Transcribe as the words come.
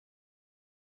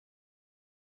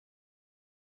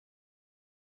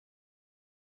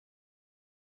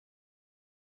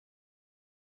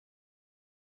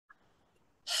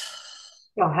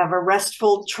You'll have a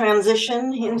restful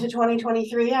transition into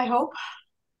 2023, I hope.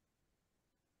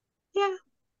 Yeah.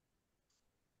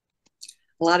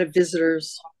 A lot of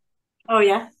visitors. Oh,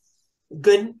 yeah.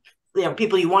 Good.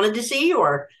 People you wanted to see,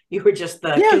 or you were just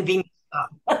the convenient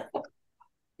stuff?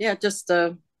 Yeah, just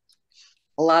a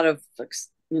lot of,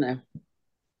 a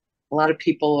lot of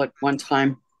people at one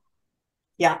time.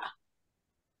 Yeah.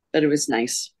 But it was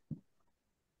nice.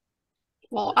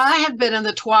 Well, I have been in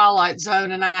the twilight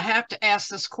zone, and I have to ask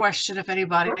this question if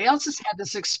anybody else has had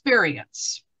this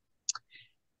experience.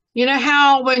 You know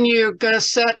how when you're going to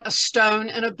set a stone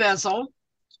in a bezel,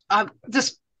 I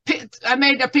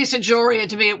made a piece of jewelry, and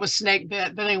to me it was snake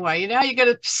bit. But anyway, you're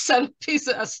going to set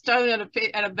a stone in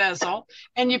a bezel,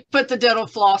 and you put the dental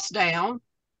floss down.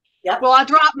 Yep. Well, I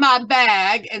dropped my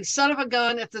bag, and son of a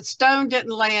gun, if the stone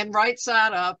didn't land right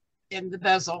side up in the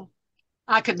bezel,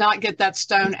 I could not get that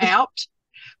stone out.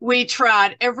 We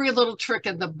tried every little trick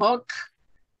in the book,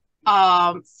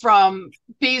 from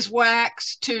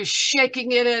beeswax to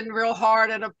shaking it in real hard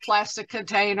in a plastic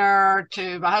container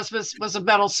to my husband was a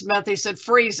metalsmith. He said,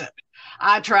 freeze it.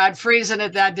 I tried freezing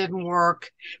it. That didn't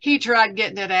work. He tried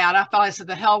getting it out. I finally said,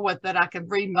 the hell with it. I can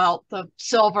remelt the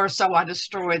silver. So I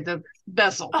destroyed the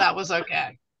bezel. That was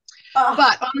okay.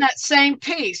 But on that same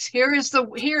piece, here is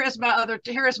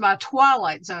my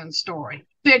Twilight Zone story.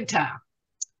 Big time.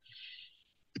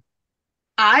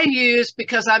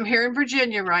 Because I'm here in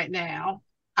Virginia right now,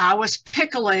 I was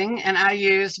pickling and I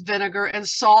used vinegar and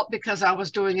salt because I was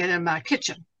doing it in my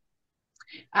kitchen.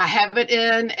 I have it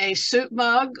in a soup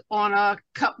mug on a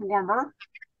cup warmer,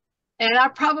 and I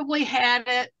probably had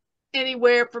it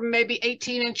anywhere from maybe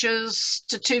 18 inches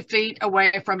to 2 feet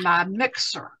away from my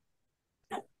mixer.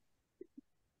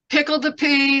 Pickled the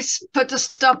piece, put the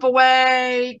stuff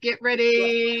away, get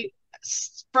ready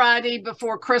Friday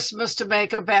before Christmas to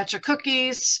make a batch of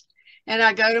cookies. And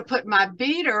I go to put my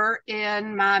beater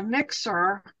in my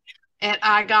mixer, and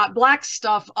I got black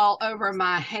stuff all over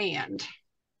my hand.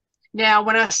 Now,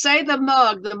 when I say the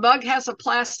mug has a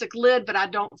plastic lid, but I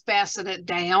don't fasten it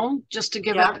down just to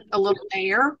give it a little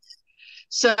air.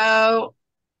 So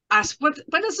I said,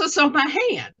 what is this on my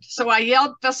hand? So I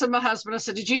yelled, fussing my husband. I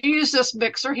said, did you use this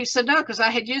mixer? He said, no, because I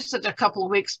had used it a couple of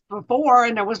weeks before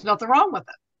and there was nothing wrong with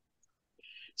it.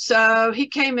 So he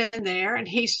came in there and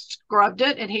he scrubbed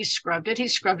it and he scrubbed it. He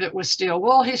scrubbed it with steel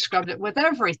wool. He scrubbed it with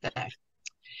everything.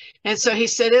 And so he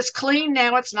said, it's clean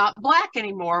now. It's not black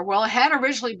anymore. Well, it had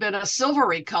originally been a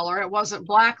silvery color. It wasn't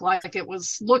black like it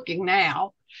was looking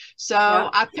now. So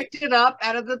I picked it up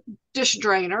out of the dish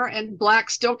drainer and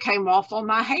black still came off on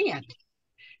my hand.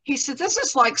 He said, this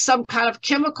is like some kind of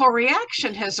chemical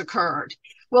reaction has occurred.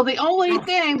 Well, the only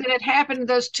thing that had happened in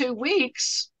those 2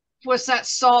 weeks was that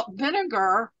salt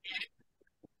vinegar.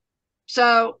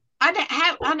 So I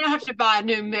now have to buy a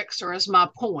new mixer is my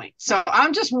point. So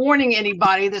I'm just warning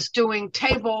anybody that's doing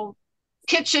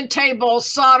kitchen table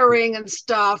soldering and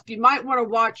stuff. You might want to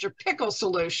watch your pickle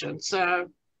solution.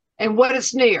 And what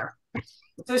it's near.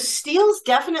 So steel's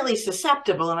definitely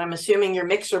susceptible, and I'm assuming your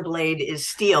mixer blade is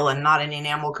steel and not an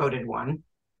enamel coated one.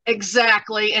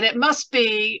 Exactly, and it must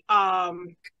be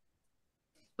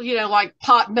like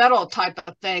pot metal type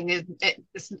of thing.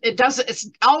 It's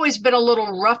always been a little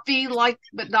roughy,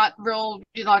 but not real,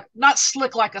 not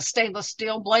slick like a stainless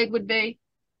steel blade would be.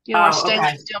 A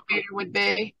stainless steel beater would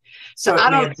be. So I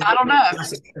don't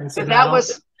know.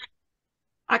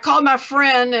 I called my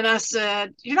friend and I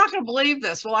said, you're not going to believe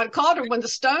this. Well, I called her when the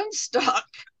stone stuck.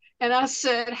 And I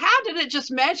said, how did it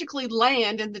just magically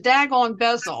land in the daggone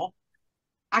bezel?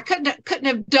 I couldn't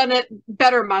have done it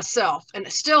better myself. And I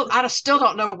still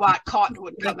don't know why it caught and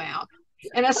wouldn't come out.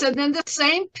 And I said, then the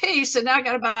same piece, and now I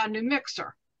got to buy a new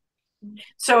mixer.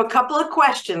 So a couple of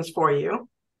questions for you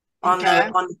on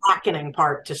the blackening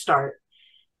part to start.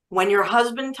 When your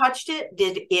husband touched it,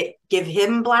 did it give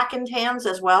him blackened hands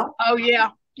as well? Oh,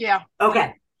 yeah. Yeah.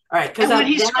 Okay. All right. Because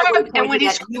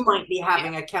you might be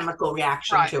having a chemical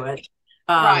reaction to it.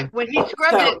 Right. When he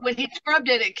scrubbed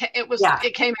it,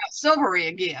 it came out silvery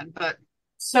again. But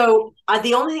so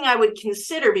the only thing I would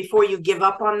consider before you give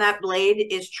up on that blade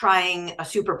is trying a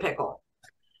super pickle.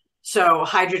 So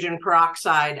hydrogen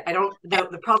peroxide.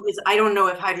 The problem is I don't know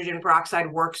if hydrogen peroxide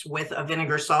works with a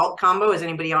vinegar salt combo. Has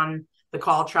anybody on the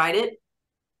call tried it?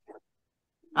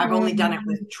 I've only done it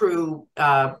with true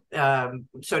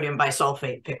sodium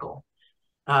bisulfate pickle.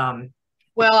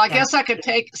 Well, I guess I could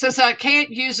since I can't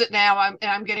use it now,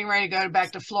 I'm getting ready to go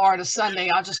back to Florida Sunday.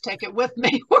 I'll just take it with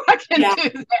me where I can do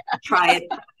that. Try it.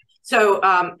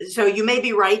 So you may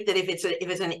be right that if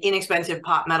it's an inexpensive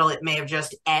pot metal, it may have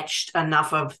just etched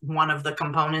enough of one of the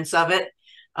components of it.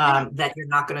 that you're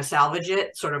not going to salvage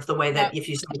it, sort of the way that if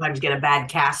you sometimes get a bad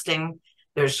casting,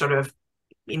 there's sort of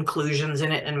inclusions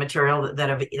in it and material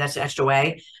that's etched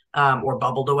away or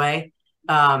bubbled away.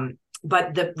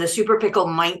 But the super pickle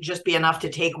might just be enough to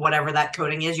take whatever that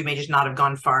coating is. You may just not have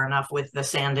gone far enough with the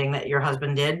sanding that your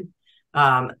husband did.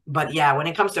 But yeah, when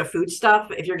it comes to food stuff,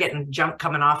 if you're getting junk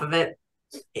coming off of it,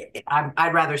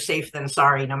 I'd rather safe than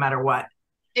sorry, no matter what.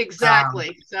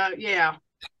 Exactly. So yeah,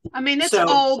 I mean, it's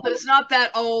old, but it's not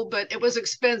that old, but it was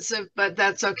expensive, but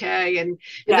that's okay. And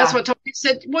that's what Tony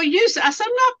said. Well, I said,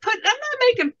 I'm not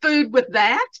making food with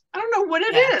that. I don't know what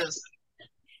it is.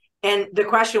 And the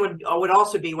question would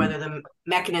also be whether the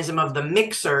mechanism of the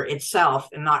mixer itself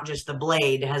and not just the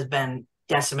blade has been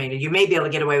decimated. You may be able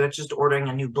to get away with just ordering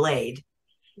a new blade.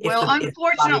 Well,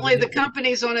 unfortunately, the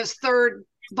company's on its third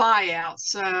buyout,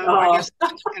 so I guess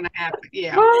that's going to happen.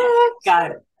 Yeah.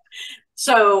 Got it.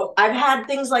 So I've had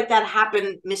things like that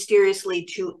happen mysteriously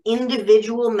to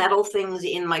individual metal things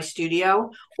in my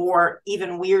studio, or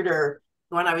even weirder,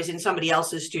 when I was in somebody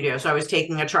else's studio. So I was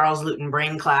taking a Charles Luton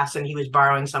brain class and he was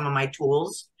borrowing some of my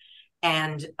tools.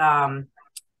 And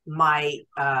my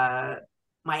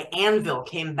anvil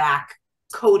came back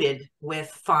coated with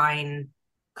fine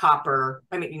copper,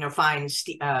 fine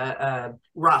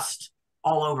rust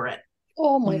all over it.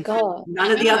 Oh my God.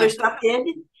 None of the other stuff did.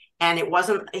 And it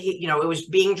wasn't, it was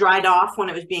being dried off when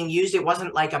it was being used. It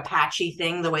wasn't like a patchy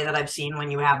thing the way that I've seen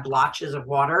when you have blotches of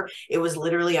water. It was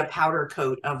literally a powder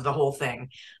coat of the whole thing.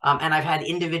 And I've had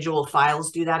individual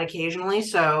files do that occasionally.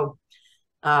 So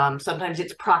sometimes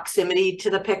it's proximity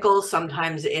to the pickles.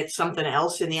 Sometimes it's something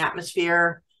else in the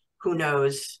atmosphere. Who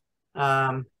knows?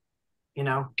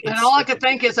 And all I could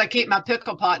think is I keep my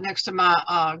pickle pot next to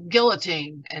my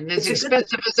guillotine, and as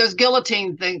expensive as those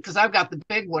guillotine things, because I've got the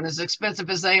big one, as expensive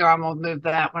as they are, I'm gonna move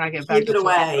that when I get back. Keep it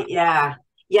away. Yeah.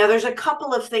 There's a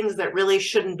couple of things that really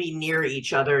shouldn't be near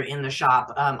each other in the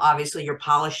shop. Obviously, your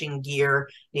polishing gear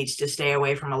needs to stay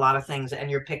away from a lot of things,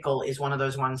 and your pickle is one of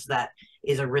those ones that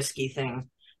is a risky thing.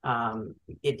 And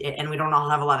we don't all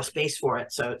have a lot of space for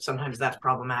it, so sometimes that's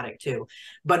problematic too.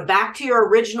 But back to your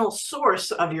original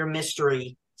source of your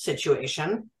mystery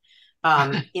situation,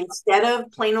 instead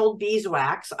of plain old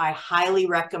beeswax, I highly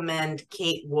recommend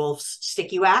Kate Wolf's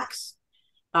sticky wax,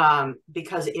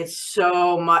 because it's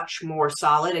so much more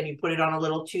solid, and you put it on a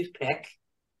little toothpick,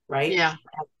 right? Yeah.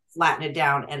 Flatten it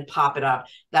down and pop it up.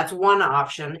 That's one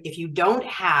option. If you don't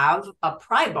have a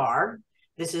pry bar,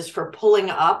 this is for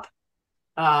pulling up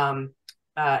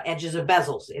edges of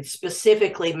bezels. It's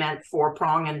specifically meant for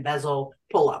prong and bezel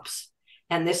pull-ups.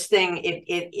 And this thing,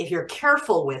 if you're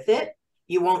careful with it,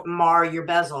 you won't mar your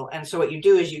bezel. And so what you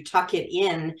do is you tuck it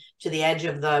in to the edge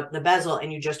of the bezel,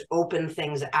 and you just open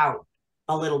things out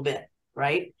a little bit,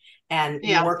 right? And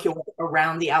you work your way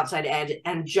around the outside edge,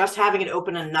 and just having it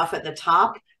open enough at the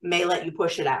top may let you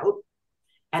push it out.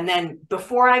 And then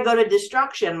before I go to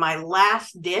destruction, my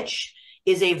last ditch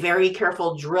is a very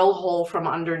careful drill hole from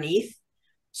underneath.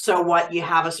 So what, you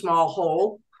have a small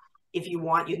hole. If you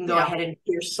want, you can go ahead and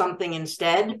pierce something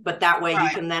instead, but that way you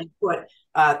can then put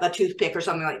a toothpick or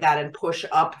something like that and push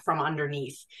up from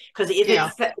underneath. Because if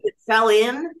it fell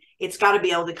in, it's got to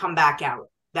be able to come back out.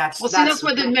 That's what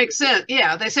didn't make sense.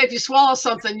 Yeah, they say if you swallow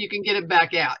something, you can get it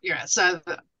back out. Yeah, so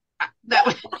I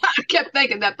kept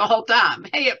thinking that the whole time.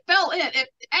 Hey, it fell in. It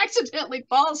accidentally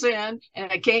falls in,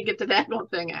 and I can't get the daggone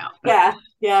thing out.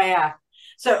 Yeah.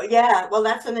 So well,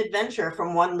 that's an adventure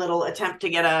from one little attempt to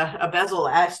get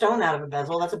a stone out of a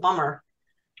bezel. That's a bummer.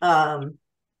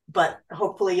 But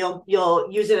hopefully you'll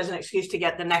use it as an excuse to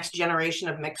get the next generation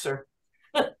of mixer.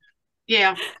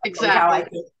 Yeah,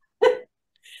 exactly.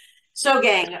 So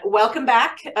gang, welcome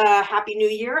back. Happy New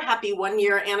Year. Happy 1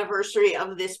 year anniversary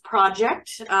of this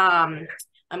project. I'm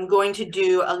going to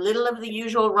do a little of the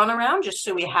usual runaround just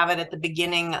so we have it at the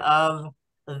beginning of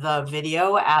the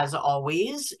video. As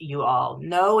always, you all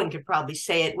know and could probably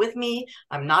say it with me.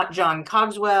 I'm not John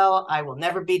Cogswell. I will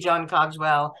never be John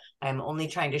Cogswell. I'm only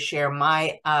trying to share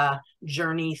my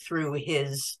journey through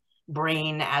his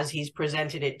brain as he's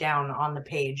presented it down on the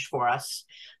page for us.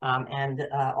 And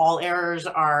all errors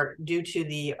are due to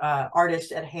the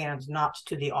artist at hand, not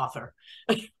to the author.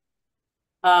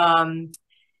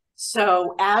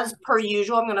 So as per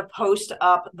usual, I'm going to post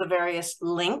up the various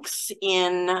links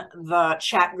in the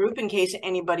chat group in case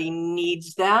anybody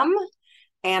needs them.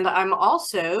 And I'm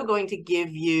also going to give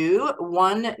you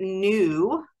one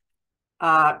new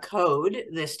code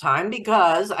this time,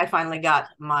 because I finally got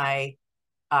my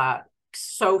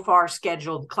so far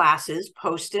scheduled classes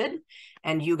posted,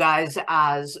 and you guys,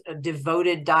 as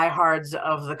devoted diehards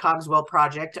of the Cogswell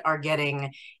project, are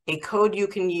getting a code you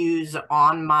can use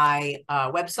on my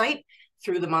website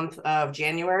through the month of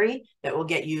January that will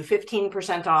get you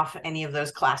 15% off any of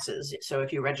those classes. So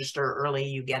if you register early,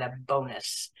 you get a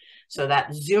bonus. So that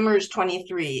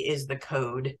Zoomers23 is the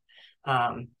code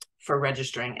for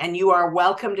registering. And you are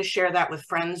welcome to share that with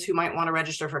friends who might want to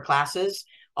register for classes,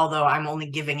 although I'm only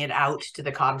giving it out to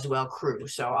the Cogswell crew.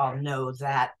 So I'll know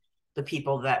that the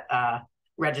people that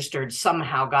registered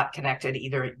somehow got connected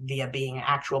either via being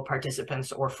actual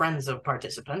participants or friends of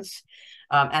participants.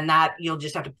 And that you'll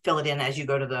just have to fill it in as you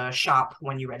go to the shop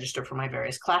when you register for my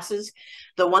various classes.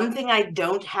 The one thing I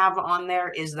don't have on there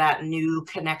is that new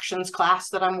connections class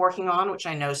that I'm working on, which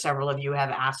I know several of you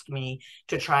have asked me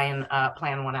to try and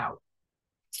plan one out.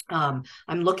 I'm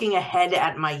looking ahead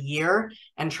at my year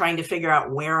and trying to figure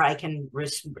out where I can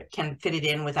fit it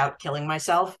in without killing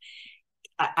myself.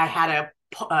 I had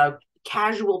a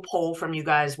casual poll from you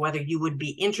guys whether you would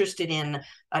be interested in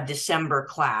a December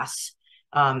class,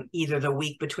 either the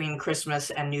week between Christmas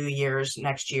and New Year's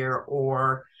next year,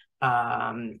 or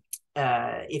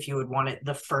if you would want it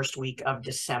the first week of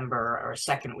December or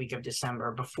second week of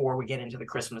December before we get into the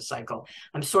Christmas cycle.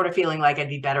 I'm sort of feeling like I'd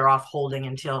be better off holding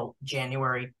until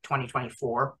January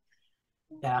 2024.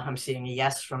 Yeah, I'm seeing a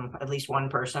yes from at least one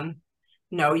person.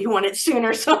 No, you want it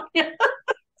sooner, Sonia.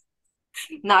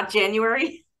 Not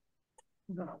January?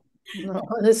 No,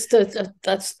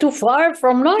 that's too far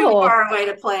from now. Too far away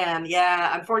to plan.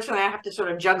 Yeah, unfortunately, I have to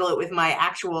sort of juggle it with my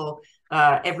actual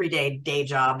everyday day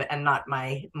job and not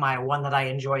my one that I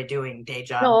enjoy doing day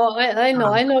job. No, I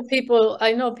know. I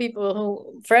know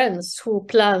people friends who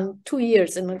plan 2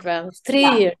 years in advance,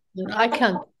 3 years. I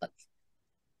can't.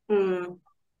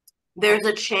 There's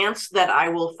a chance that I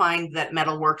will find that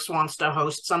Metalworks wants to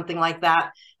host something like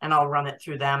that, and I'll run it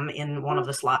through them in one of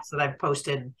the slots that I've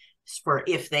posted for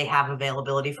if they have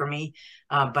availability for me.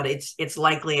 But it's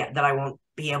likely that I won't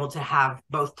be able to have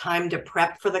both time to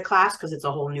prep for the class because it's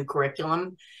a whole new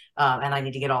curriculum, and I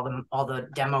need to get all the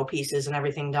demo pieces and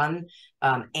everything done,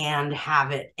 and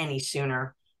have it any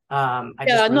sooner.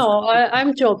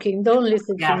 I'm joking. Don't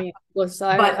listen to me because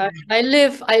I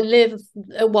live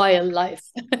a wild life.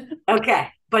 Okay,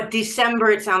 but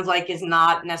December, it sounds like, is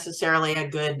not necessarily a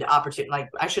good opportunity. Like,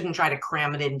 I shouldn't try to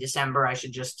cram it in December. I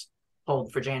should just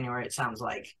hold for January, it sounds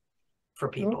like, for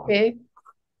people. Okay.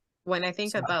 When I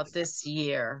think about this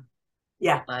year,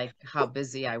 like how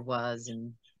busy I was,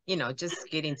 and just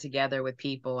getting together with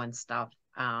people and stuff.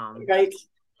 Right.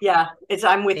 Yeah,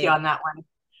 I'm with you on that one.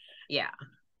 Yeah.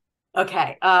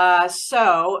 Okay.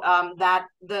 So that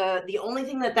the only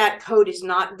thing that code is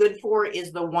not good for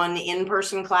is the one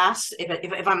in-person class.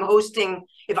 If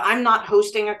I'm not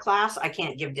hosting a class, I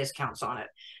can't give discounts on it.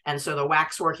 And so the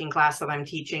waxworking class that I'm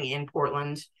teaching in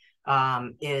Portland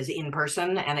is in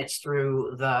person, and it's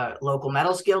through the local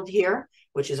metals guild here,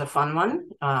 which is a fun one.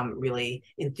 Really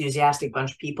enthusiastic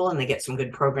bunch of people, and they get some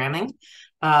good programming.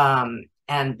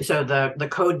 And so the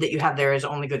code that you have there is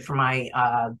only good for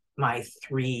my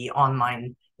 3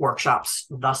 online workshops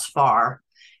thus far.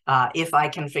 If I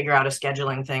can figure out a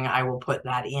scheduling thing, I will put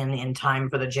that in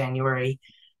time for the January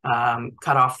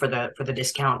cutoff for the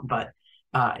discount. But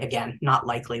again, not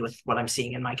likely with what I'm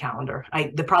seeing in my calendar.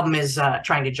 The problem is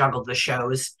trying to juggle the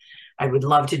shows. I would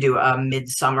love to do a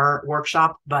midsummer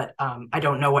workshop, but I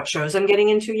don't know what shows I'm getting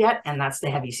into yet, and that's the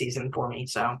heavy season for me.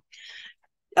 So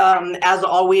as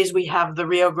always, we have the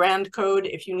Rio Grande code.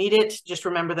 If you need it, just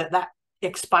remember that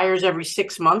expires every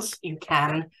 6 months. You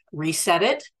can reset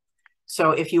it.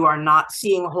 So if you are not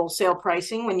seeing wholesale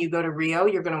pricing when you go to Rio,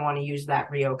 you're going to want to use that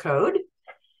Rio code.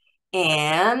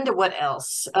 And what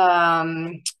else?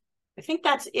 I think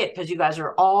that's it, because you guys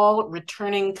are all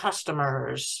returning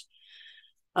customers.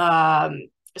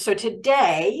 So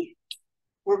today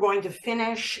we're going to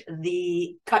finish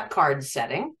the cut card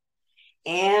setting.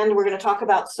 And we're going to talk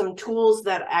about some tools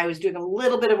that I was doing a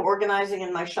little bit of organizing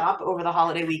in my shop over the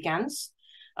holiday weekends.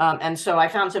 And so I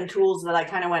found some tools that I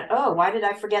kind of went, oh, why did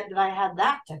I forget that I had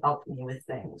that to help me with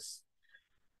things?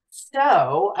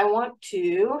 So I want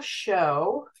to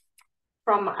show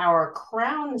from our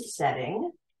crown setting.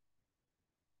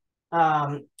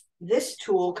 This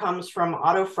tool comes from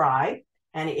Auto Fry,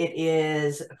 and it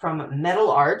is from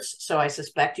Metal Arts. So I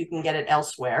suspect you can get it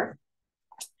elsewhere.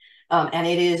 And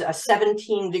it is a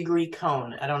 17-degree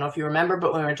cone. I don't know if you remember,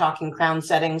 but when we were talking crown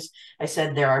settings, I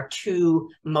said there are 2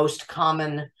 most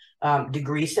common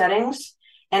degree settings.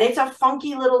 And it's a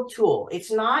funky little tool. It's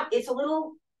a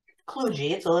little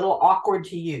kludgy. It's a little awkward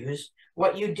to use.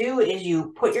 What you do is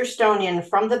you put your stone in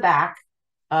from the back,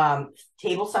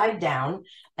 table side down,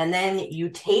 and then you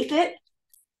tape it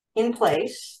in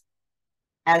place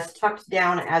as tucked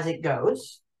down as it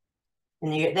goes.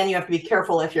 And then you have to be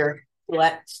careful if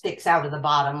fillet sticks out of the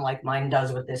bottom like mine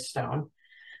does with this stone.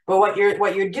 But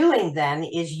what you're doing then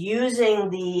is using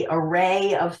the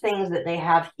array of things that they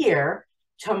have here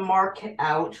to mark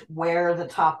out where the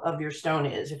top of your stone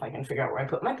is, if I can figure out where I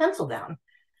put my pencil down.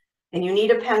 And you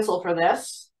need a pencil for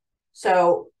this.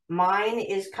 So mine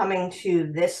is coming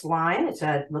to this line.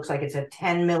 Looks like it's a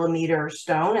 10 millimeter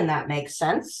stone, and that makes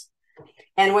sense.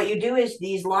 And what you do is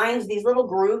these lines, these little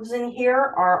grooves in here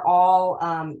are all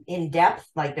in depth,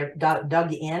 like they're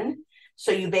dug in.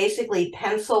 So you basically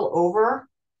pencil over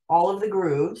all of the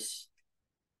grooves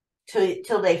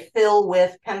till they fill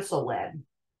with pencil lead.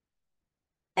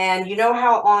 And you know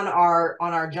how on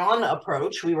our John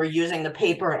approach, we were using the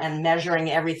paper and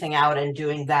measuring everything out and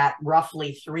doing that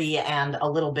roughly 3 and a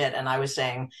little bit. And I was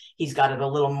saying he's got it a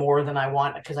little more than I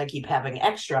want because I keep having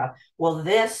extra. Well,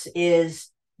 this is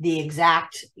the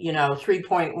exact,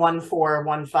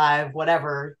 3.1415,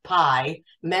 whatever pi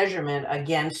measurement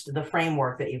against the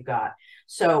framework that you've got.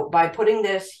 So by putting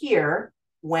this here,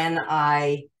 when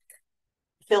I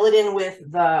fill it in with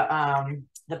the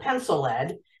pencil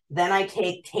lead, then I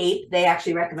take tape. They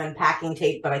actually recommend packing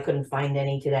tape, but I couldn't find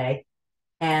any today.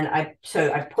 And I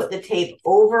put the tape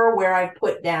over where I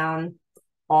put down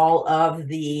all of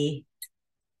the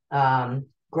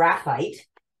graphite.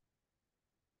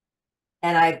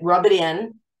 And I rub it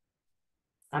in.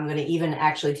 I'm going to even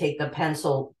actually take the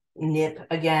pencil nip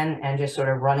again and just sort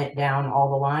of run it down all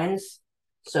the lines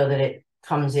so that it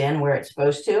comes in where it's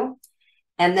supposed to.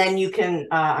 And then you can,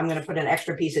 I'm going to put an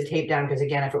extra piece of tape down because,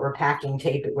 again, if it were packing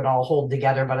tape, it would all hold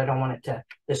together, but I don't want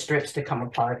the strips to come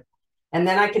apart. And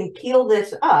then I can peel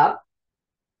this up,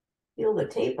 peel the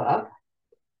tape up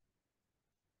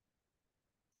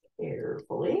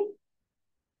carefully.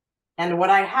 And what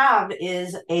I have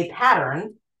is a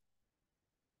pattern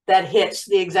that hits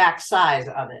the exact size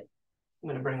of it. I'm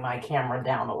going to bring my camera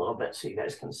down a little bit so you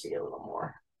guys can see a little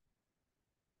more.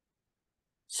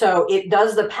 So it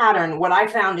does the pattern. What I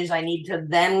found is I need to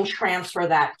then transfer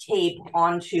that tape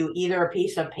onto either a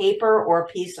piece of paper or a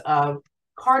piece of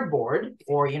cardboard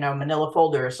or, manila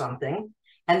folder or something.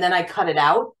 And then I cut it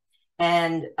out.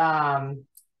 And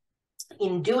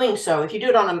in doing so, if you do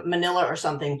it on a manila or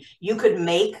something, you could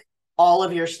make all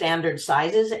of your standard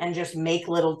sizes and just make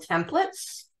little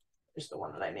templates. Here's the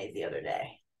one that I made the other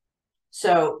day.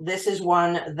 So this is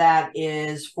one that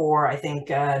is for, I think,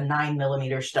 9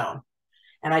 millimeter stone.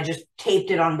 And I just taped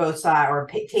it on both sides, or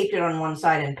taped it on one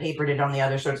side and papered it on the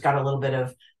other. So it's got a little bit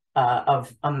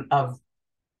of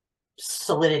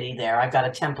solidity there. I've got a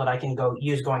template I can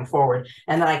use going forward,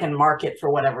 and then I can mark it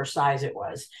for whatever size it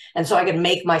was. And so I can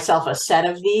make myself a set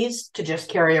of these to just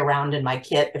carry around in my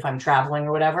kit if I'm traveling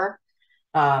or whatever.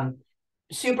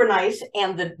 Super nice.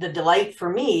 And the delight for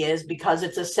me is because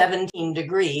it's a 17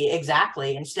 degree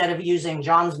exactly, instead of using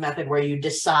John's method where you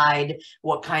decide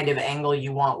what kind of angle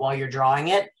you want while you're drawing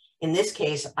it. In this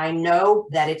case, I know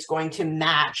that it's going to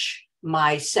match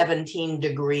my 17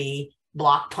 degree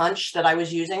block punch that I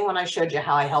was using when I showed you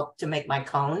how I helped to make my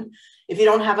cone. If you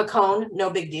don't have a cone, no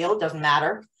big deal, it doesn't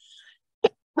matter.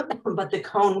 But the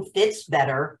cone fits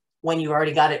better when you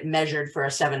already got it measured for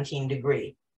a 17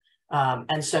 degree.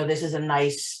 And so this is a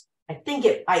nice, I think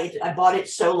I bought it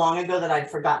so long ago that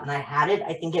I'd forgotten I had it.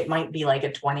 I think it might be like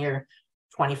a $20 or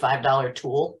 $25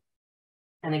 tool.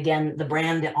 And again, the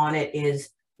brand on it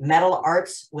is Metal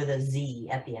Arts with a Z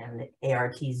at the end,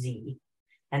 ARTZ.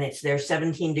 And it's their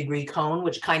 17 degree cone,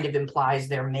 which kind of implies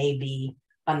there may be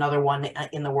another one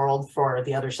in the world for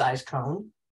the other size cone.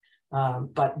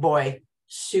 But boy,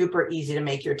 super easy to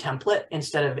make your template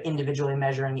instead of individually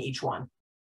measuring each one.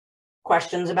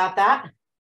 Questions about that?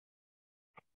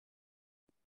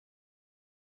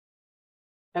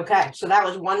 Okay, so that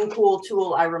was one cool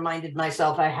tool I reminded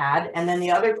myself I had. And then the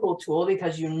other cool tool,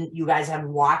 because you guys have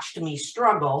watched me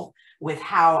struggle with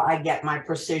how I get my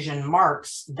precision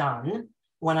marks done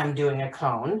when I'm doing a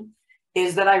cone,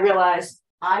 is that I realized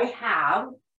I have,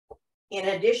 in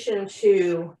addition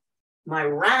to my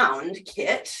round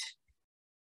kit,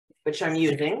 which I'm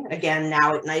using, again,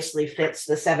 now it nicely fits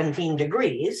the 17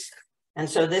 degrees. And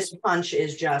so this punch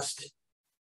is just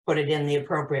put it in the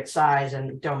appropriate size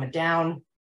and dome it down.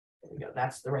 There we go,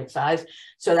 that's the right size.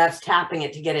 So that's tapping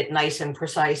it to get it nice and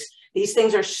precise. These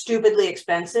things are stupidly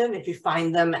expensive. If you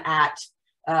find them at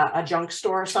a junk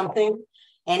store or something,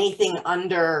 anything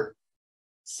under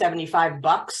 75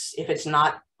 bucks, if it's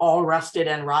not all rusted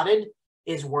and rotted,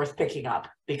 is worth picking up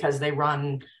because they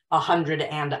run 100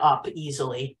 and up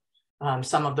easily.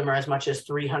 Some of them are as much as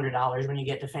 $300 when you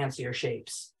get to fancier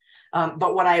shapes.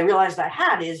 But what I realized I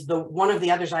had is one of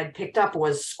the others I'd picked up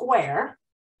was square.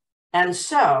 And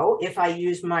so if I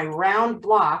use my round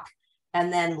block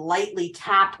and then lightly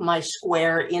tap my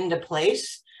square into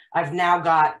place, I've now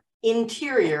got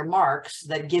interior marks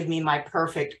that give me my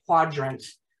perfect quadrant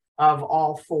of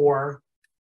all 4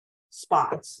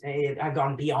 spots. I've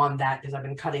gone beyond that because I've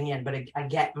been cutting in, but I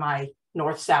get my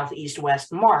north, south, east,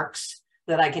 west marks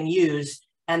that I can use.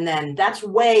 And then that's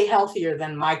way healthier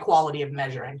than my quality of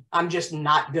measuring. I'm just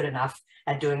not good enough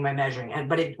at doing my measuring.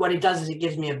 But what it does is it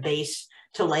gives me a base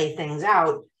to lay things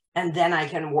out, and then I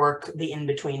can work the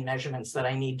in-between measurements that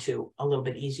I need to a little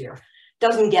bit easier.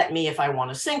 Doesn't get me if I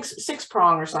want a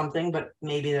 6-prong or something, but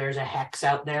maybe there's a hex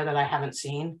out there that I haven't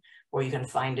seen, or you can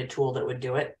find a tool that would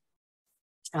do it.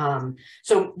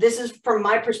 So this is from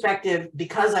my perspective,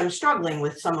 because I'm struggling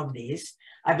with some of these,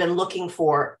 I've been looking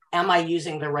for, am I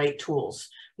using the right tools?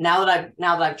 Now that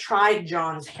I've tried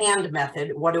John's hand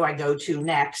method, what do I go to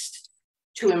next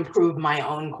to improve my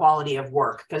own quality of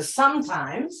work? Because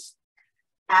sometimes,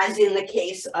 as in the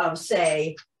case of,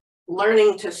 say,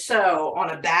 learning to sew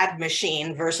on a bad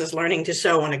machine versus learning to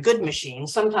sew on a good machine,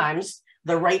 sometimes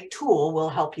the right tool will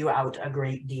help you out a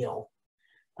great deal.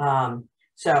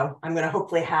 So I'm going to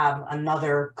hopefully have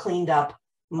another cleaned up,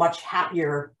 much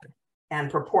happier and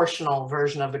proportional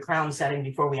version of the crown setting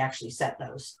before we actually set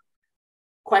those.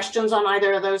 Questions on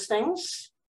either of those things?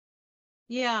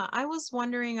 Yeah, I was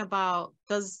wondering about,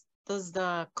 does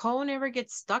the cone ever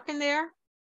get stuck in there?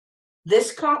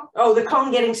 This cone, oh, the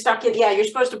cone getting stuck in, yeah, you're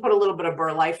supposed to put a little bit of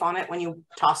burr life on it when you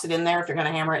toss it in there if you're going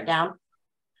to hammer it down.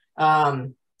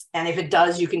 And if it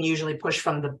does, you can usually push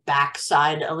from the back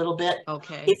side a little bit.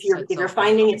 Okay. If you're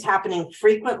finding it's happening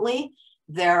frequently,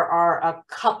 there are a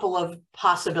couple of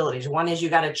possibilities. One is you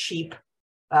got a cheap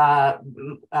block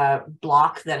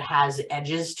that has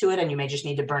edges to it, and you may just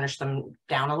need to burnish them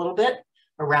down a little bit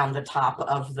around the top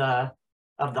of the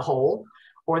hole.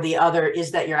 Or the other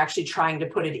is that you're actually trying to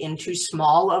put it in too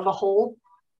small of a hole,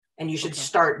 and you should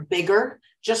start bigger.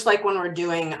 Just like when we're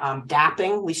doing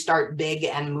dapping, we start big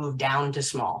and move down to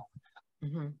small.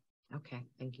 Mm-hmm. Okay,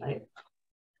 thank you. Right.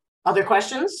 Other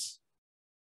questions?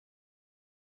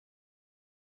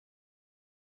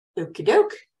 Okie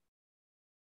doke.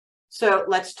 So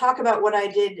let's talk about what I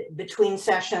did between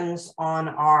sessions on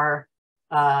our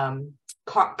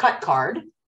cut card.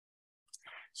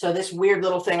 So this weird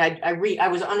little thing, I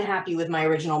was unhappy with my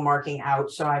original marking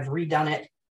out, so I've redone it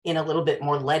in a little bit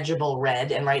more legible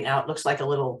red, and right now it looks like a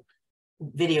little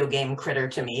video game critter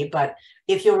to me. But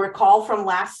if you'll recall from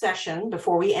last session,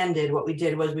 before we ended, what we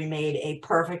did was we made a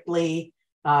perfectly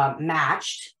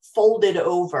matched, folded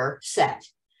over set.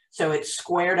 So it's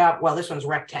squared up. Well, this one's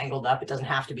rectangled up. It doesn't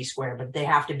have to be square, but they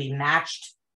have to be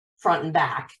matched front and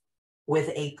back with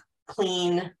a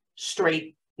clean,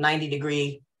 straight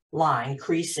 90-degree line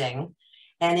creasing.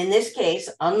 And in this case,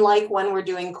 unlike when we're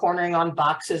doing cornering on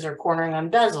boxes or cornering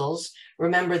on bezels,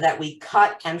 remember that we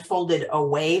cut and folded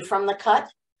away from the cut.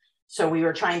 So we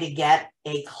were trying to get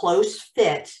a close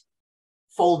fit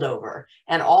fold over.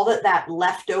 And all that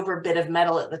leftover bit of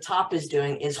metal at the top is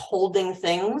doing is holding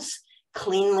things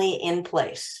cleanly in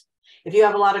place. If you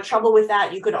have a lot of trouble with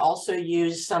that, you could also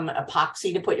use some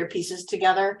epoxy to put your pieces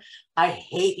together. I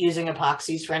hate using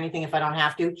epoxies for anything if I don't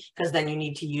have to, because then you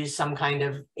need to use some kind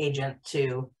of agent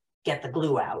to get the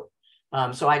glue out.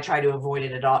 So I try to avoid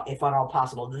it at all, if at all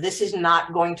possible. This is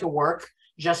not going to work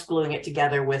just gluing it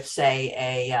together with, say,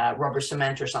 a rubber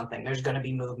cement or something. There's going to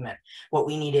be movement. What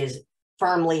we need is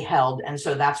firmly held, and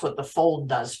so that's what the fold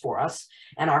does for us.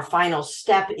 And our final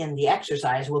step in the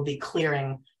exercise will be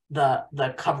clearing the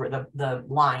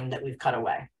line that we've cut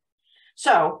away.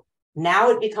 So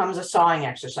now it becomes a sawing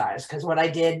exercise, because what I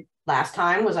did last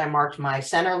time was I marked my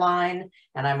center line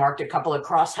and I marked a couple of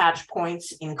crosshatch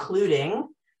points, including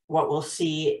what we'll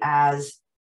see as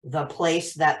the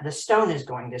place that the stone is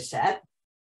going to set.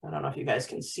 I don't know if you guys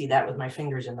can see that with my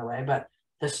fingers in the way, but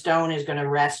the stone is going to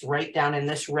rest right down in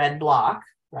this red block,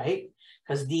 right?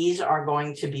 Because these are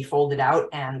going to be folded out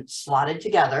and slotted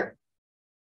together.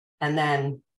 And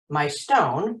then my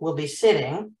stone will be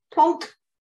sitting plonk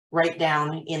right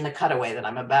down in the cutaway that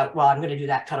I'm about. Well, I'm going to do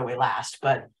that cutaway last,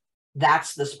 but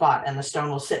that's the spot, and the stone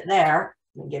will sit there.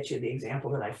 Let me get you the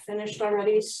example that I finished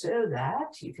already so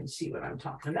that you can see what I'm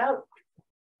talking about.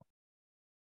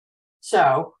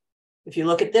 So if you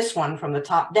look at this one from the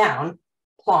top down,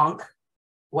 plonk,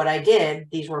 what I did,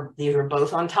 these were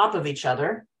both on top of each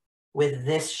other with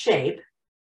this shape.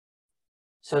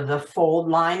 So the fold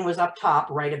line was up top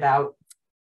right about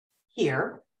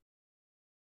here.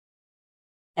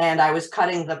 And I was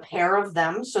cutting the pair of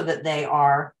them so that they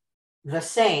are the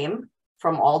same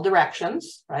from all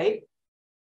directions, right?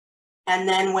 And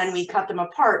then when we cut them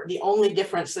apart, the only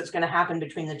difference that's going to happen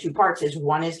between the two parts is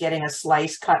one is getting a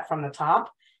slice cut from the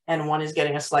top and one is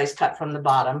getting a slice cut from the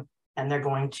bottom, and they're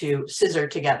going to scissor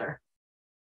together.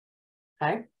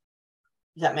 Okay.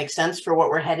 Does that make sense for what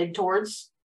we're headed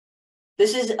towards?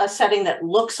 This is a setting that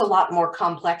looks a lot more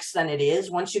complex than it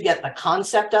is. Once you get the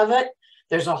concept of it,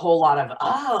 there's a whole lot of,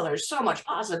 oh, there's so much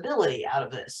possibility out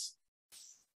of this.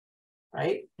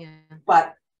 Right? Yeah.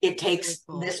 But it takes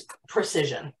this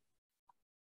precision.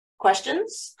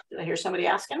 Questions? Did I hear somebody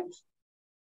asking?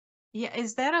 Yeah,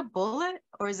 is that a bullet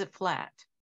or is it flat?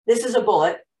 This is a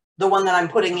bullet. The one that I'm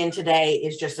putting in today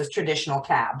is just a traditional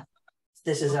cab.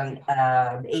 This is an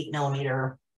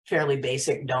 8mm, fairly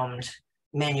basic domed,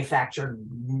 manufactured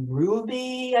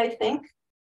ruby, I think.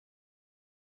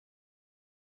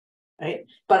 Right,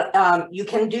 but you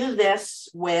can do this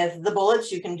with the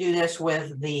bullets. You can do this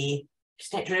with the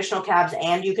traditional cabs,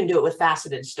 and you can do it with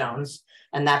faceted stones.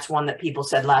 And that's one that people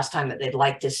said last time that they'd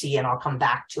like to see, and I'll come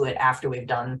back to it after we've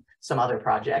done some other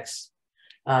projects.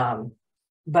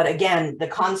 But again, the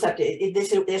concept,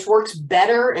 this works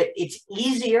better. It's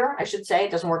easier, I should say.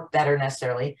 It doesn't work better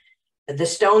necessarily. The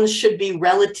stones should be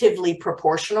relatively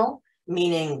proportional,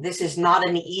 meaning this is not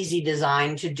an easy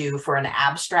design to do for an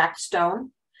abstract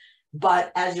stone.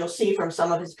 But as you'll see from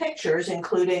some of his pictures,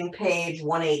 including page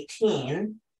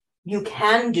 118, you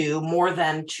can do more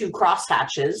than 2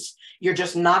 crosshatches. You're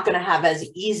just not going to have as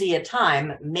easy a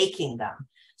time making them.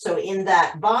 So in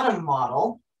that bottom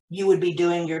model, you would be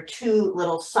doing your 2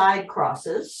 little side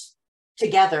crosses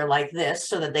together like this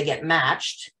so that they get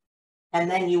matched.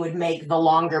 And then you would make the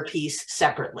longer piece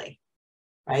separately,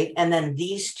 right? And then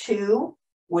these 2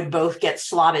 would both get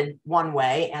slotted one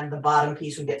way and the bottom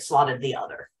piece would get slotted the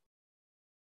other.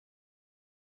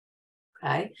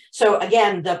 Okay, so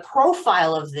again, the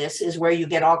profile of this is where you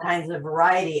get all kinds of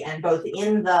variety, and both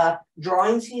in the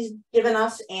drawings he's given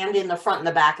us and in the front and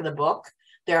the back of the book,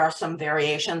 there are some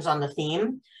variations on the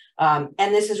theme. And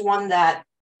this is one that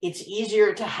it's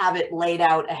easier to have it laid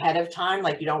out ahead of time,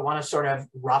 like you don't want to sort of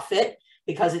rough it,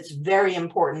 because it's very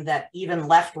important that even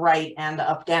left, right, and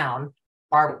up, down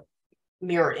are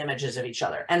mirror images of each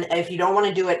other. And if you don't want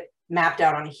to do it mapped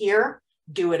out on here,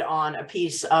 do it on a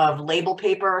piece of label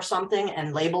paper or something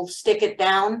and stick it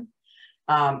down.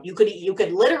 You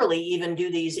could literally even do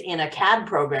these in a CAD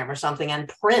program or something and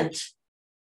print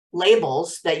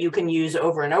labels that you can use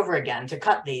over and over again to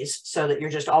cut these so that you're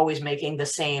just always making the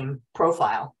same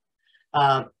profile.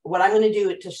 What I'm going to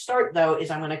do to start though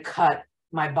is I'm going to cut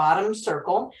my bottom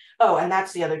circle. Oh, and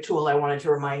that's the other tool I wanted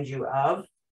to remind you of.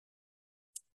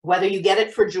 Whether you get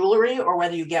it for jewelry or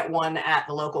whether you get one at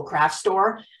the local craft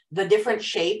store, the different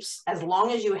shapes, as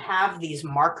long as you have these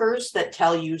markers that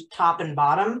tell you top and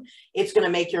bottom, it's going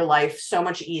to make your life so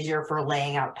much easier for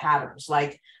laying out patterns.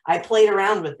 Like I played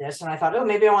around with this and I thought, oh,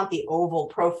 maybe I want the oval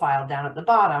profile down at the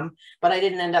bottom, but I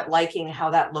didn't end up liking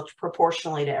how that looked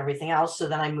proportionally to everything else. So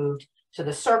then I moved to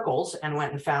the circles and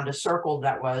went and found a circle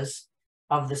that was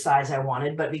of the size I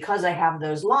wanted. But because I have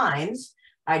those lines,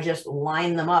 I just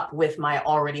line them up with my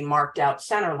already marked out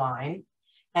center line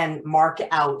and mark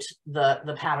out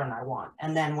the pattern I want.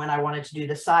 And then when I wanted to do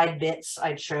the side bits,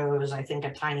 I chose, I think,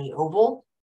 a tiny oval.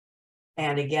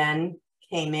 And again,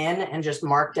 came in and just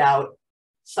marked out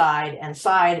side and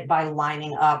side by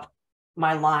lining up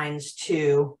my lines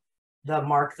to the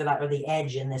mark that or the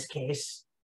edge in this case.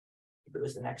 It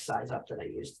was the next size up that I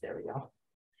used. There we go.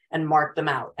 And mark them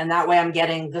out. And that way I'm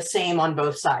getting the same on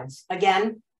both sides.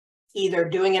 Again, either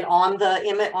doing it on the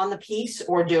image on the piece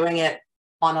or doing it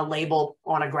on a label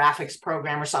on a graphics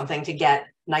program or something to get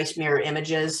nice mirror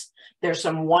images. There's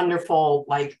some wonderful,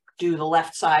 like, do the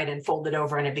left side and fold it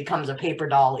over and it becomes a paper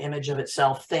doll image of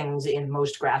itself things in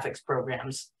most graphics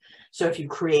programs. So if you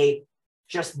create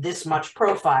just this much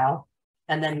profile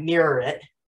and then mirror it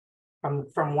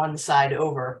from one side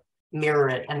over, mirror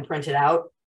it and print it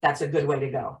out, that's a good way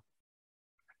to go.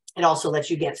 It also lets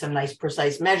you get some nice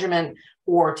precise measurement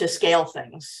or to scale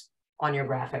things on your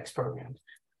graphics program.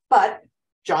 But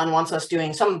John wants us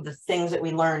doing some of the things that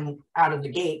we learn out of the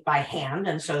gate by hand.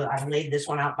 And so I laid this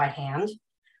one out by hand.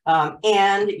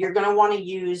 And you're going to want to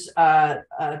use a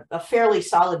fairly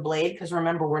solid blade, because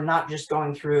remember, we're not just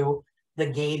going through the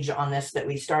gauge on this that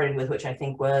we started with, which I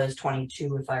think was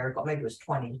 22, if I recall, maybe it was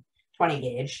 20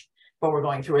 gauge, but we're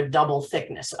going through a double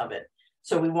thickness of it.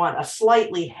 So we want a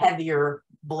slightly heavier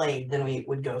blade than we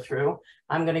would go through.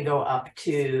 I'm going to go up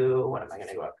to, what am I going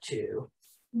to go up to?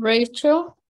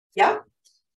 Rachel? Yeah.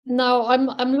 Now I'm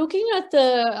looking at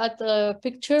the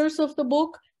pictures of the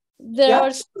book. There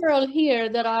are several here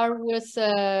that are with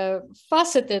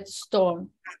faceted stone.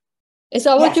 Is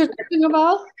that what you're talking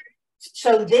about?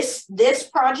 So this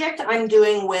project I'm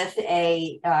doing with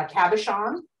a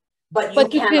cabochon, but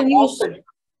you can also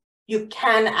You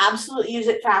can absolutely use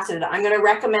it faceted. I'm going to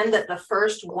recommend that the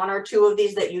first 1 or 2 of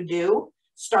these that you do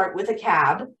start with a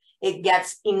cab. It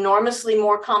gets enormously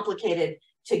more complicated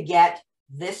to get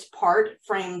this part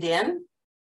framed in,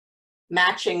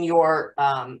 matching your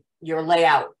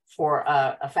layout for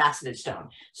a faceted stone.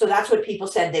 So that's what people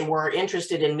said they were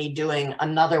interested in me doing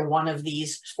another one of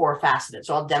these for faceted.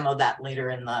 So I'll demo that later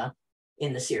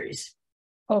in the series.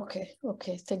 Okay,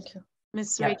 thank you.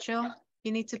 Miss Rachel,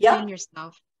 you need to pin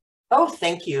yourself. Oh,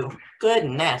 thank you.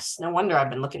 Goodness. No wonder I've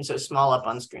been looking so small up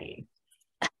on screen.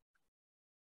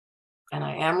 And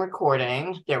I am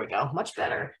recording. There we go. Much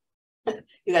better.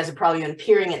 You guys have probably been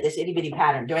peering at this itty bitty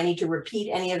pattern. Do I need to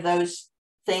repeat any of those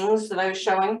things that I was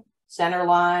showing? Center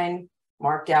line,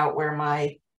 marked out where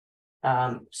my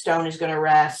stone is going to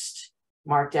rest,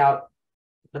 marked out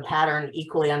the pattern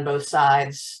equally on both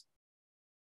sides.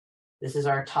 This is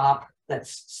our top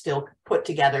that's still put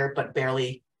together, but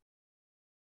barely.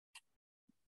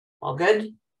 All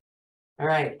good? All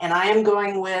right, and I am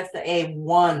going with a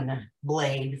 1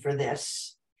 blade for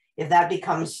this. If that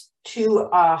becomes too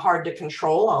hard to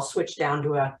control, I'll switch down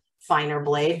to a finer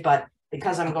blade, but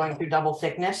because I'm going through double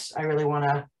thickness, I really want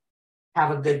to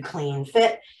have a good clean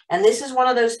fit. And this is one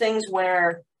of those things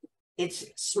where it's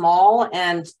small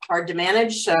and hard to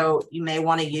manage, so you may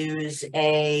want to use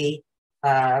a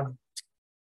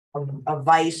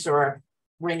vise or a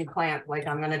ring clamp like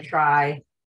I'm going to try,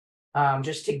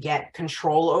 just to get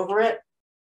control over it.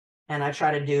 And I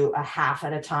try to do a half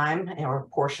at a time, or a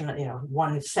portion,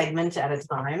 1 segment at a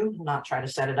time, not try to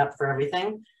set it up for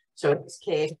everything. So in this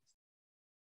case, I'm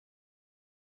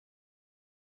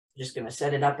just going to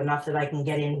set it up enough that I can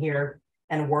get in here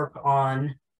and work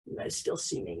on, you guys still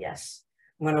see me? Yes.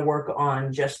 I'm going to work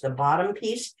on just the bottom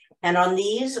piece. And on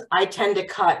these, I tend to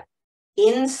cut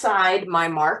inside my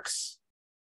marks,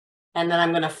 and then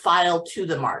I'm going to file to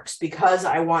the marks because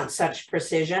I want such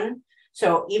precision.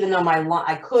 So even though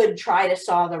I could try to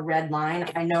saw the red line,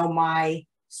 I know my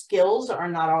skills are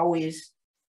not always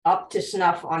up to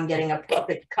snuff on getting a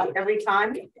perfect cut every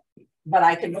time, but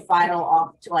I can file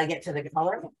off till I get to the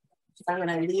color. So I'm going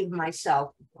to leave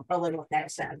myself a little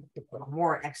excess,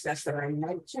 more excess than I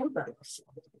meant to, but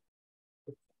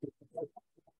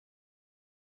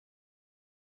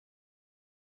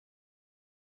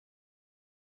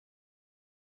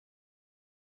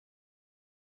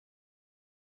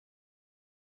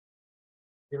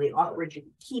really awkward to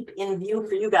keep in view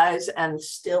for you guys and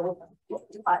still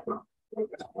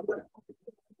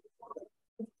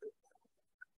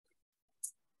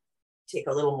take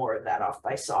a little more of that off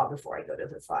by saw before I go to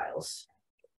the files.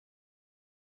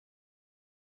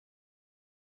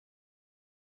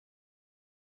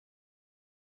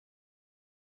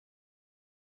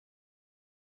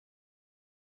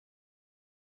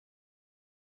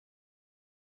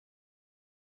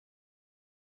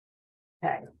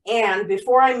 Okay, and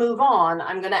before I move on,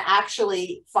 I'm going to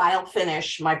actually file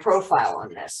finish my profile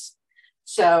on this.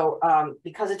 So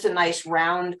because it's a nice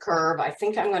round curve, I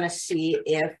think I'm going to see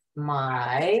if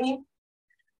my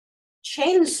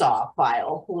chainsaw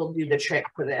file will do the trick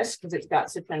for this, because it's got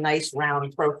such a nice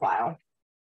round profile.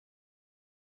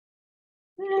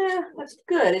 Yeah, that's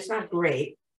good. It's not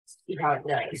great. Let's see how it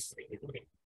does.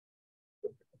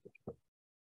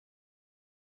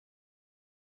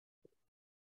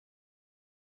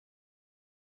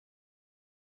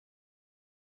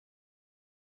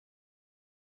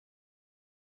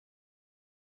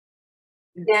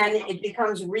 Then it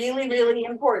becomes really, really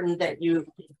important that you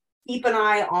keep an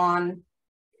eye on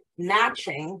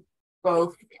matching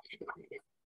both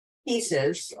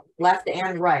pieces, left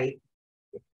and right.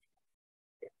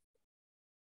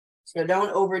 So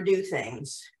don't overdo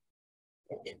things.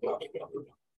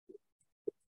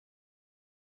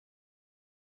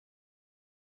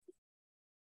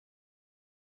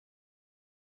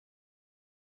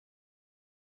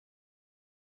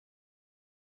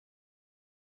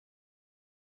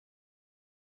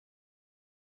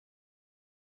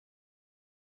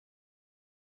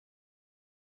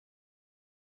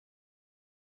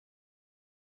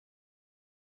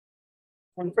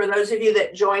 And for those of you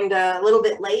that joined a little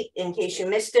bit late, in case you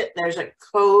missed it, there's a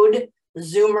code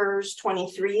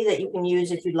Zoomers23 that you can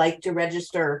use if you'd like to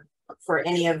register for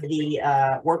any of the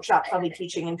workshops I'll be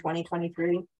teaching in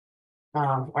 2023,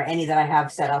 or any that I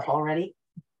have set up already.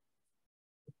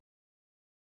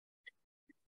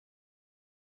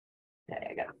 Okay,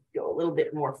 I got to go a little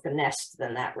bit more finessed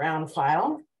than that round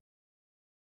file.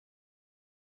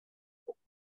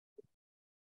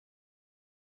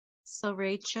 So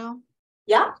Rachel?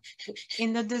 Yeah.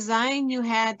 In the design, you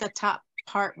had the top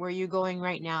part where you're going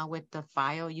right now with the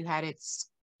file. You had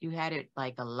it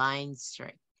like a line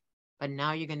straight. but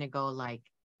now you're going to go like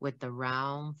with the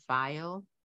round file.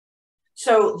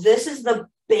 So this is the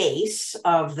base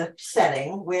of the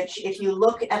setting, which if you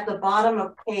look at the bottom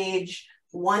of page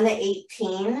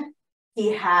 118,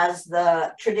 he has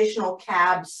the traditional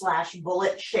cab /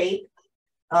 bullet shape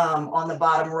on the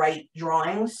bottom right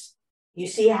drawings. You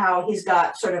see how he's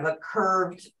got sort of a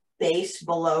curved base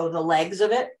below the legs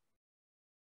of it?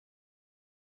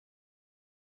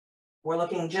 We're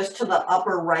looking just to the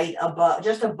upper right, above,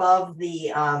 just above the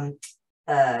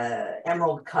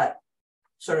emerald cut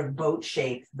sort of boat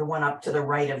shape, the one up to the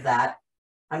right of that.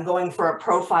 I'm going for a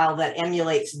profile that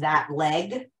emulates that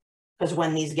leg, because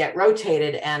when these get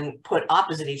rotated and put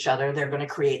opposite each other, they're going to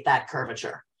create that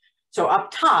curvature. So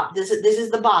up top, this is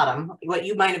the bottom. What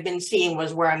you might have been seeing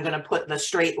was where I'm going to put the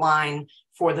straight line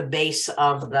for the base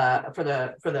of the for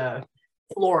the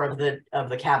floor of the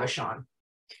cabochon.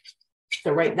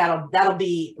 So right, that'll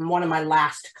be one of my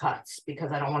last cuts,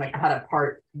 because I don't want to cut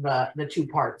apart the two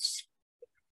parts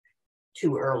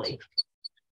too early.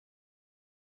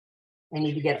 I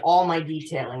need to get all my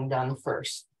detailing done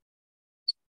first.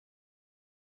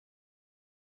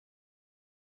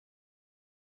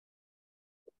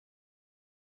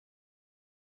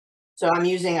 So I'm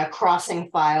using a crossing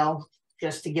file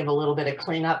just to give a little bit of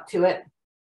cleanup to it,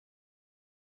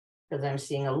 because I'm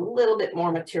seeing a little bit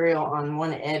more material on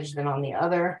one edge than on the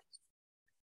other.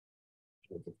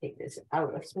 I need to take this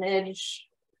out a smidge.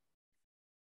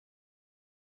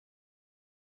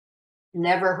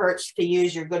 Never hurts to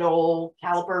use your good old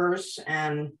calipers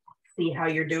and see how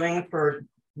you're doing for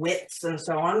widths and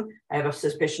so on. I have a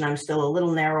suspicion I'm still a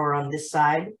little narrower on this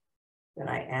side than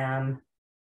I am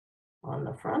on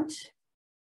the front.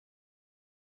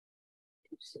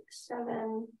 2, 6,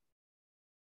 7.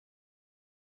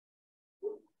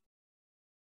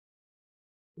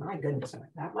 My goodness, am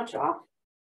I that much off?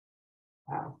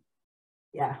 Wow.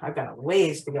 Yeah, I've got a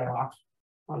ways to go off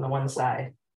on the one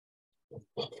side.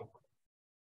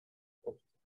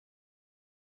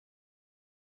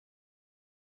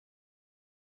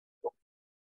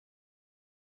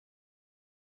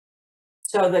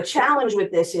 So the challenge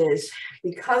with this is,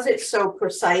 because it's so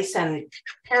precise and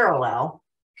parallel,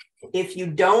 this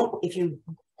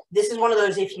is one of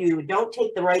those, if you don't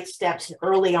take the right steps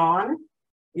early on,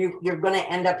 you're going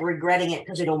to end up regretting it,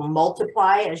 because it'll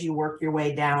multiply as you work your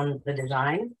way down the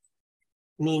design.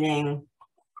 Meaning,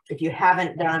 if you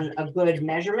haven't done a good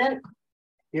measurement,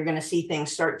 you're going to see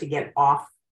things start to get off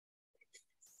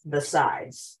the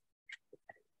sides.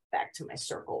 Back to my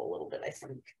circle a little bit, I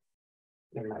think.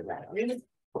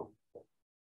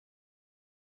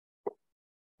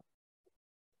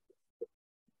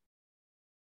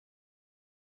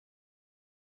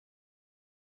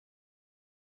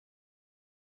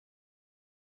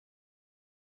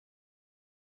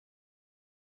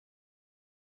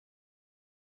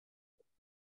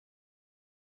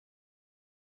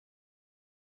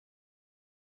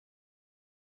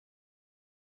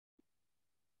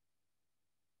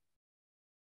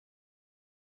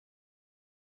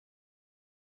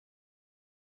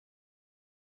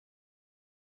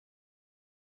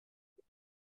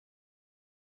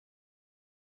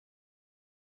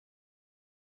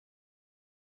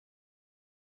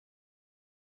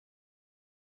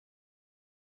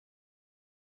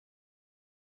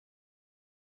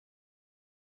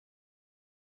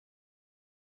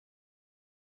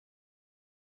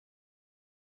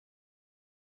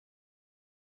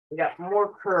 We got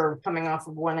more curve coming off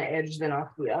of one edge than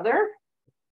off the other.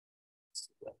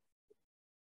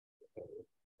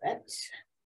 That's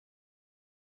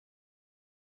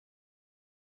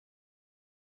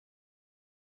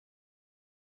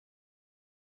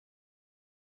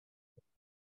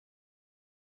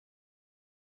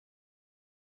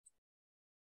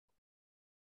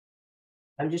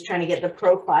I'm just trying to get the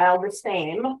profile the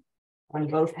same on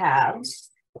both halves.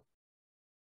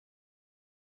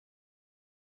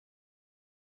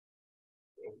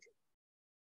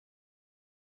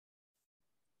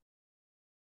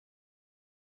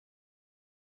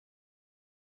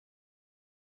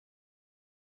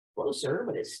 Closer,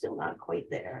 but it's still not quite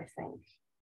there, I think.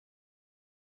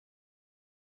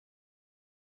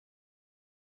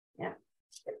 Yeah,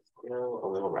 it's still a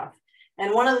little rough.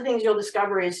 And one of the things you'll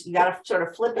discover is you got to sort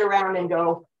of flip it around and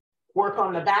go work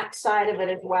on the back side of it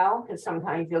as well, because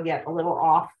sometimes you'll get a little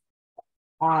off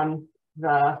on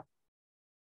the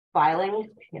filing,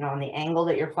 you know, on the angle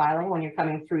that you're filing when you're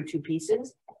coming through two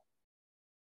pieces.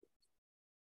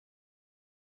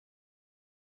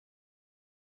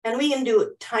 And we can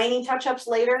do tiny touch-ups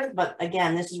later, but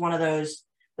again, this is one of those,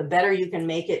 the better you can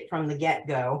make it from the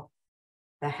get-go,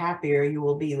 the happier you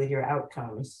will be with your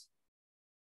outcomes.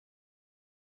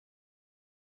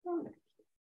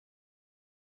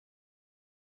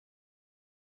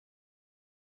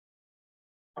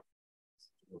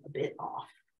 a bit off.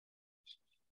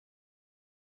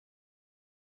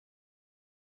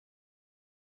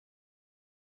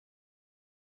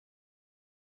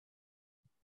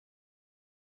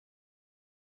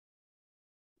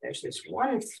 There's this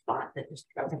one spot that just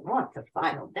doesn't want to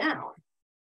file down.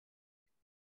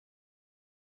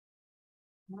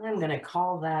 I'm going to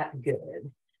call that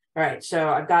good. All right, so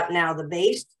I've got now the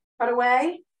base cut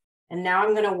away, and now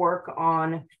I'm going to work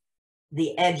on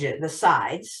the edges, the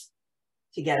sides,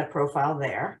 to get a profile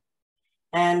there.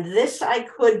 And this I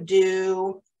could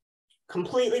do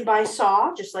completely by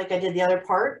saw, just like I did the other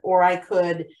part, or I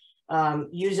could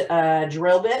use a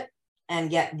drill bit and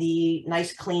get the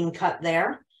nice clean cut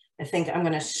there. I think I'm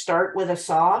going to start with a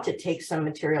saw to take some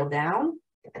material down.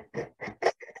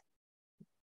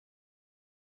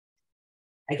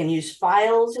 I can use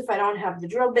files if I don't have the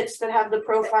drill bits that have the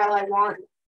profile I want.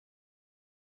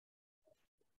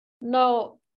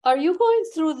 Now, are you going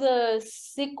through the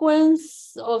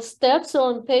sequence of steps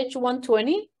on page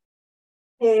 120?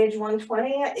 Page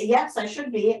 120, yes, I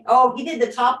should be. Oh, he did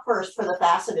the top first for the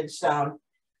faceted stone.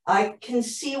 I can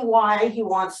see why he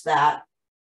wants that.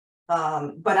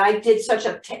 But I did such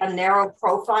a narrow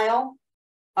profile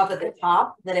up at the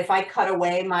top that if I cut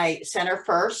away my center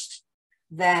first,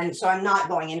 then, so I'm not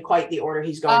going in quite the order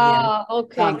he's going in.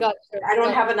 Okay, gotcha. I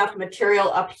don't have enough material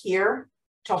up here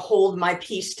to hold my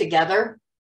piece together.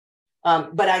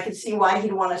 But I can see why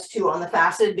he'd want us to on the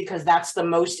faceted, because that's the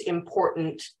most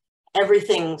important.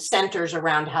 Everything centers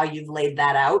around how you've laid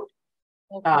that out.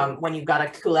 Okay. When you've got a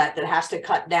coulette that has to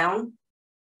cut down.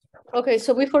 Okay,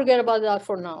 so we forget about that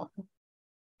for now.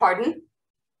 Pardon?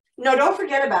 No, don't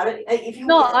forget about it. If you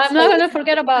no, I'm not going to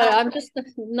forget about it. I'm just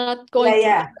not going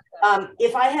to.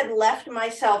 If I had left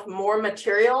myself more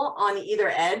material on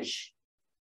either edge,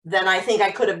 then I think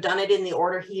I could have done it in the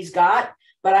order he's got.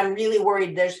 But I'm really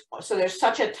worried there's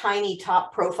such a tiny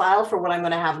top profile for what I'm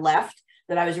going to have left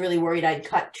that I was really worried I'd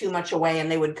cut too much away and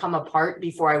they would come apart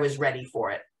before I was ready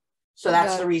for it. So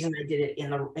that's the reason I did it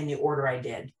in the order I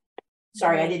did.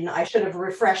 Sorry, I should have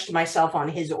refreshed myself on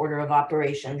his order of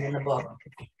operations in the book.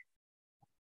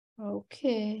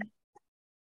 Okay.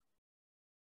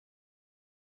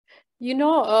 You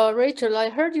know, Rachel, I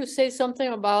heard you say something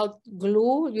about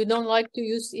glue. You don't like to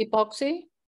use epoxy?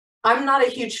 I'm not a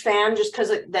huge fan, just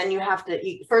because then you have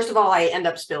to, first of all, I end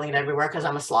up spilling it everywhere because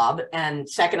I'm a slob. And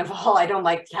second of all, I don't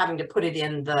like having to put it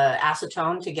in the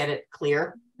acetone to get it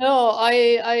clear. No,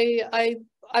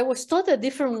 I was taught a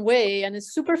different way, and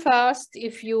it's super fast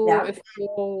if your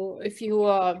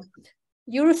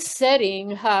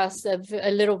setting has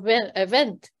a little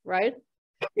vent, right?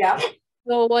 Yeah.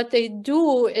 So what they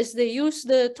do is they use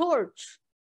the torch,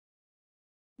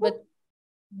 but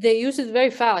they use it very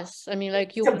fast. I mean,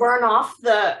 like to burn off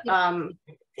the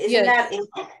isn't that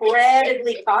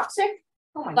incredibly toxic?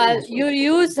 Oh my goodness. But you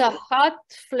use a hot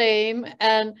flame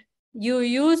and you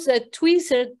use a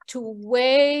tweezer to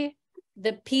weigh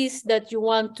the piece that you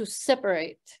want to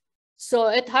separate. So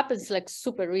it happens like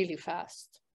really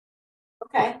fast.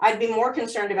 Okay, I'd be more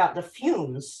concerned about the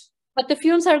fumes. But the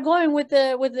fumes are going with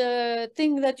the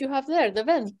thing that you have there, the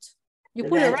vent. You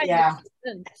put it right next to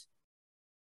the vent.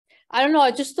 I don't know.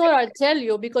 I just thought I'd tell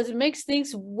you because it makes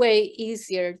things way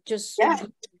easier. Just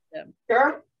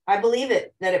sure, I believe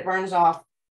it that it burns off.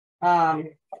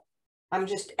 I'm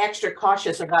just extra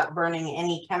cautious about burning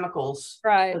any chemicals,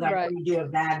 right? So that I do a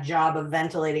bad job of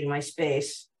ventilating my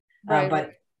space.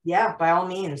 But yeah, by all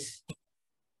means.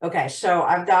 Okay, so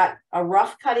I've got a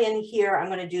rough cut in here. I'm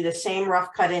going to do the same rough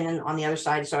cut in on the other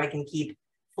side so I can keep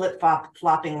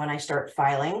flopping when I start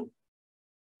filing.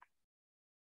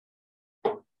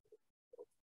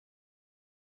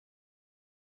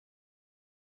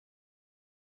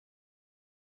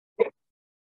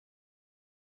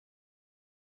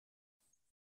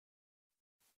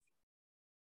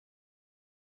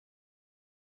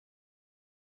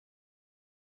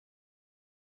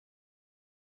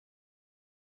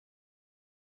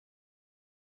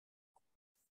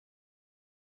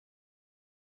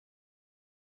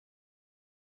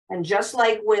 And just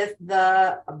like with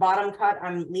the bottom cut,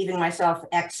 I'm leaving myself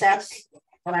excess,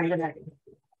 and I'm going to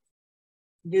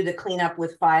do the cleanup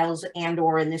with files, and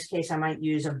or in this case, I might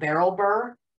use a barrel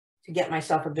burr to get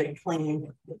myself a good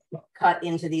clean cut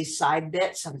into these side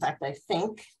bits. In fact, I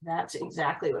think that's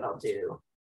exactly what I'll do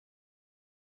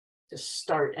to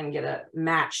start and get a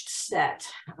matched set.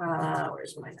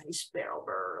 Where's my nice barrel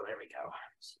burr? There we go.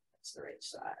 That's the right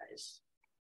size.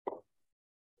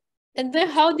 And then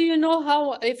how do you know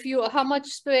how much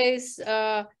space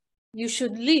you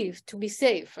should leave to be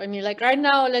safe? I mean, like right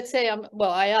now, let's say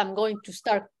I am going to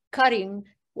start cutting.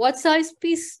 What size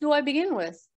piece do I begin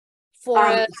with?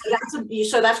 for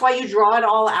so that's why you draw it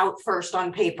all out first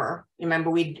on paper.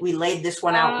 Remember, we laid this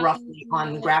one out roughly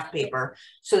on graph paper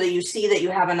so that you see that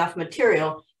you have enough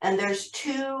material. And there's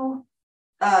two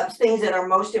things that are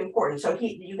most important. So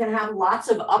you can have lots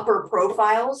of upper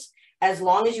profiles as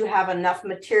long as you have enough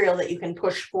material that you can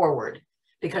push forward,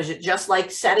 because just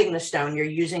like setting the stone, you're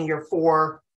using your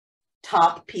 4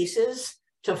 top pieces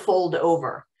to fold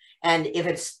over. And if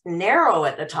it's narrow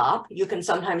at the top, you can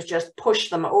sometimes just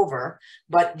push them over.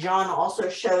 But John also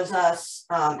shows us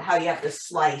how you have to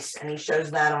slice, and he shows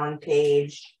that on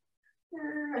page,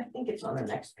 I think it's on the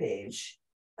next page.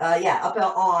 Yeah, up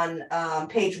on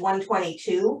page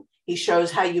 122, he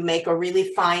shows how you make a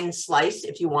really fine slice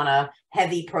if you want a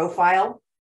heavy profile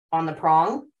on the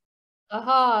prong.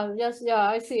 Yes, yeah,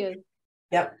 I see it.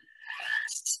 Yep.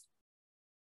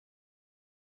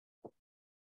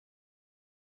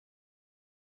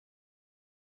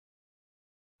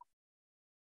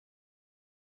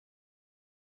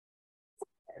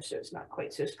 So it's not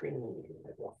quite so screaming.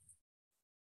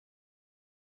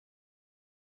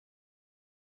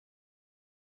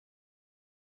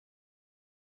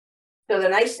 So the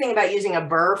nice thing about using a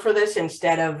burr for this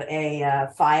instead of a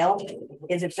file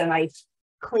is it's a nice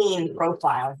clean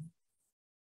profile.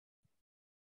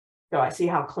 So I see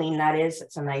how clean that is.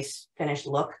 It's a nice finished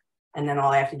look. And then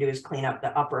all I have to do is clean up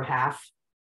the upper half.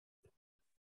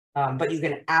 But you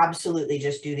can absolutely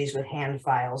just do these with hand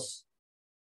files.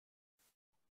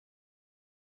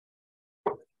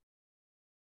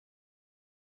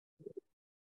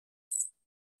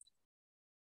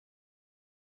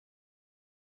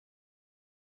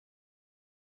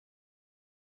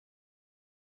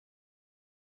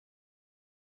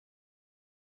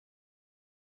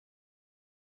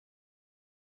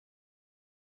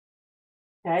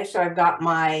 Okay, so I've got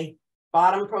my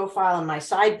bottom profile and my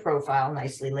side profile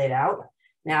nicely laid out.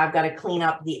 Now I've got to clean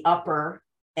up the upper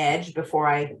edge before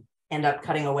I end up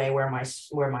cutting away where my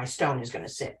stone is going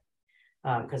to sit.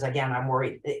 Because again, I'm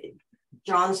worried.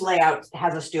 John's layout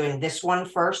has us doing this one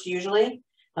first usually,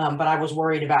 but I was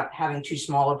worried about having too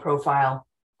small a profile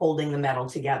holding the metal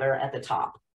together at the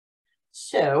top.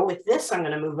 So with this, I'm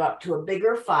going to move up to a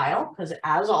bigger file, because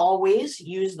as always,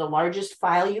 use the largest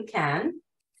file you can.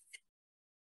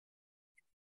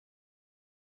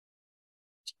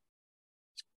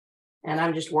 And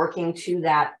I'm just working to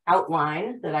that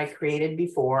outline that I created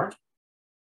before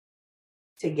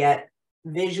to get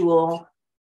visual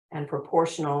and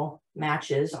proportional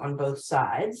matches on both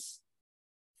sides.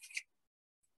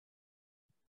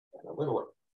 Got a little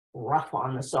rough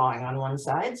on the sawing on one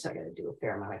side, so I got to do a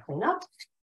fair amount of cleanup.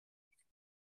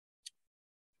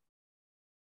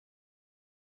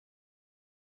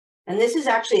 And this is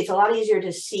actually, it's a lot easier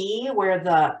to see where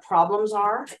the problems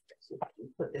are. Let's see if I can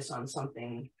put this on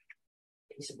something,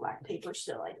 piece of black paper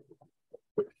still,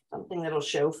 something that'll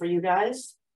show for you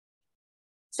guys.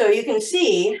 So you can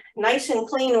see nice and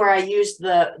clean where I used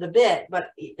the bit,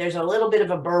 but there's a little bit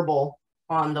of a burble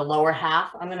on the lower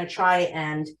half. I'm going to try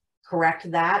and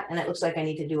correct that. And it looks like I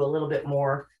need to do a little bit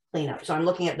more cleanup. So I'm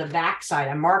looking at the back side.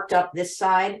 I marked up this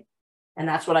side, and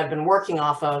that's what I've been working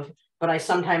off of. But I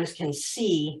sometimes can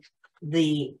see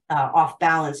the off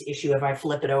balance issue if I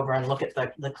flip it over and look at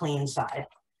the clean side.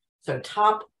 So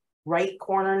top right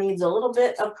corner needs a little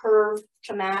bit of curve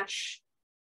to match.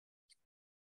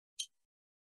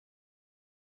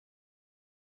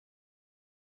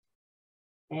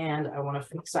 And I want to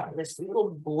fix up this little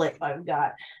blip I've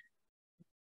got.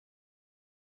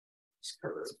 This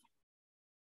curve.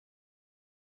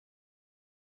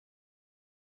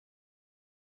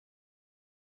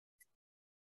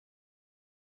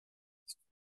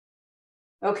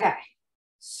 Okay,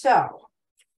 so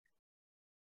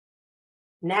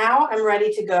now I'm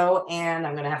ready to go, and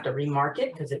I'm going to have to remark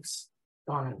it because it's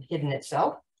gone and hidden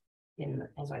itself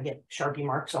as I get Sharpie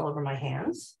marks all over my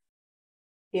hands.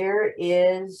 Here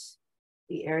is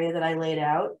the area that I laid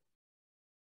out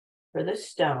for the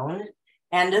stone.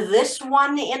 And this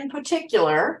one in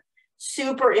particular,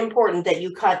 super important that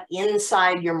you cut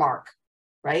inside your mark,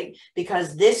 right?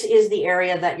 Because this is the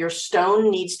area that your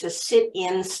stone needs to sit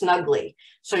in snugly.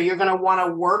 So you're going to want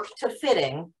to work to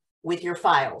fitting with your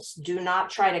files. Do not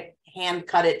try to hand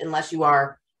cut it unless you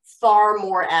are far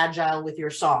more agile with your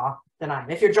saw than I am.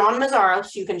 If you're John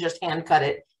Mazzaros, you can just hand cut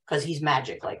it because he's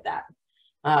magic like that.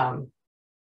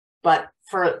 But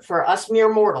for us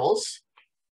mere mortals,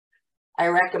 I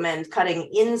recommend cutting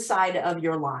inside of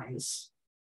your lines.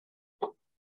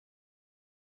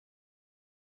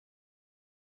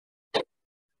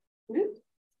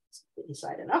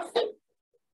 Inside enough.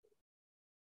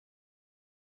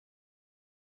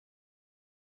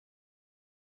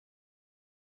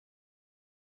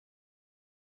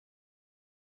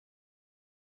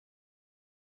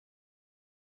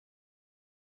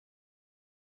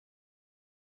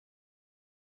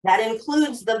 That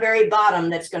includes the very bottom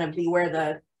that's going to be where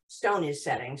the stone is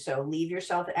setting. So leave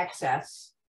yourself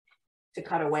excess to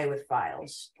cut away with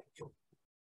files. Am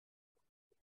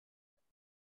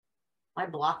I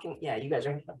blocking? Yeah, you guys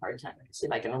are having a hard time. Let's see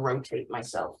if I can rotate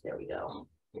myself. There we go.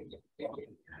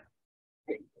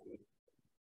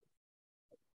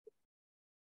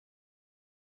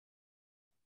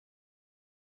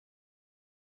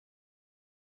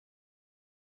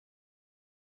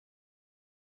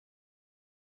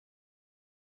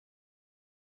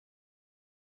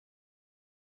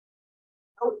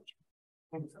 Oh.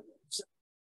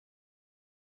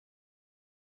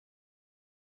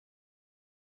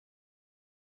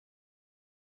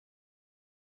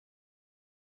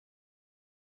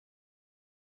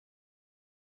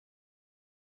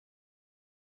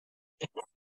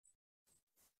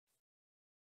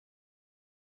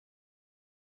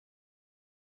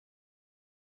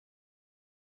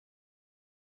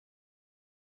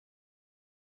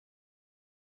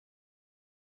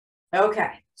 Okay,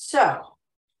 so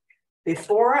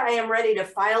before I am ready to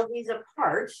file these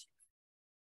apart,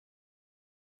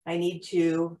 I need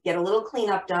to get a little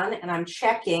cleanup done, and I'm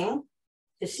checking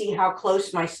to see how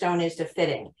close my stone is to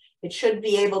fitting. It should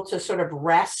be able to sort of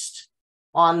rest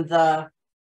on the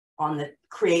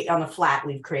flat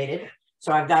we've created.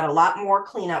 So I've got a lot more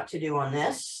cleanup to do on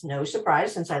this. No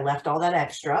surprise, since I left all that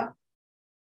extra.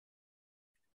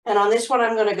 And on this one,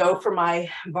 I'm going to go for my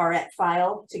barrette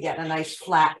file to get a nice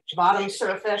flat bottom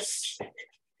surface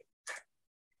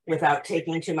without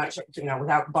taking too much,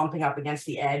 without bumping up against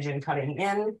the edge and cutting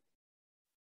in.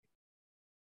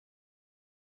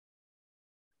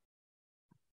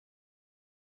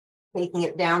 Taking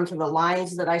it down to the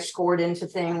lines that I scored into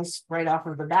things right off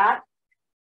of the bat.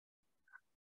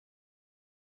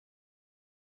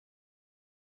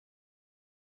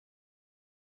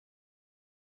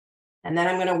 And then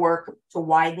I'm going to work to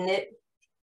widen it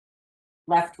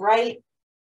left, right.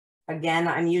 Again,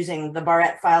 I'm using the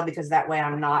barrette file because that way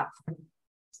I'm not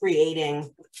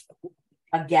creating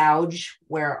a gouge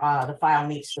where the file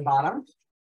meets the bottom.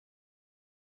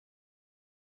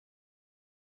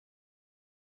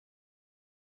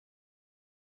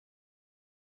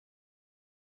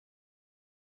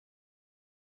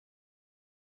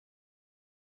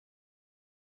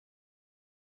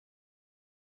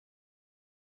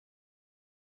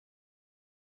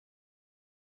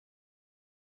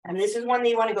 And this is one that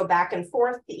you want to go back and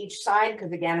forth to each side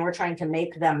because, again, we're trying to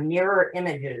make them mirror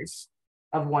images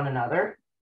of one another.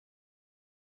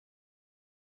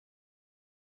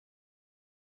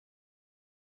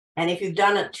 And if you've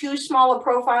done a too small a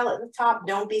profile at the top,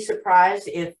 don't be surprised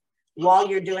if while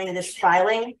you're doing this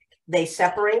filing, they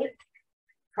separate.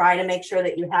 Try to make sure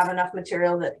that you have enough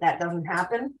material that that doesn't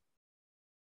happen.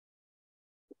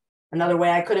 Another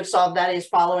way I could have solved that is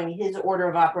following his order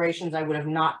of operations. I would have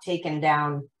not taken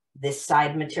down this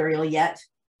side material yet.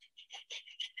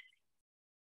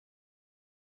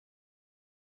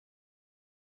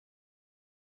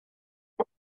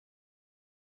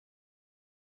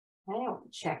 I'll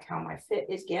check how my fit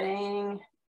is getting.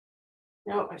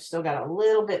 No, I've still got a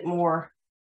little bit more.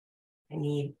 I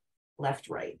need left,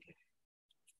 right.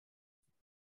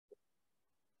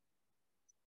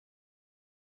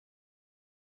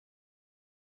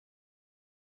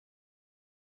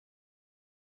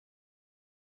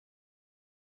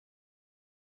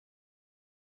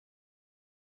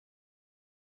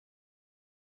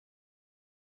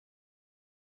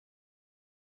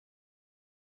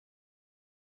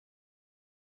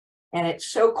 And it's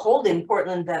so cold in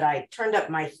Portland that I turned up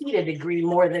my heat a degree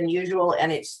more than usual,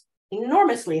 and it's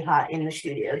enormously hot in the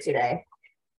studio today.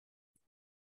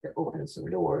 To open some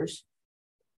doors.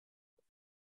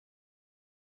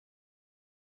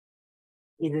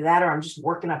 Either that or I'm just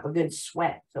working up a good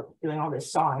sweat. So doing all this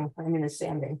sawing, I'm in the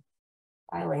sanding,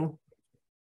 filing.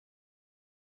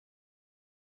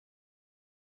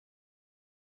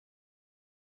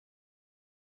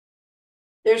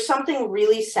 There's something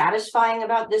really satisfying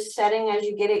about this setting as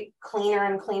you get it cleaner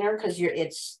and cleaner because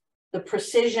the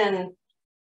precision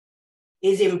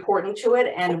is important to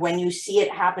it. And when you see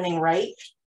it happening right,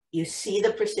 you see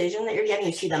the precision that you're getting,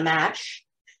 you see the match.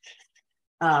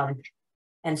 And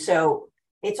so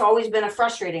it's always been a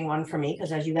frustrating one for me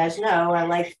because, as you guys know, I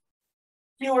like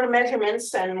fewer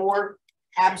measurements and more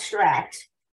abstract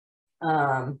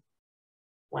when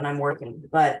I'm working.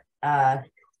 But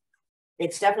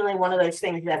it's definitely one of those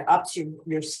things that ups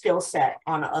your skill set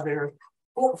on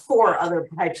for other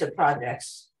types of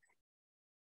projects.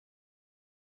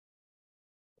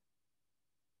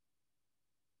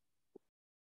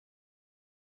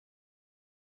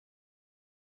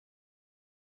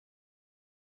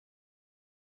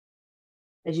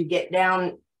 As you get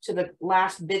down to the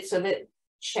last bits of it,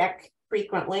 check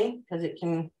frequently, because it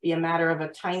can be a matter of a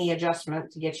tiny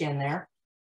adjustment to get you in there.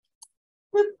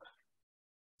 Whoop.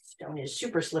 Stone is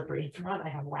super slippery. I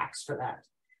have wax for that.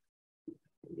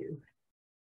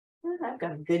 I've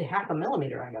got a good 0.5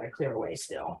 millimeter I got to clear away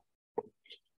still.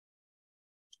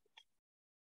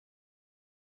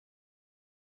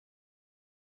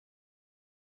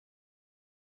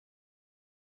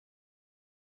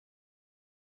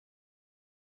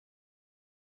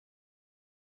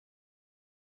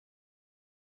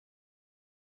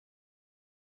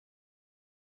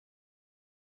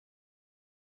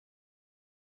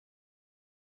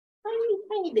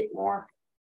 Tiny bit more.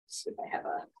 See if I have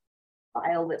a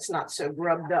file that's not so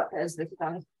grubbed up as this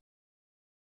one.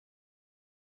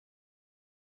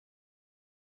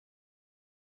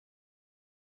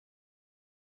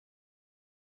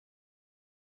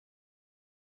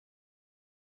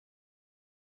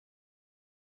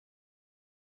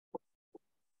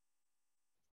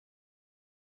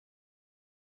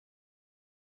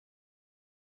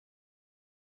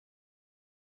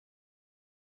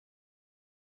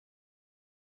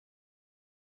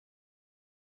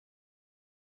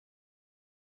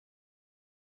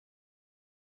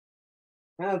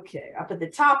 Okay, up at the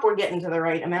top, we're getting to the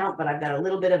right amount, but I've got a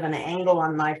little bit of an angle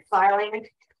on my filing.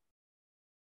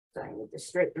 So I need to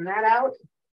straighten that out.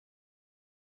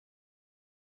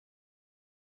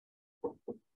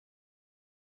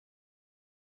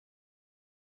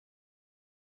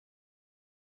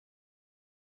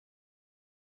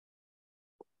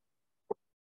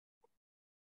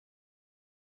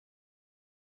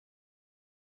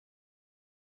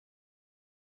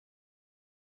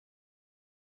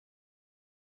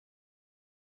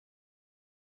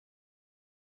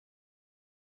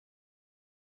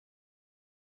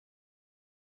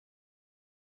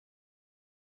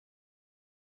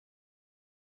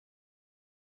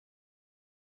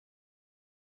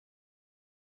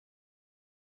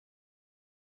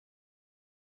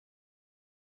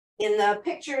 In the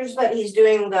pictures that he's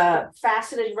doing the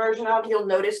faceted version of, you'll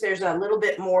notice there's a little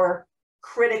bit more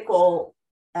critical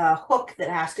hook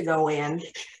that has to go in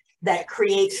that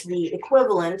creates the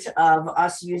equivalent of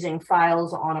us using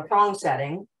files on a prong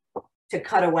setting to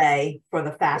cut away for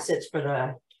the facets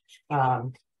for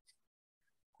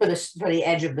the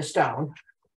edge of the stone.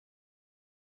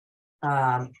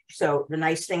 So the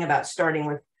nice thing about starting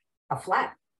with a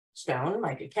flat stone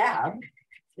like a cab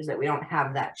is that we don't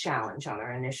have that challenge on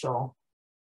our initial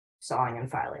sawing and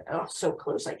filing. Oh, so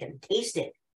close, I can taste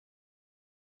it.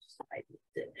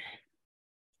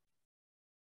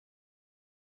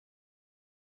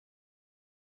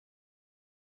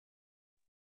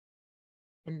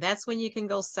 And that's when you can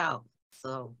go south.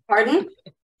 So pardon?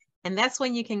 And that's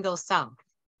when you can go south.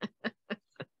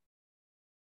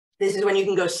 This is when you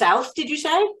can go south, did you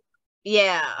say?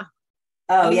 Yeah.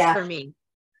 Oh, yeah. For me.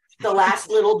 The last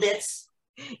little bits.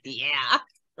 Yeah.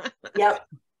 Yep.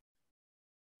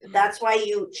 That's why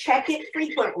you check it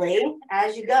frequently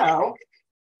as you go,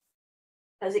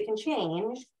 because it can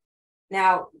change.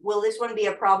 Now, will this one be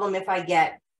a problem if I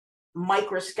get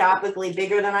microscopically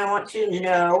bigger than I want to?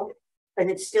 No, but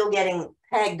it's still getting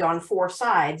pegged on 4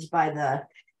 sides by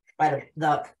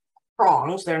the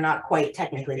prongs. They're not quite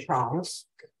technically prongs.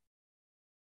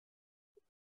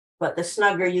 But the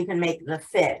snugger you can make the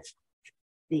fit,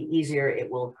 the easier it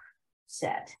will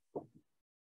set.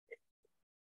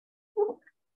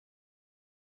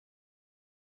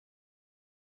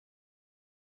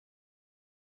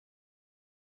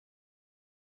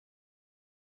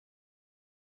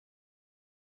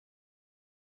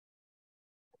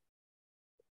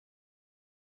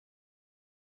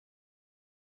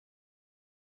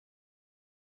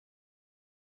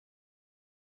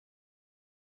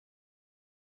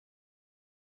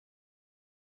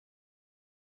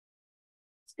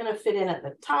 It's going to fit in at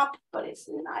the top, but it's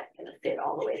not going to fit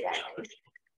all the way down.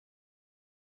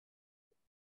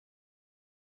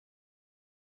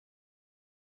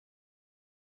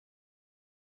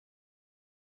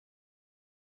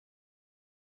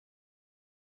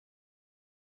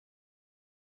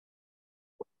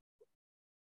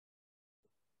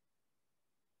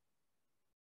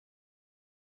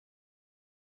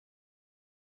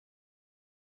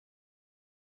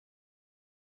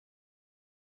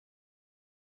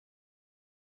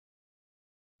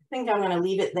 I think I'm going to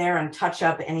leave it there and touch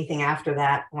up anything after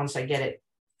that once I get it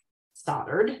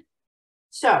soldered.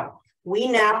 So we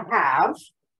now have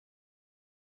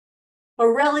a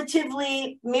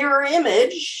relatively mirror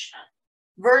image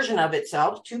version of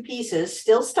itself, 2 pieces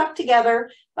still stuck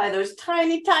together by those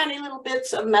tiny, tiny little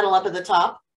bits of metal up at the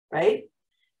top, right?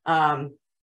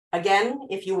 again,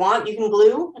 if you want, you can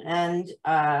glue, and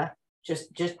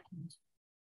just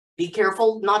be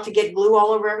careful not to get glue all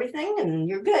over everything, and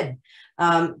you're good.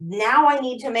 Now I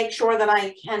need to make sure that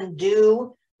I can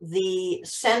do the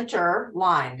center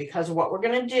line, because what we're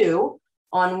going to do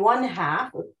on one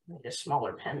half, need a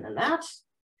smaller pen than that.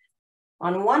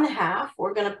 On one half,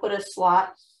 we're going to put a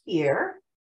slot here.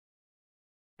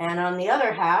 And on the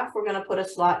other half, we're going to put a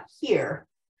slot here.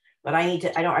 But I need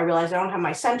to, I realize I don't have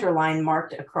my center line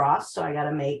marked across, so I got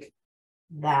to make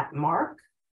that mark.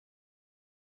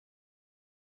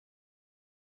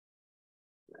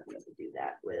 I'm going to do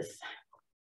that with,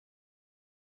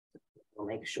 we'll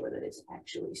make sure that it's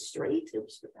actually straight.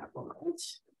 Oops, that one right.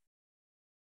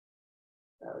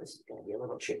 So this is going to be a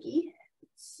little tricky.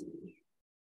 Let's see.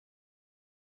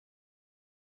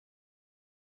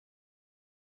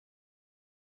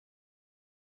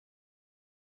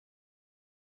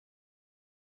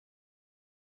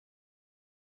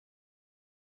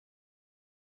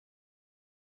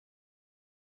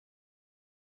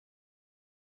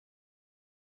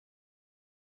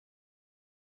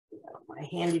 My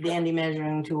handy dandy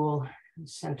measuring tool and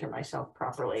center myself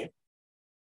properly.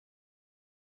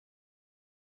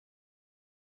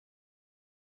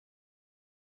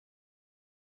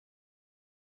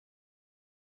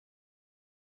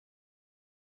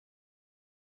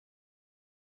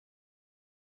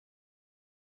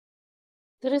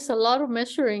 There is a lot of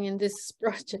measuring in this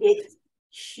project. It's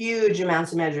huge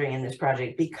amounts of measuring in this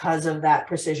project because of that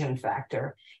precision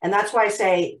factor. And that's why I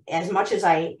say, as much as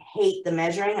I hate the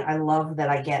measuring, I love that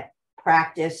I get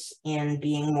practice in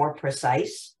being more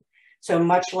precise. So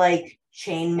much like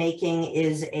chain making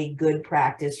is a good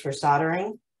practice for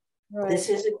soldering, right, this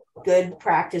is a good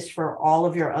practice for all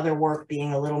of your other work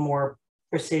being a little more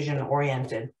precision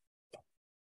oriented.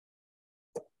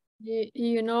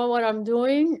 You know what I'm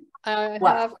doing?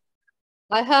 I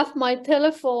have my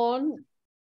telephone.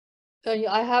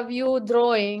 I have you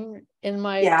drawing in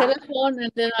my telephone,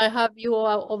 and then I have you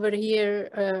over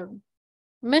here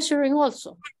measuring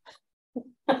also.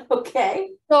 Okay.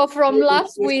 So from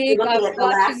last week, looking at the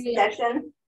last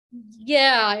session.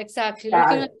 Yeah, exactly.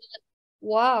 Looking at,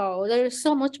 wow, there is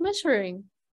so much measuring.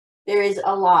 There is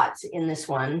a lot in this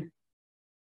one.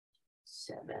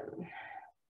 7.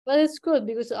 But it's good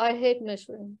because I hate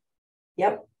measuring.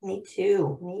 Yep, me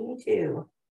too. Me too.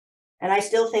 And I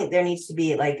still think there needs to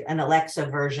be like an Alexa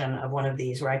version of one of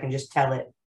these where I can just tell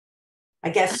it. I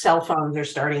guess cell phones are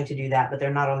starting to do that, but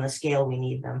they're not on the scale we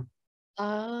need them.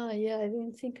 Ah, yeah, I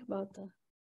didn't think about that.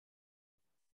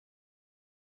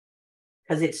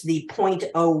 Because it's the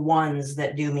 0.01s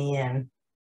that do me in.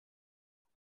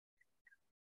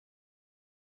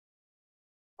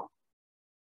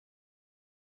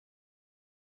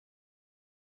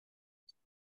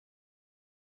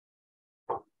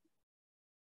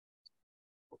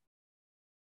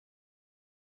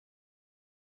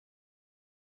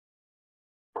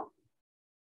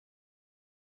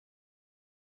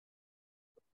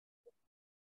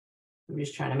 I'm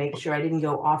just trying to make sure I didn't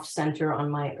go off center on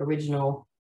my original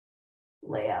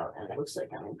layout, and it looks like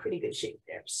I'm in pretty good shape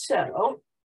there. So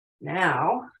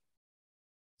now,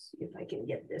 let's see if I can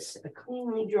get this a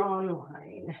cleanly drawn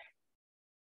line.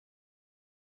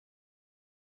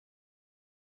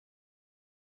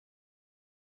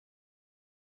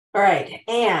 All right,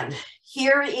 and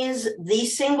here is the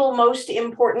single most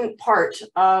important part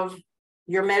of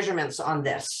your measurements on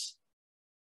this.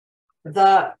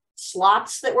 The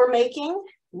slots that we're making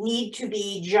need to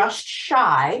be just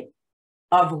shy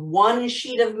of 1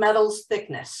 sheet of metal's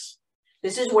thickness.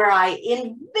 This is where I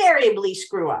invariably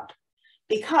screw up,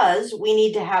 because we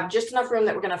need to have just enough room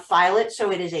that we're going to file it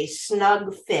so it is a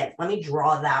snug fit. Let me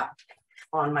draw that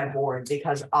on my board,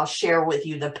 because I'll share with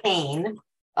you the pain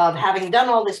of having done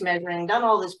all this measuring, done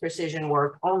all this precision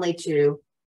work, only to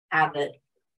have it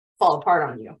fall apart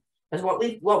on you. Because what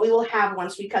we will have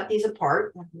once we cut these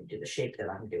apart, let me do the shape that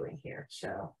I'm doing here.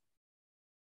 So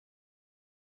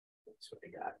that's what I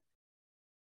got.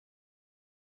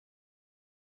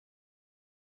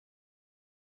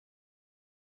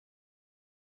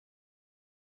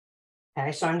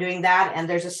 Okay, so I'm doing that, and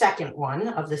there's a second one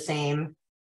of the same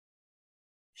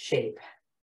shape.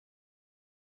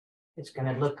 It's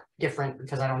going to look different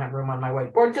because I don't have room on my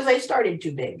whiteboard because I started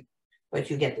too big, but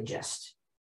you get the gist.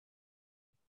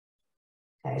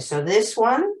 Okay, so this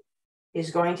one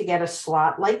is going to get a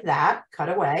slot like that, cut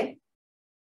away.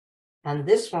 And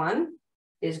this one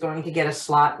is going to get a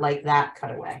slot like that,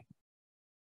 cut away.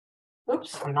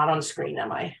 Oops, I'm not on screen,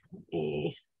 am I?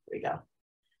 Here we go.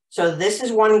 So this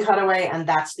is one cutaway, and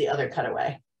that's the other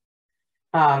cutaway.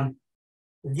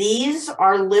 These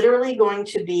are literally going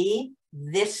to be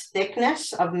this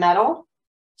thickness of metal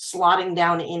slotting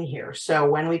down in here. So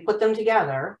when we put them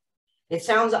together, it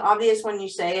sounds obvious when you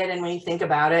say it and when you think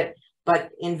about it, but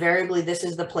invariably this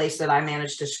is the place that I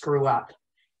managed to screw up,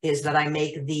 is that I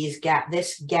make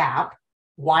this gap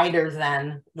wider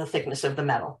than the thickness of the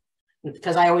metal.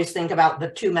 Because I always think about the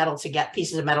two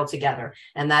pieces of metal together,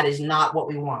 and that is not what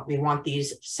we want. We want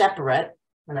these separate,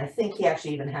 and I think he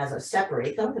actually even has us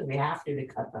separate them because we have to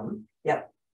cut them.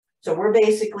 Yep. So we're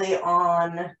basically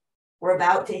we're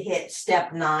about to hit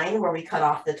step 9 where we cut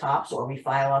off the tops, or we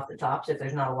file off the tops if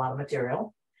there's not a lot of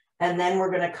material. And then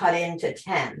we're going to cut into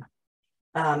 10.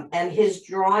 And his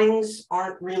drawings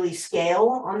aren't really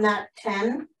scale on that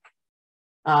 10.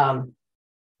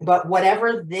 But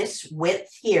whatever this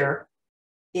width here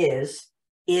is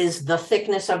the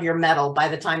thickness of your metal by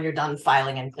the time you're done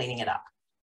filing and cleaning it up.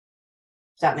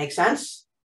 Does that make sense?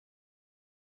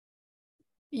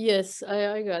 Yes,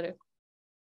 I got it.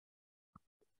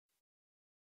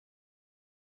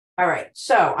 All right,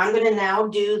 so I'm going to now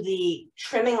do the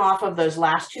trimming off of those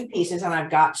last 2 pieces, and I've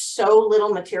got so little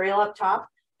material up top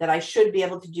that I should be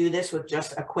able to do this with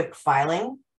just a quick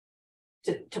filing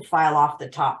to file off the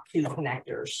top 2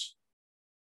 connectors.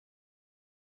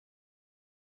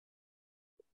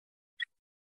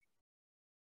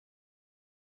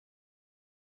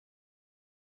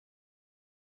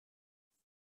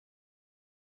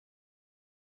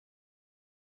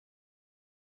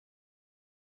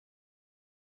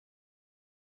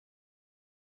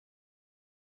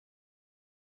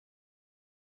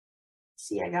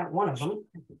 See, I got one of them.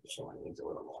 I think this one needs a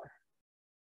little more.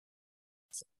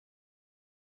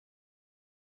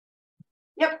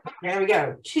 Yep, there we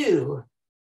go. 2.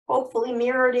 Hopefully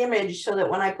mirrored image so that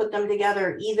when I put them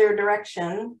together either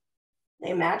direction,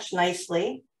 they match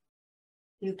nicely.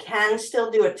 You can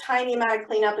still do a tiny amount of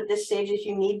cleanup at this stage if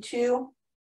you need to.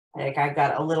 Like I've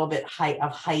got a little bit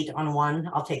of height on one.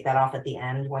 I'll take that off at the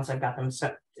end once I've got them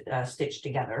stitched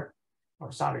together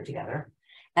or soldered together.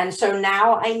 And so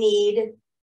now I need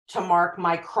to mark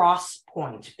my cross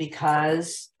point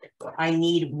because I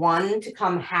need one to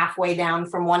come halfway down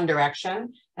from one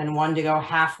direction and one to go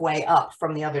halfway up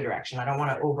from the other direction. I don't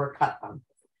want to overcut them.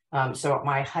 So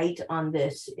my height on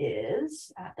this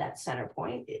is, at that center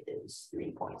point, it is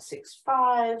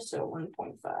 3.65, so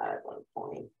 1.5,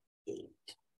 1.8.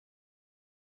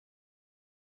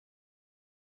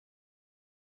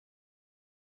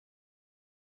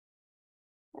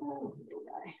 Oh,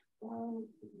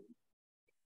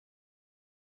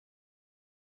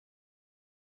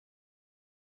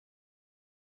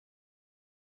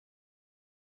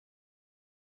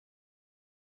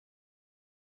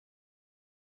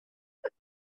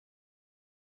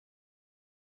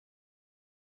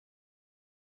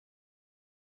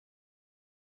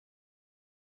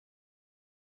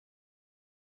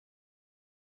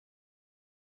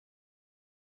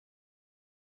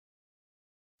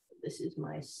 this is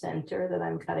my center that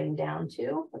I'm cutting down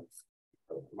to. Let's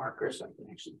go with markers so I can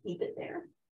actually keep it there.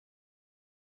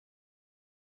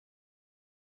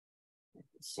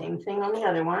 Same thing on the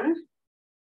other one.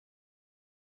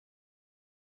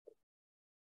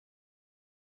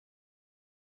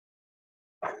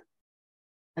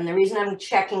 And the reason I'm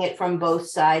checking it from both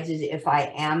sides is if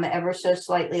I am ever so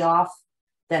slightly off,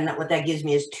 then what that gives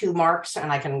me is 2 marks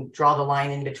and I can draw the line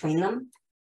in between them.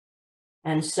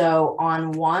 And so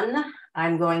on one,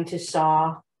 I'm going to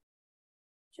saw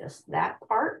just that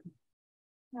part.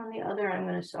 On the other, I'm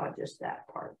going to saw just that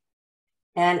part.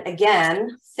 And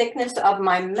again, thickness of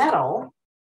my metal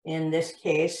in this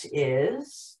case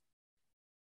is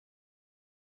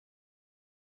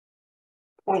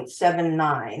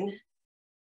 0.79.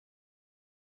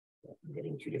 I'm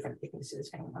getting 2 different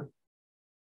thicknesses. Hang on.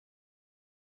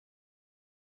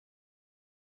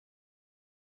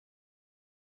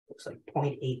 Looks like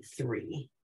 0.83.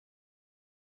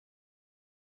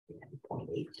 Yeah,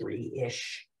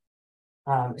 0.83-ish.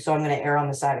 So I'm going to err on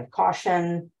the side of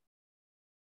caution.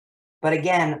 But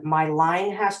again, my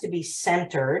line has to be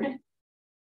centered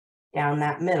down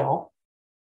that middle.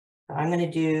 So I'm going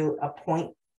to do a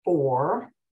 0.4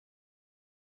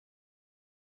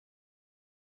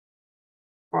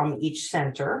 from each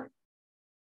center,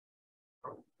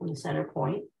 from the center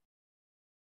point.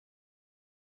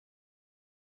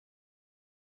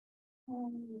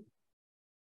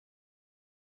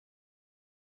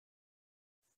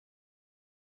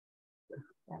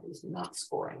 That is not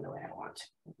scoring the way I want.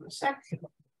 In a sec. I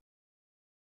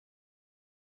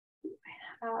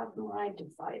have my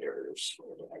dividers.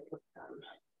 Where did I put them?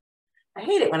 I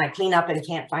hate it when I clean up and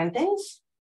can't find things.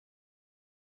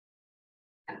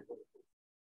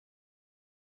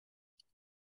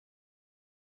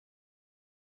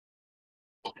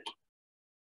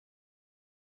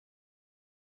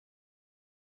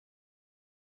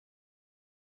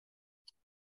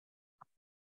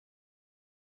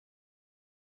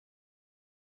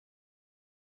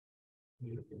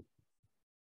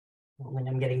 When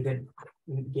I'm getting good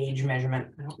gauge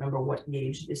measurement. I don't remember what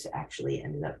gauge this actually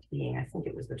ended up being. I think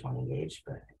it was the 20 gauge,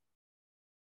 but I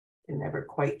can never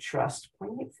quite trust.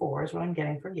 0.84 is what I'm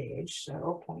getting for gauge.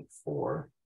 So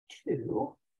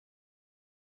 0.42.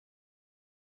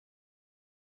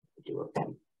 Do a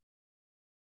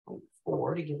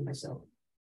 0.4 to give myself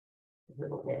a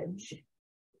little edge.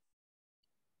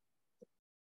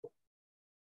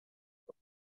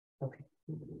 Okay,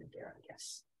 there, I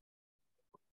guess.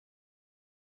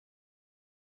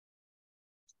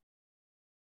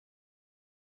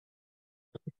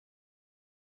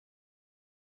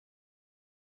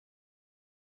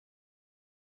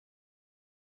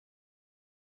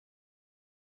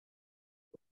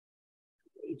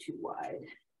 Way too wide.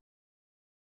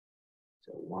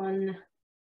 So one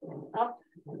going up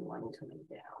and one coming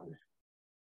down.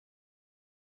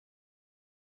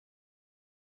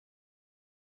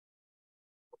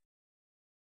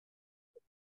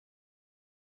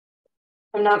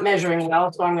 I'm not measuring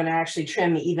well, so I'm going to actually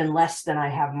trim even less than I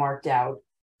have marked out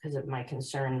because of my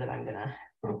concern that I'm going to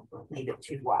leave it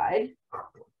too wide.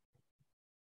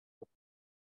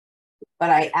 But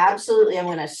I absolutely am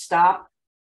going to stop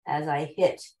as I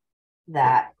hit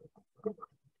that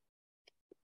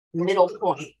middle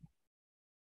point.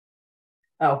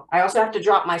 Oh, I also have to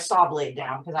drop my saw blade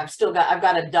down because I've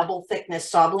got a double thickness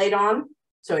saw blade on,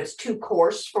 so it's too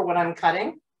coarse for what I'm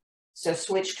cutting. So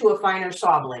switch to a finer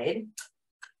saw blade.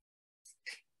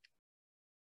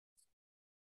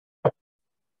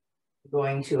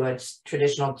 Going to a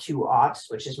traditional 2/0,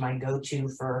 which is my go-to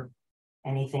for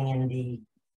anything in the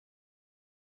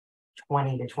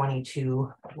 20 to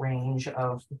 22 range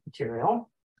of material.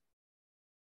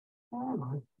 Come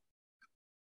on.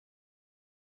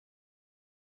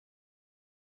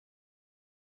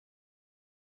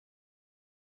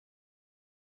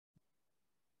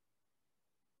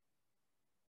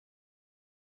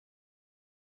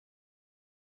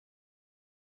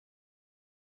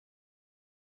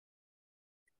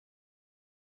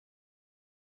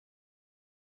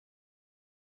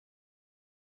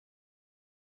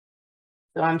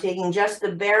 So I'm taking just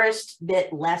the barest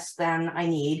bit less than I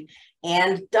need,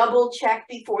 and double check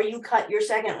before you cut your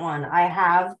second one. I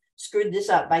have screwed this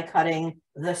up by cutting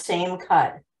the same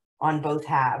cut on both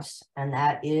halves, and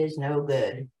that is no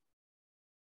good.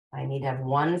 I need to have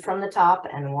one from the top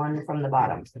and one from the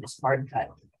bottom for this hard cut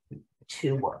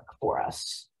to work for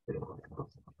us.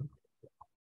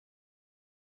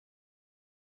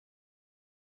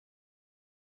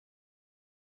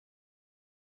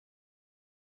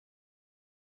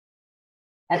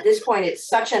 At this point, it's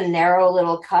such a narrow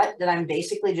little cut that I'm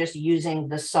basically just using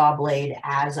the saw blade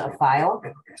as a file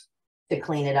to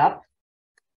clean it up.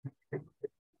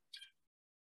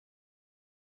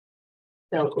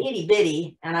 So itty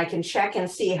bitty, and I can check and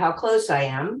see how close I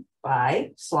am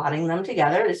by slotting them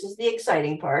together. This is the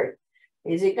exciting part.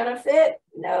 Is it gonna fit?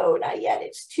 No, not yet.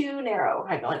 It's too narrow.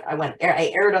 I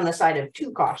erred on the side of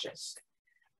too cautious.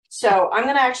 So I'm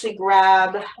gonna actually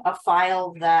grab a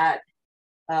file that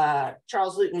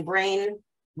Charles Luton Brain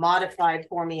modified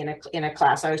for me in a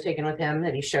class I was taking with him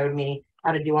that he showed me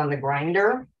how to do on the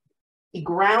grinder. He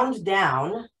ground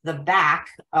down the back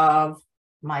of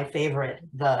my favorite,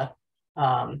 the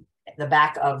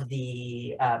back of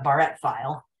the Barrett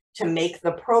file to make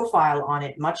the profile on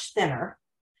it much thinner,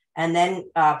 and then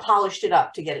polished it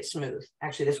up to get it smooth.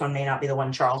 Actually, this one may not be the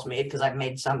one Charles made because I've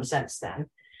made some since then.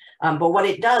 But what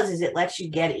it does is it lets you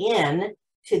get in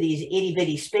to these itty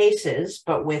bitty spaces,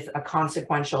 but with a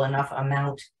consequential enough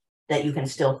amount that you can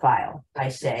still file. I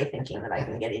say, thinking that I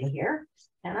can get in here.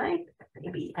 And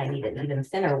maybe I need an even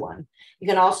thinner one. You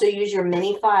can also use your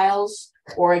mini files,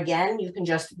 or again, you can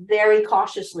just very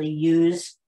cautiously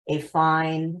use a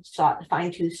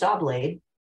fine-tooth saw blade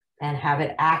and have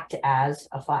it act as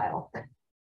a file.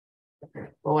 But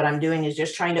what I'm doing is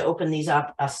just trying to open these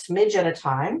up a smidge at a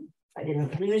time. If I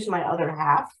didn't lose my other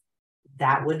half,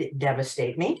 that would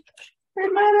devastate me.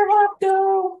 Where'd my other half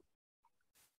go?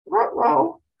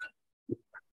 Ruh-roh.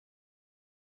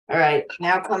 All right,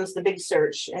 now comes the big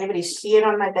search. Anybody see it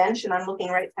on my bench and I'm looking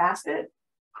right past it?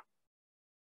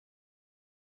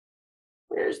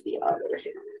 Where's the other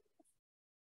half?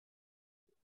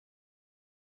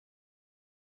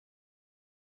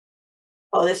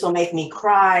 Oh, this will make me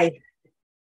cry.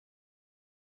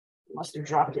 Must have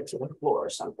dropped it to the floor or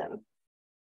something.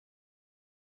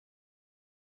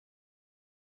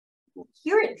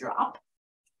 Hear it drop.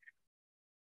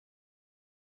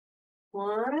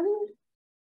 One.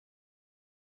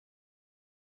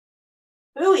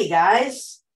 Ooey,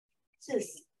 guys.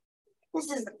 This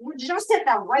is we're just at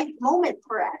the right moment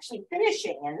for actually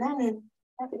finishing, and then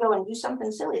I have to go and do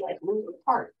something silly like move the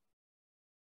part.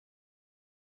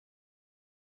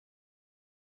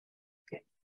 Okay,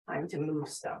 time to move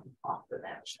stuff off the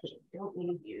bench. Don't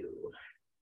need you.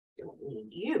 Don't need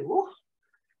you.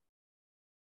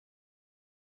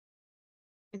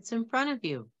 It's in front of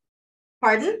you.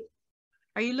 Pardon?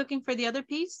 Are you looking for the other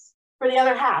piece? For the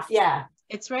other half, yeah.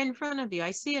 It's right in front of you. I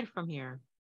see it from here.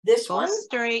 This Go one?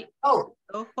 straight. Oh.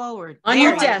 Go forward. On There,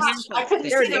 your desk. I couldn't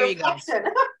see the reflection.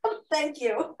 Thank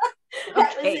you.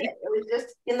 That was it. It was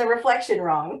just in the reflection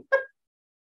wrong.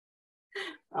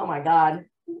 Oh my God.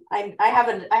 I have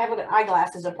an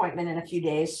eyeglasses appointment in a few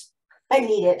days. I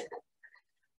need it.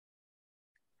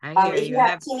 If you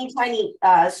have teeny tiny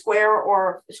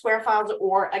square files,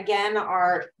 or again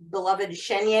our beloved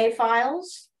Chenier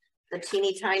files, the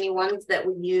teeny tiny ones that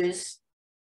we use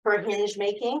for hinge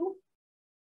making.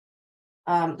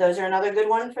 Those are another good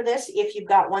one for this. If you've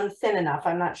got one thin enough,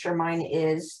 I'm not sure mine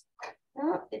is.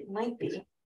 Oh, it might be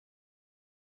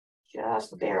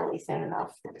just barely thin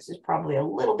enough. This is probably a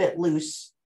little bit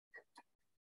loose.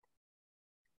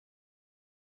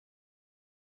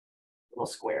 A little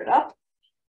squared up.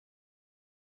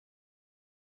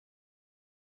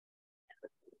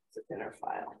 It's a thinner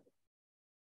file.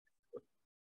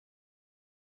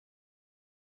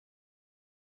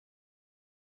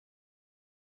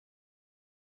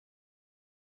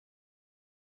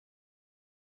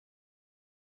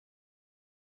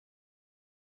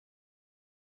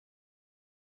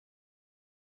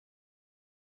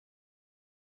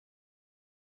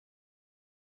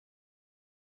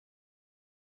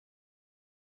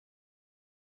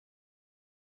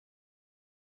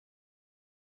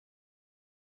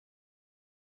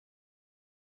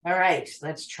 All right,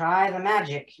 let's try the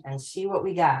magic and see what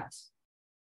we got.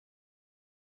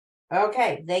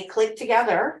 Okay, they click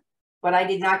together, but I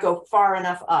did not go far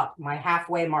enough up. My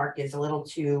halfway mark is a little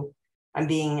too, I'm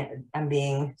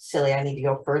being silly. I need to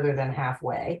go further than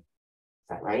halfway. Is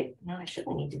that right? No, I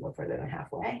shouldn't need to go further than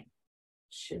halfway.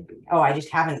 Should be. Oh, I just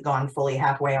haven't gone fully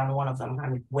halfway on one of them.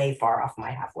 I'm way far off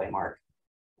my halfway mark.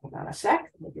 Hold on a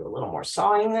sec. We'll do a little more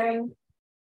sawing there.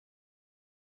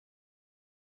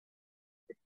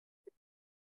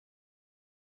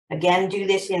 Again, do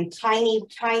this in tiny,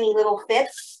 tiny little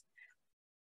fits.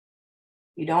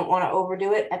 You don't want to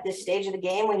overdo it at this stage of the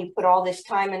game when you put all this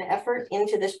time and effort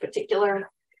into this particular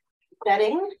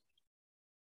setting.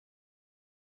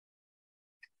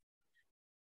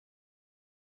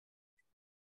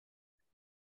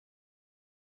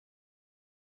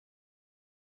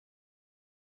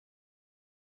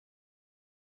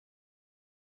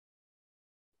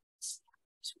 Yes,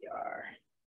 we are.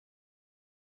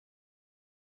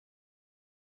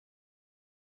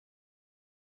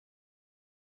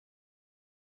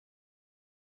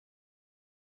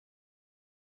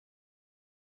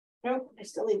 Nope, I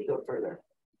still need to go further.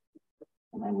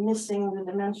 Am I missing the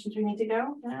dimensions we need to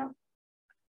go? No,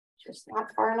 just not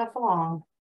far enough along.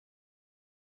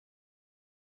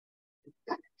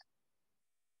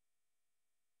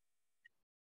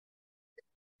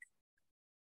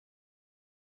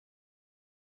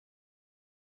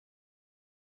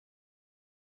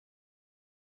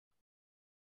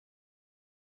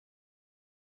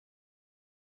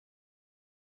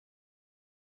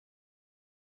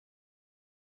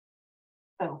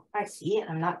 Oh, I see it.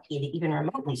 I'm not even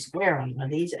remotely square on one of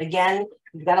these. Again,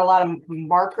 you've got a lot of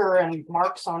marker and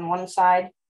marks on one side.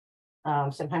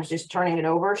 Sometimes just turning it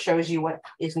over shows you what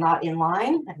is not in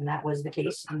line, and that was the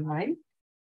case in mine.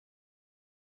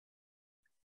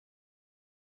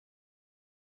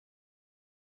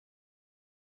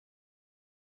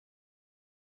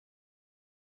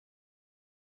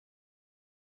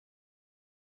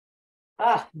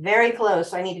 Ah, very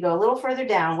close. I need to go a little further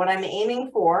down. What I'm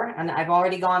aiming for, and I've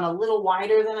already gone a little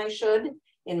wider than I should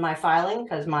in my filing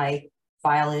because my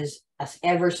file is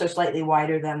ever so slightly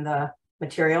wider than the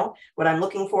material. What I'm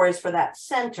looking for is for that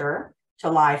center to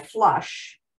lie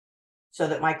flush so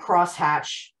that my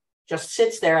crosshatch just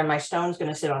sits there and my stone's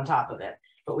going to sit on top of it.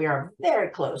 But we are very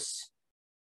close.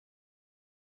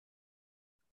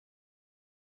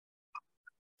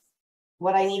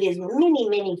 What I need is mini,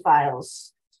 mini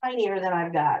files. Tinier than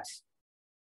I've got.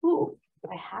 Ooh,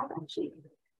 I have actually.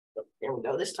 There we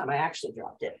go. This time I actually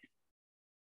dropped it.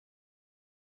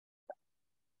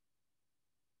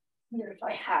 Here, if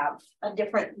I have a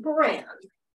different brand.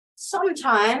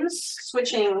 Sometimes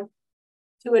switching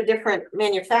to a different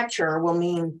manufacturer will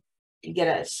mean you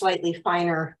get a slightly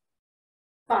finer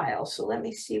file. So let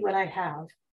me see what I have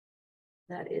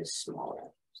that is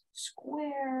smaller.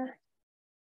 Square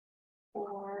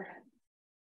or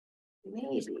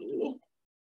maybe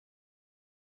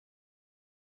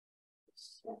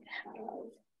that have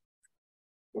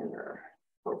thinner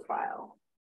profile?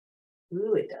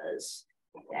 Ooh, it does.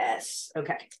 Yes.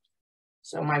 Okay.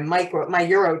 So my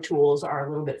Euro tools are a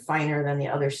little bit finer than the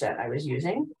other set I was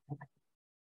using.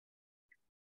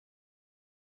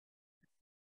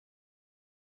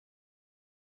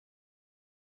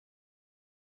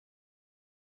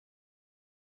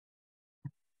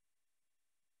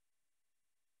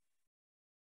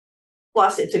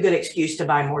 Plus, it's a good excuse to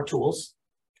buy more tools.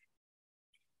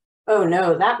 Oh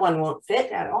no, that one won't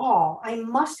fit at all. I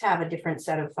must have a different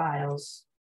set of files.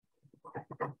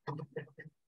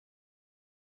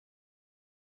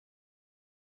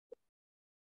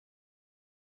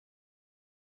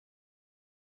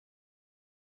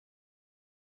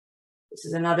 This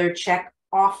is another check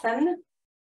often.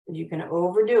 You can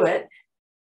overdo it.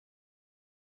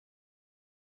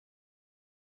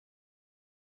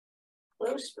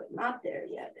 Close, but not there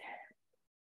yet.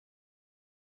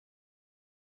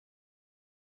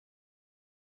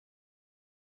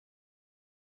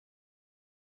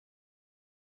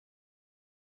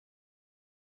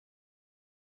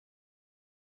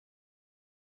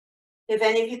 If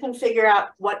any of you can figure out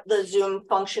what the Zoom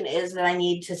function is that I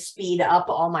need to speed up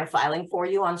all my filing for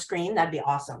you on screen, that'd be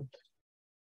awesome.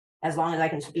 As long as I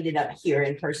can speed it up here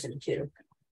in person too.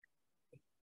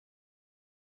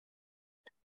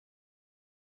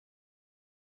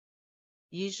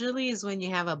 Usually is when you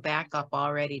have a backup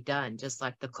already done, just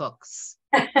like the cooks.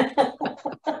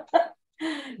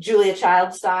 Julia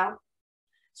Child style.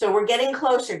 So we're getting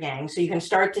closer, gang. So you can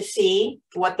start to see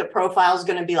what the profile is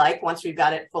going to be like once we've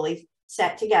got it fully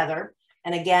set together.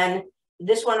 And again,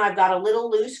 this one I've got a little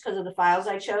loose because of the files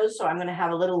I chose. So I'm going to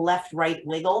have a little left-right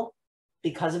wiggle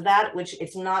because of that, which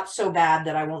it's not so bad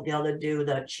that I won't be able to do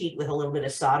the cheat with a little bit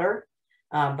of solder,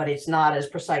 but it's not as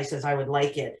precise as I would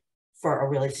like it for a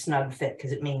really snug fit,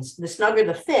 because it means the snugger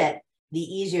the fit, the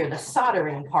easier the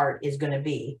soldering part is going to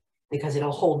be, because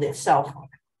it'll hold itself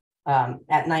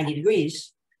at 90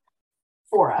 degrees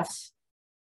for us.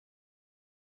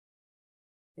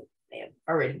 They have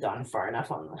already gone far enough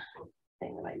on the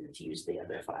thing that I need to use the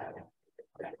other file.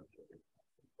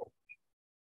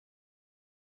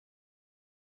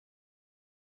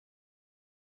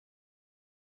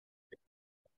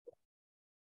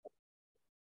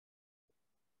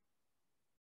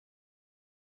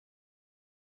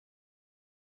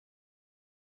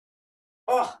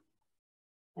 Oh,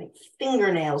 like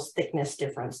fingernails thickness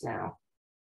difference now.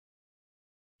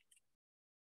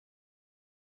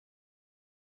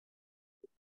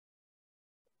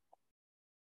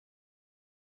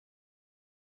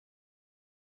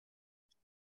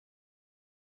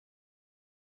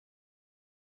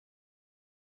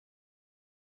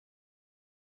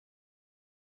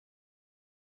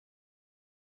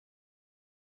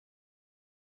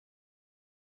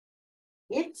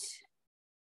 It's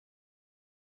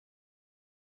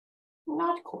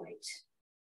not quite.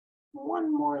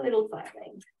 One more little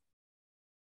filing.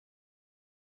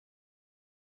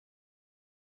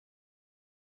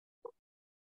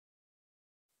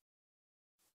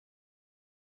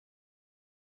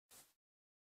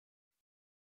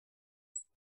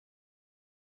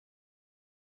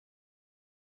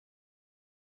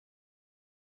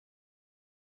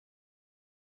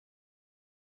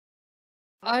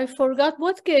 I forgot,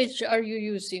 what gauge are you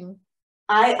using?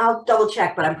 I'll double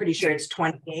check, but I'm pretty sure it's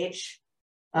 20 gauge.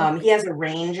 He has a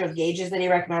range of gauges that he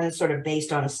recommends, sort of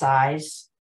based on size.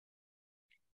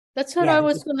 That's what I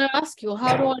was going to ask you.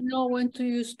 How do I know when to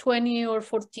use 20 or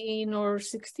 14 or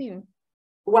 16?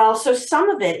 Well, so some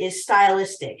of it is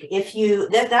stylistic. If you,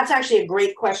 that's actually a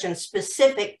great question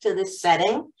specific to this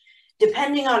setting.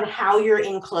 Depending on how you're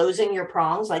enclosing your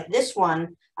prongs, like this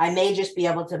one, I may just be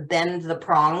able to bend the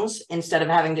prongs instead of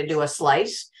having to do a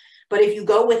slice. But if you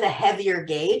go with a heavier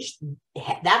gauge,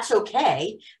 that's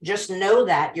okay. Just know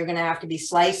that you're going to have to be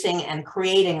slicing and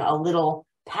creating a little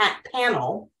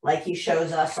panel like he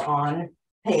shows us on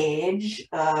page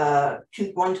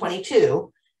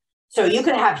 122. So you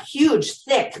could have huge,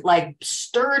 thick, like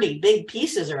sturdy, big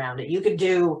pieces around it. You could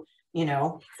do, you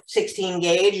know, 16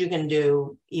 gauge. You can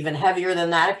do even heavier than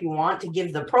that if you want to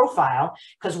give the profile,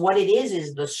 because what it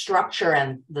is the structure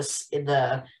and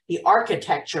the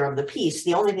architecture of the piece.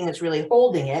 The only thing that's really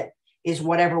holding it is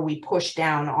whatever we push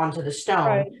down onto the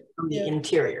stone from the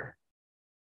interior.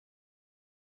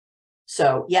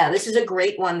 So yeah, this is a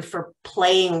great one for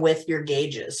playing with your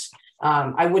gauges.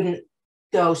 I wouldn't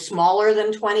go smaller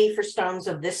than 20 for stones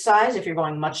of this size if you're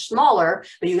going much smaller,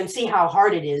 but you can see how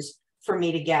hard it is for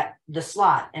me to get the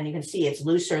slot, and you can see it's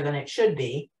looser than it should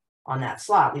be on that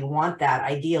slot. We want that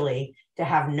ideally to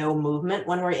have no movement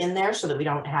when we're in there so that we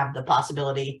don't have the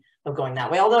possibility of going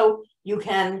that way. Although you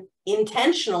can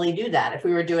intentionally do that. If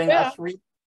we were doing a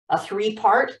three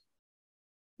part,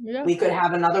 we could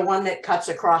have another one that cuts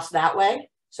across that way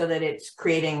so that it's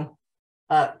creating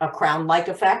a crown-like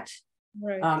effect.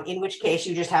 Right. In which case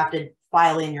you just have to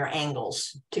file in your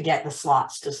angles to get the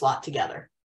slots to slot together,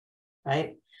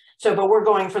 right? So, but we're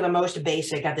going for the most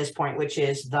basic at this point, which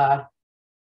is the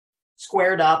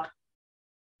squared up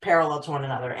parallel to one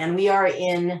another. And we are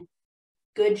in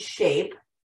good shape.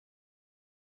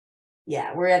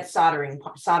 Yeah, we're at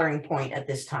soldering point at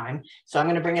this time. So I'm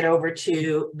going to bring it over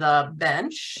to the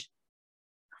bench.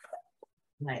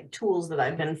 My tools that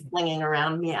I've been flinging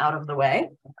around me out of the way.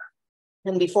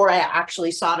 And before I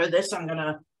actually solder this, I'm going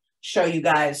to show you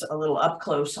guys a little up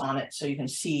close on it so you can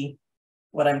see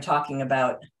what I'm talking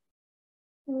about.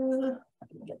 I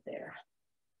can get there.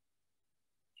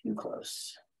 Too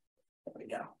close. There we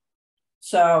go.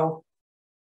 So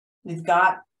we've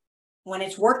got, when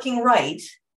it's working right,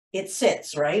 it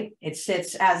sits, right? It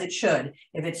sits as it should.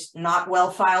 If it's not well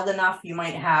filed enough, you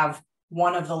might have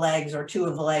one of the legs or two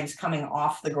of the legs coming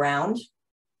off the ground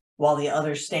while the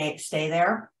others stay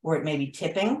there, or it may be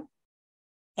tipping.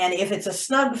 And if it's a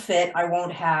snug fit, I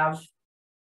won't have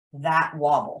that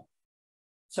wobble.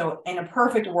 So in a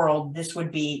perfect world, this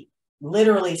would be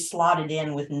literally slotted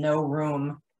in with no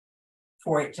room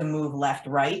for it to move left,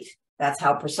 right. That's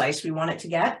how precise we want it to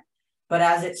get. But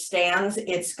as it stands,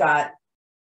 it's got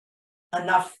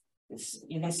enough,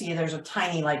 you can see there's a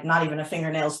tiny, like not even a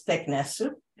fingernail's thickness,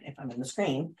 if I'm in the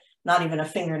screen, not even a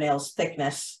fingernail's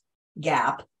thickness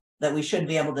gap that we should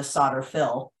be able to solder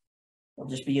fill. We'll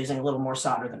just be using a little more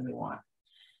solder than we want.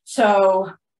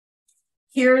 So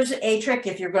here's a trick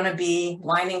if you're going to be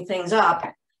lining things up.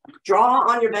 Draw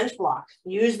on your bench block.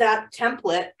 Use that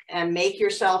template and make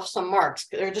yourself some marks.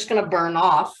 They're just going to burn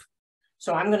off.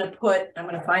 So I'm going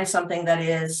to find something that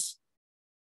is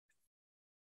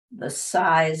the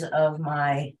size of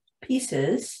my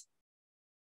pieces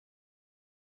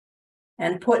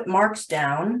and put marks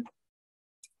down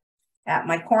at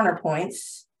my corner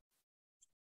points.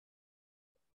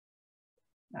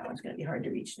 That one's going to be hard to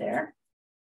reach there.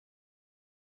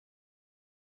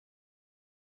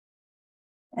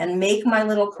 And make my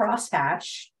little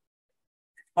crosshatch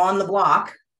on the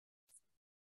block.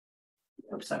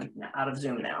 Oops, I'm out of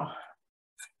zoom now.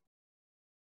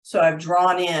 So I've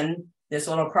drawn in this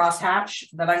little crosshatch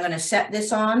that I'm going to set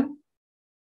this on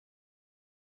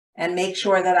and make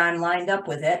sure that I'm lined up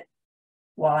with it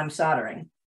while I'm soldering.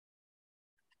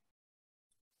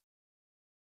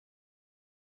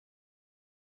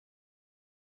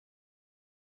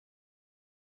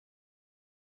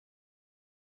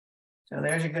 So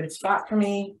there's a good spot for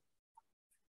me.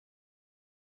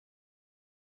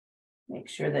 Make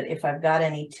sure that if I've got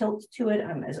any tilt to it,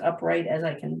 I'm as upright as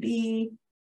I can be.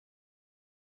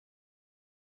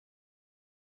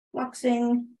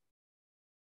 Fluxing,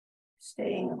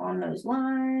 staying on those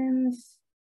lines,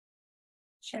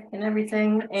 checking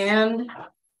everything. And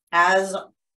as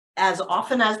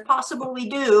often as possible we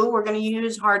do, we're going to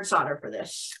use hard solder for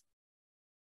this.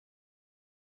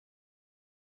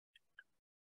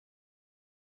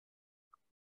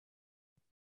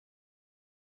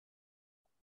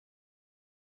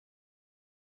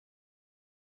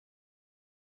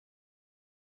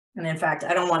 And in fact,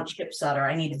 I don't want chip solder.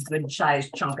 I need a good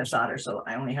sized chunk of solder. So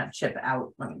I only have chip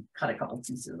out. Let me cut a couple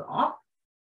pieces off.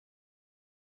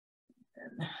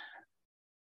 And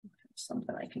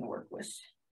something I can work with.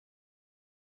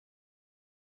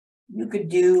 You could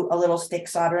do a little stick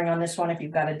soldering on this one if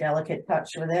you've got a delicate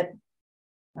touch with it.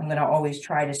 I'm going to always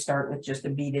try to start with just a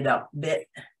beaded up bit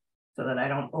so that I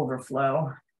don't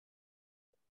overflow.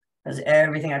 Because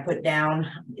everything I put down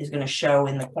is going to show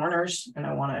in the corners, and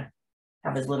I want to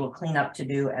have as little cleanup to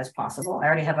do as possible. I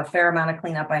already have a fair amount of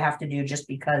cleanup I have to do just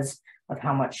because of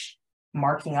how much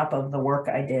marking up of the work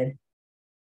I did.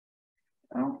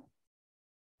 Oh,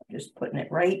 just putting it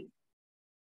right.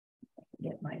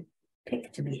 Get my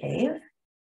pick to behave.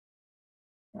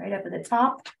 Right up at the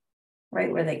top,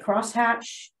 right where they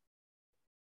crosshatch.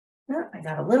 Oh, I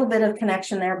got a little bit of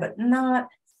connection there, but not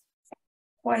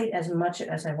quite as much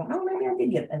as I want. Oh, maybe I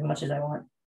did get as much as I want.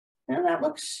 Now that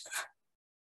looks.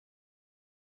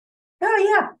 Oh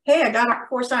yeah, hey, I got it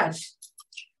 4 sides.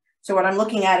 So what I'm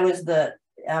looking at was the,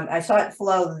 I saw it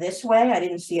flow this way. I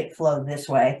didn't see it flow this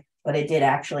way, but it did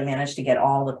actually manage to get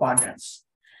all the quadrants.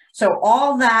 So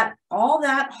all that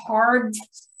hard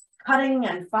cutting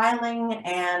and filing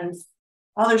and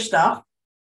other stuff,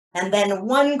 and then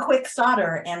one quick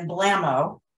solder and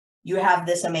blammo, you have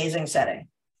this amazing setting.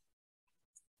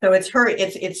 So it's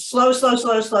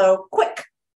slow, quick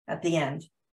at the end.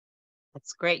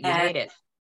 That's great. You made it.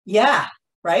 Yeah,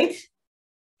 right?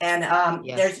 And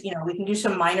there's, you know, we can do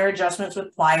some minor adjustments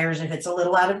with pliers if it's a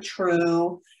little out of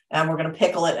true, and we're going to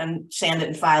pickle it and sand it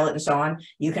and file it and so on.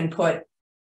 You can put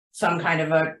some kind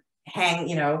of a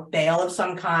you know, bail of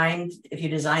some kind if you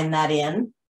design that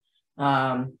in.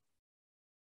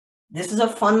 This is a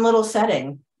fun little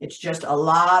setting. It's just a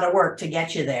lot of work to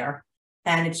get you there.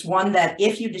 And it's one that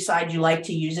if you decide you like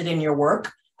to use it in your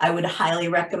work, I would highly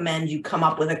recommend you come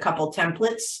up with a couple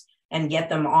templates and get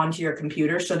them onto your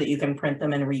computer so that you can print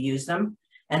them and reuse them.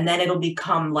 And then it'll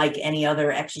become like any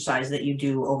other exercise that you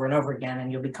do over and over again,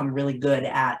 and you'll become really good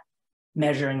at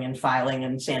measuring and filing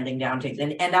and sanding down things.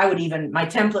 And I would even, my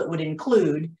template would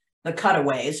include the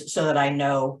cutaways so that I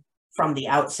know from the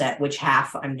outset which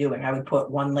half I'm doing. I would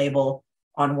put one label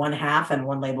on one half and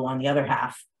one label on the other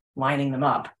half, lining them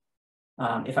up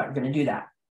if I'm going to do that.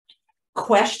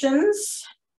 Questions?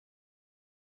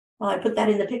 Well, I put that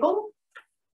in the pickle.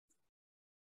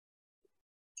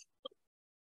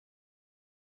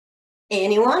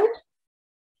 Anyone?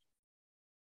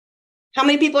 How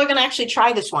many people are going to actually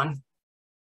try this one?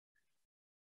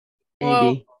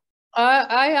 Maybe. Well,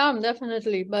 I am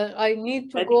definitely, but I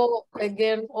need to go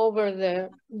again over the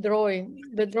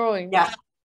drawing. Yeah,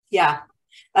 yeah.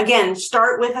 Again,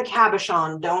 start with a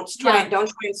cabochon. Don't try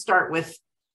and start with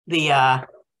the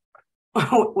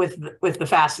with the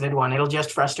faceted one. It'll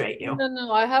just frustrate you.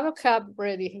 No, I have a cab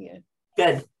ready here.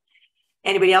 Good.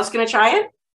 Anybody else going to try it?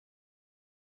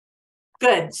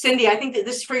 Good. Cindy, I think that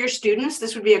this is for your students.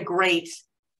 This would be a great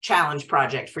challenge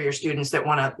project for your students that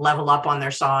want to level up on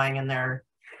their sawing and their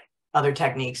other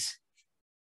techniques.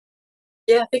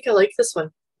 Yeah, I think I like this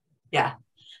one. Yeah.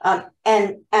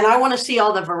 And I want to see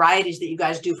all the varieties that you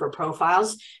guys do for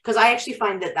profiles, because I actually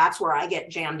find that that's where I get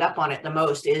jammed up on it the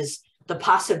most, is the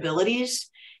possibilities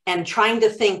and trying to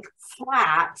think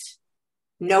flat,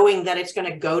 knowing that it's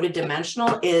going to go to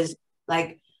dimensional is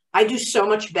like, I do so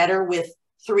much better with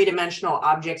three-dimensional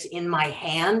objects in my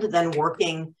hand than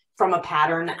working from a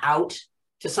pattern out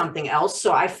to something else.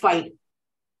 So I fight,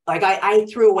 like I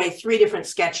threw away 3 different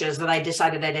sketches that I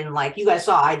decided I didn't like. You guys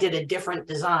saw I did a different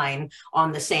design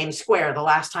on the same square the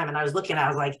last time, and I was looking at it, I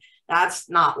was like, that's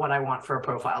not what I want for a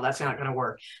profile. That's not going to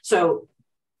work. So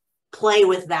play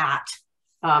with that.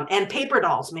 And paper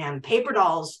dolls, man, paper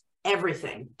dolls,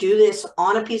 everything. Do this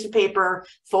on a piece of paper,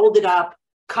 fold it up,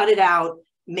 cut it out,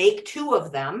 make 2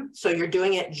 of them. So you're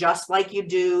doing it just like you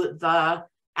do the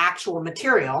actual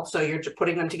material. So you're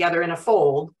putting them together in a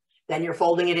fold, then you're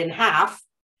folding it in half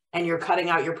and you're cutting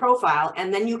out your profile,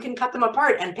 and then you can cut them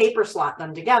apart and paper slot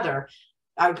them together.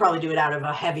 I would probably do it out of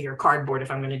a heavier cardboard if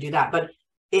I'm going to do that, but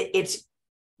it's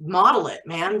model it,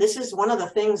 man. This is one of the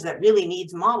things that really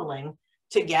needs modeling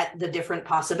to get the different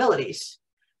possibilities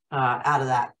out of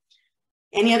that.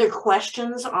 Any other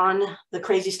questions on the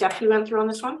crazy steps we went through on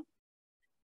this one?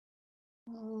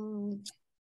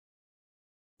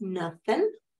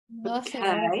 Nothing. Nothing.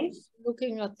 Okay.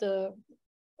 Looking at the,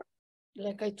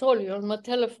 like I told you on my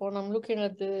telephone, I'm looking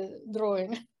at the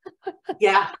drawing.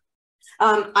 Yeah.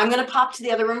 I'm going to pop to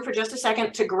the other room for just a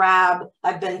second to grab,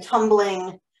 I've been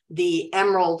tumbling the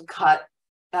emerald cut,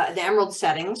 the emerald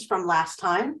settings from last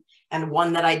time, and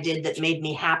one that I did that made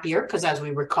me happier, because as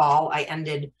we recall, I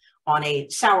ended on a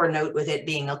sour note with it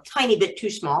being a tiny bit too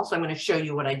small. So I'm going to show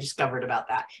you what I discovered about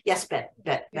that. Yes,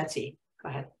 Betsy, go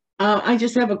ahead. I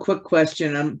just have a quick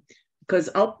question, because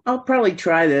I'll probably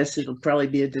try this. It'll probably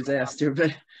be a disaster,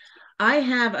 but I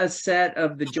have a set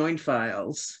of the joint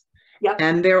files, yep,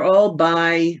 and they're all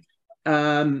by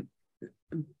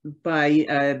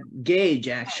gauge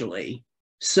actually.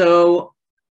 So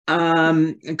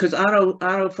because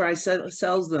Auto Fry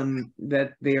sells them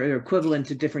that they're equivalent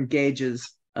to different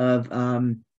gauges of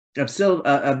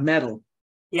metal.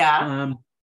 Yeah.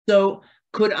 So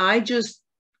could I just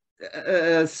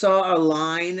saw a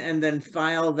line and then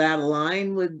file that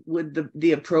line with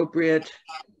the appropriate?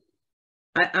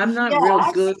 I'm not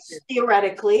real good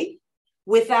theoretically.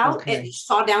 Without it,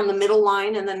 saw down the middle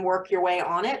line and then work your way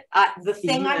on it. The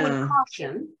thing I would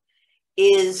caution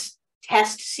is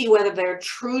test, see whether they're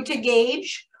true to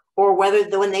gauge, or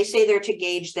whether when they say they're to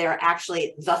gauge, they're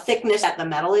actually the thickness that the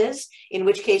metal is, in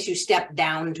which case you step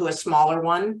down to a smaller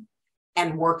one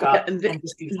and work up. And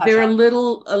just do they're a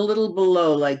little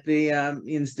below, like the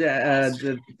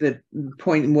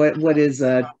point. What is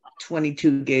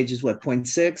 22 gauge is what,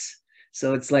 0.6?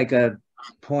 So it's like a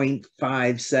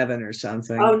 0.57 or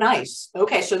something. Oh, nice.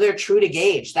 Okay, so they're true to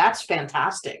gauge. That's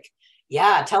fantastic.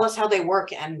 Yeah, tell us how they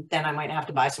work, and then I might have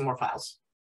to buy some more files.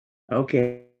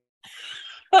 Okay.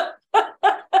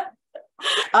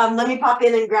 Let me pop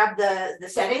in and grab the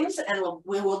settings, and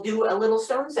we will do a little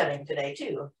stone setting today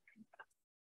too.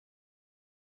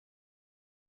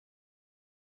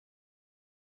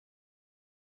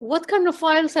 What kind of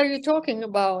files are you talking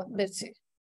about, Betsy?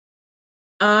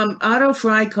 Otto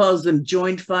Fry calls them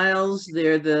joint files.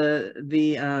 They're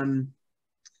the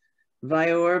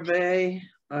Viorbe.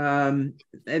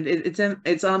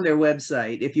 It's on their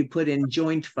website if you put in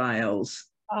joint files.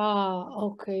 Ah,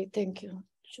 okay, thank you.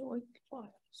 Joint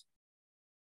files.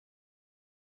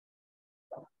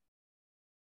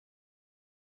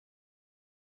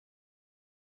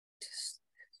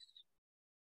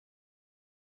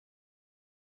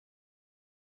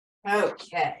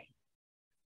 Okay.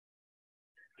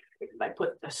 If I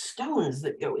put the stones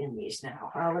that go in these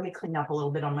now. Let me clean up a little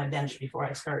bit on my bench before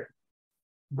I start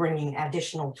bringing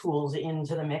additional tools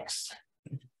into the mix.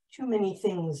 Too many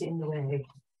things in the way.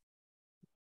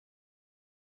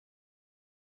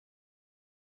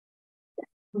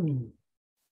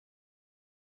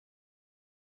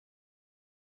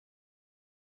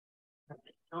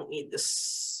 Don't need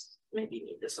this. Maybe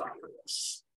need this off of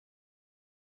this.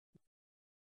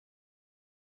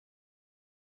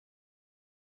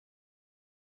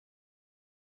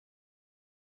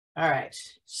 All right,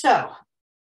 so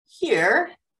here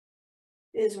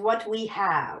is what we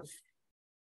have.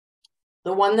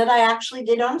 The one that I actually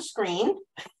did on screen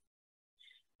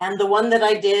and the one that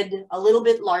I did a little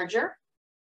bit larger.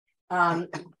 And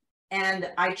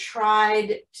I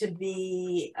tried to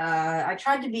be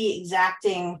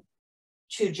exacting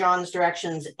to John's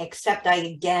directions, except I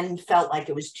again felt like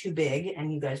it was too big,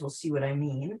 and you guys will see what I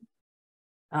mean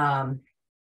on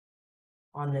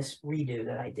this redo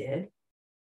that I did.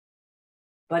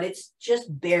 But it's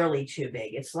just barely too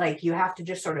big. It's like you have to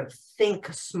just sort of think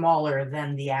smaller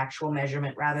than the actual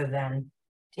measurement rather than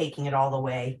taking it all the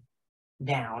way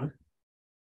down.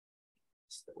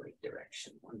 It's the right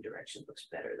direction. One direction looks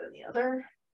better than the other.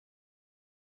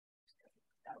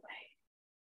 That way.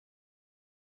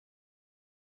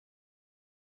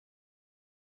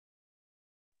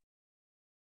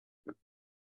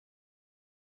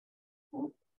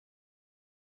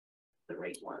 The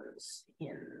right ones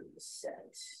in the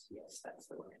set. Yes, that's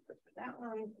the one I put for that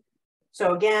one.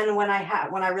 So again, when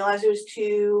I realized it was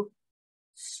too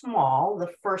small,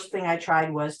 the first thing I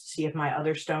tried was to see if my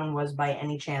other stone was by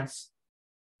any chance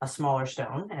a smaller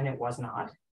stone, and it was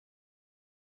not.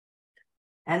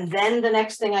 And then the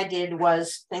next thing I did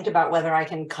was think about whether I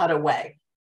can cut away.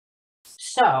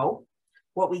 So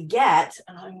what we get,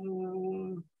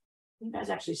 you guys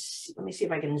actually see, let me see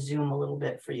if I can zoom a little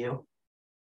bit for you.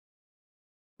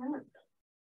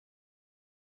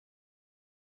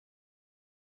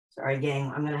 Sorry,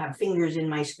 gang, I'm going to have fingers in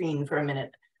my screen for a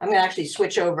minute. I'm going to actually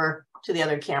switch over to the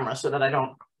other camera so that I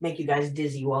don't make you guys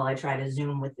dizzy while I try to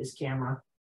zoom with this camera.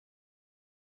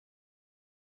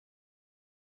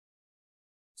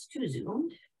 It's too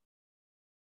zoomed.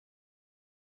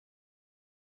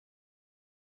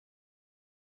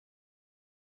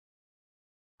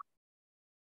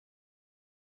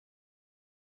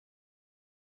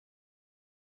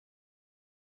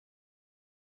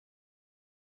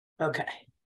 Okay.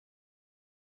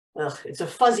 Ugh, it's a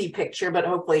fuzzy picture, but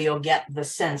hopefully you'll get the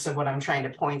sense of what I'm trying to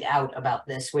point out about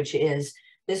this, which is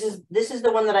this is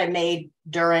the one that I made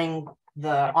during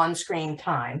the on-screen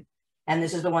time. And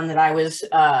this is the one that I was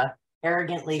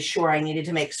arrogantly sure I needed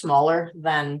to make smaller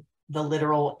than the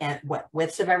literal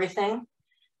widths of everything.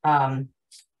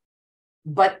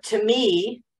 But to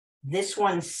me, this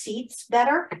one seats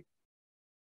better,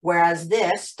 whereas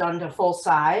this, done to full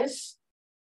size,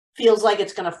 feels like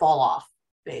it's going to fall off,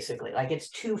 basically, like it's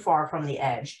too far from the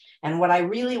edge. And what I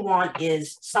really want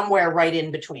is somewhere right in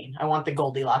between. I want the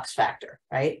Goldilocks factor,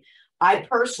 right? I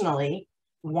personally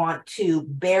want to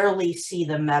barely see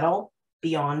the metal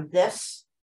beyond this.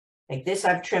 Like this,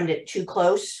 I've trimmed it too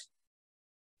close,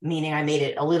 meaning I made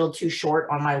it a little too short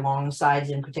on my long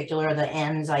sides in particular. The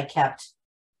ends I kept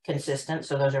consistent,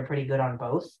 so those are pretty good on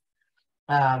both.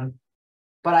 But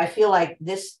I feel like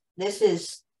this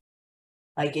is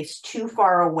like it's too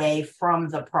far away from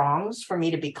the prongs for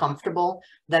me to be comfortable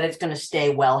that it's going to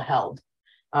stay well held.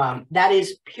 That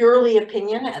is purely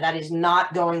opinion. That is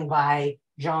not going by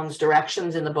John's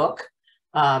directions in the book.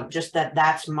 Just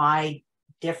that's my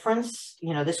difference.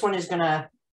 You know, this one is going to,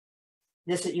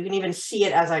 you can even see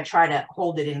it as I try to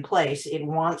hold it in place. It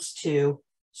wants to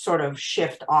sort of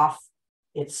shift off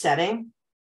its setting.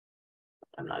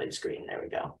 I'm not in screen. There we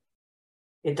go.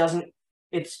 It doesn't,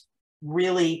 it's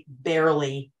really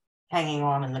barely hanging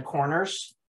on in the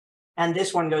corners. And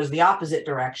this one goes the opposite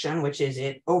direction, which is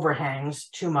it overhangs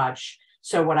too much.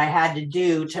 So what I had to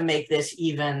do to make this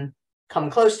even come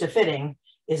close to fitting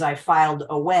is I filed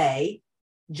away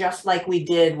just like we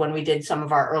did when we did some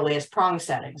of our earliest prong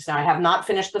settings. Now I have not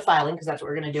finished the filing because that's what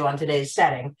we're going to do on today's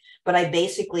setting, but I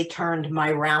basically turned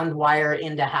my round wire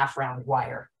into half round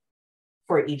wire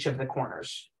for each of the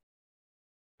corners.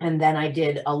 And then I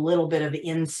did a little bit of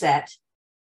inset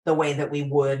the way that we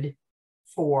would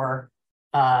for,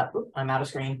 I'm out of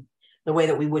screen, the way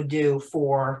that we would do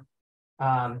for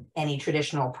any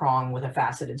traditional prong with a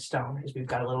faceted stone, is we've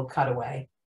got a little cutaway,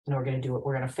 and we're going to do it.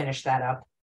 We're going to finish that up.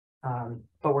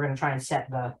 But we're going to try and set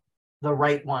the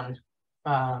right one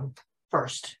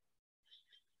first.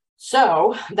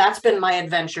 So that's been my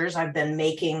adventures. I've been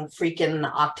making freaking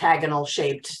octagonal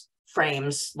shaped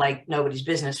frames like nobody's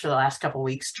business for the last couple of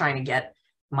weeks, trying to get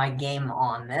my game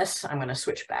on this. I'm going to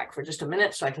switch back for just a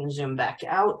minute so I can zoom back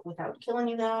out without killing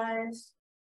you guys.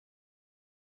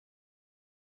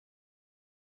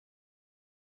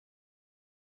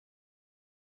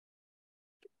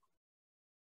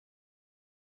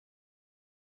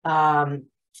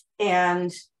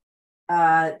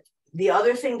 The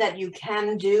other thing that you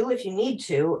can do if you need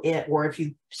to, or if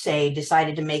you say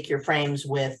decided to make your frames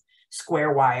with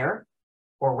square wire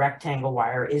or rectangle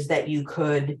wire, is that you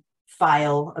could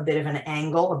file a bit of an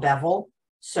angle, a bevel,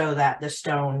 so that the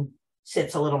stone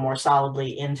sits a little more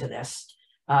solidly into this.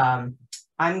 I'm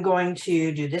going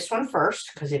to do this one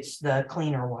first because it's the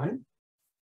cleaner one.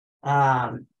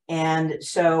 And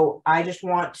so I just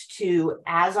want to,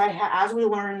 as we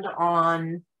learned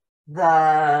on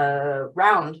the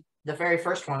very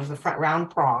first ones, the front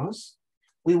round prongs,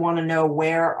 we want to know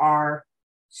where our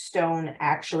stone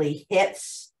actually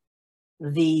hits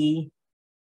the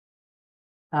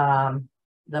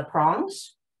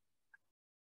prongs.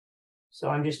 So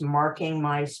I'm just marking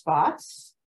my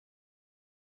spots,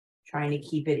 trying to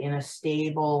keep it in a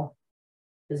stable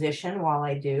position while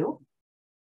I do.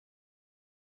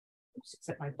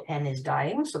 Except my pen is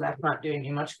dying, so that's not doing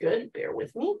me much good. Bear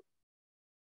with me.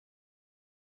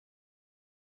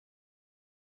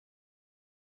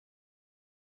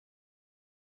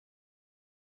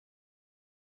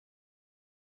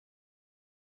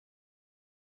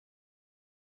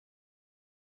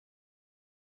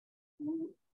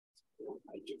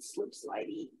 Like it slip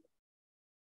slidey.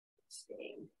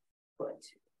 Staying put.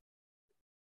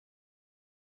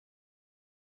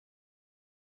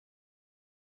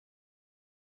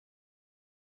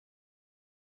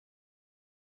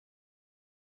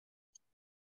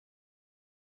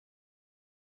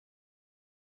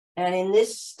 And in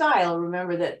this style,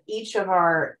 remember that each of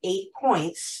our 8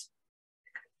 points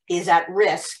is at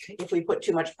risk if we put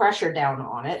too much pressure down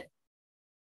on it.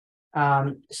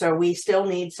 So we still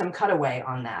need some cutaway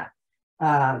on that.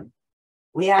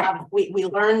 We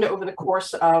learned over the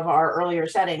course of our earlier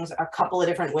settings a couple of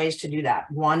different ways to do that.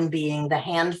 One being the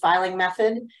hand filing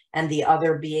method, and the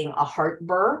other being a heart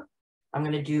burr. I'm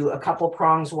going to do a couple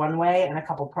prongs one way and a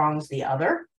couple prongs the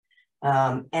other.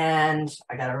 And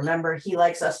I got to remember, he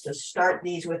likes us to start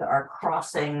these with our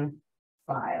crossing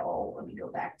file. Let me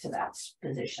go back to that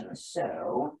position.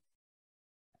 So,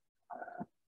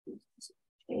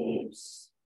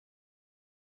 shapes.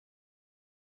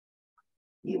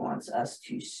 He wants us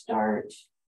to start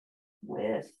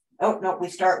with, oh no, we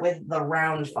start with the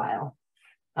round file.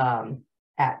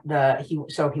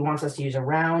 So he wants us to use a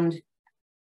round.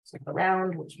 So the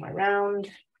round, what's my round?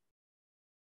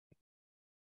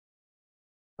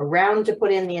 A round to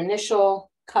put in the initial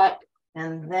cut,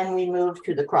 and then we move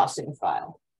to the crossing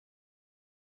file.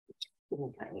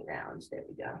 Little tiny rounds, there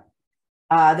we go.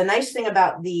 The nice thing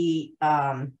about the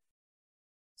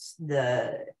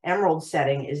emerald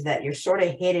setting is that you're sort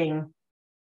of hitting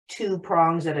 2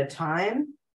 prongs at a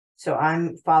time. So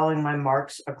I'm following my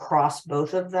marks across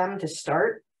both of them to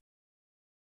start.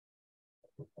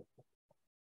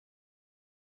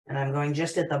 And I'm going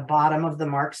just at the bottom of the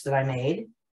marks that I made.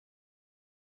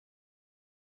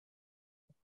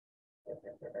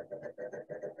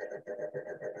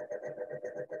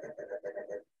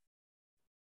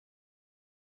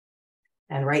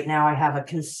 And right now I have a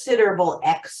considerable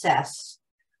excess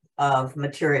of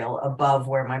material above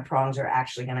where my prongs are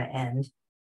actually going to end.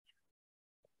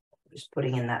 Just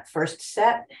putting in that first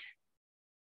set.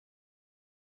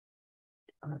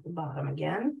 Down at the bottom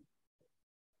again.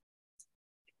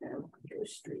 And go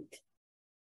straight.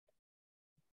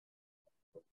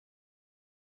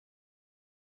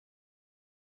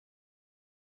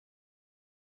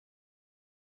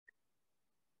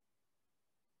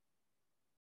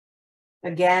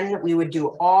 Again, we would do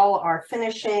all our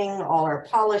finishing, all our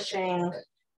polishing,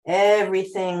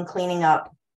 everything cleaning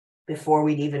up before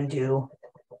we'd even do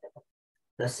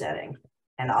the setting.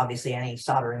 And obviously any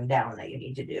soldering down that you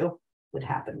need to do would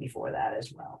happen before that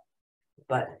as well.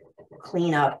 but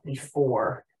clean up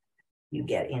before you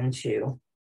get into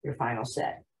your final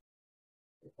set.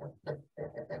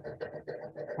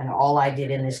 And all I did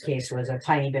in this case was a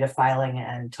tiny bit of filing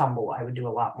and tumble. I would do a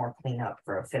lot more cleanup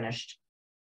for a finished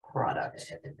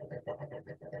product.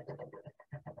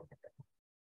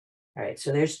 All right,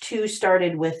 so there's 2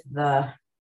 started with the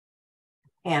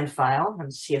hand file.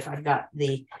 Let's see if I've got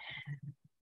the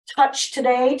touch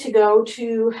today to go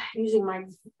to using my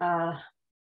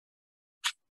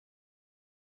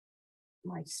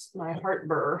my heart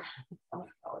burr.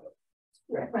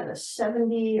 You recommend a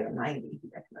 70 or 90?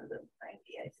 You recommend a 90,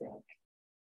 I think.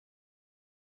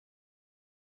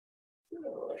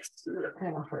 So let's see what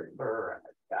kind of heart burr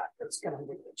I've got that's going to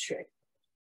do the trick.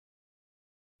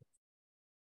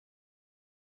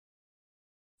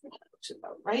 That looks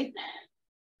about right.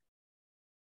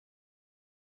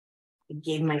 I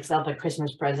gave myself a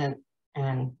Christmas present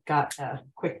and got a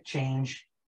quick change,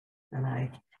 and I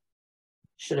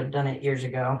should have done it years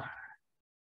ago.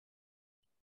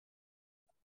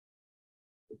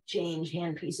 Change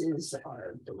hand pieces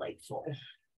are delightful,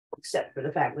 except for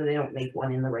the fact that they don't make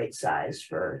one in the right size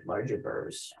for larger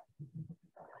burrs.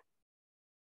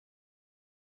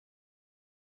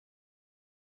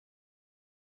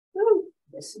 Ooh,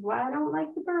 this is why I don't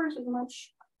like the burrs as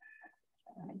much.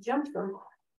 I jumped them.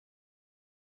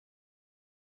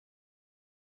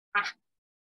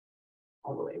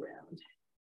 All the way around.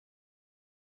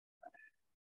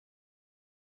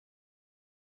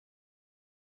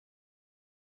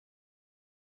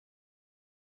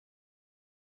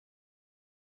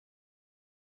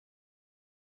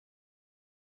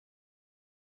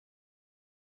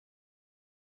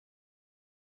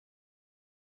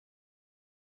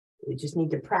 We just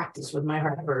need to practice with my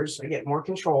heart burrs so I get more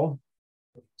control.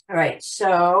 All right,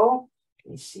 so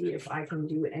let me see if I can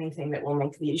do anything that will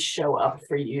make these show up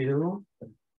for you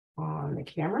on the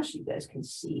camera so you guys can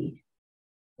see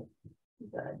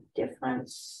the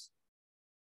difference.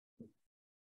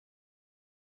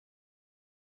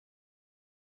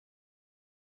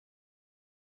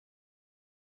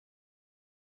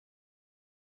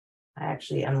 I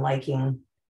actually am liking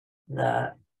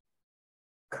the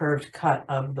curved cut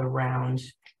of the round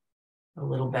a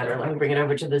little better. Let me bring it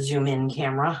over to the zoom in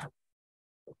camera.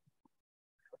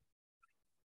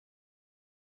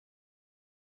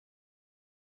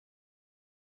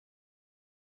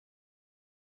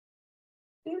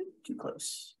 Too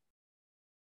close.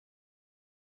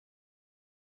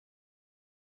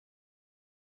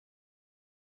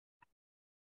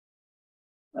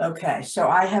 Okay, so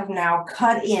I have now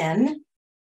cut in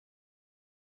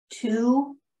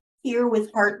 2 here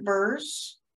with heart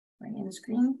burrs. Right in the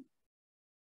screen.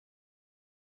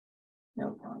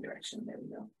 No, wrong direction. There we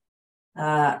go.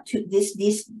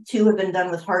 These 2 have been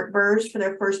done with heart burrs for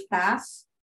their first pass,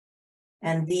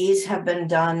 and these have been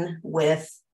done with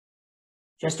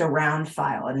just a round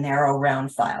file, a narrow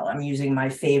round file. I'm using my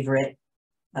favorite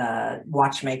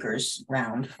watchmaker's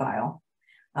round file.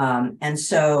 And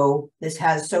so this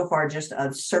has so far just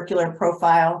a circular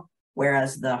profile,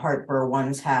 whereas the heart burr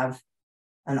ones have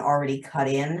an already cut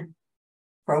in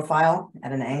profile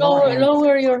at an angle.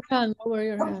 Lower your hand, lower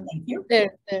your hand. Thank you.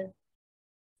 There. There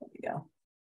we go.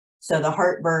 So the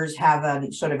heart burrs have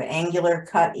a sort of angular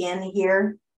cut in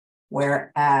here,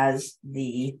 whereas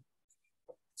the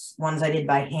ones I did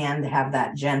by hand have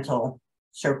that gentle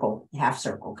circle, half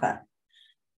circle cut.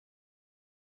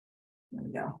 There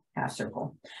we go, half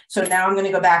circle. So now I'm going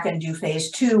to go back and do phase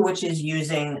 2, which is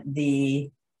using the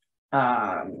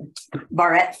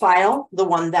barrette file, the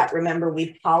one that, remember,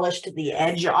 we polished the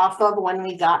edge off of when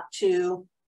we got to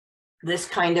this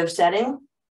kind of setting.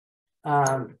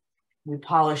 We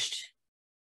polished,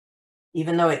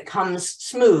 even though it comes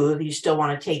smooth, you still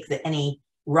want to take any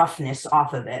roughness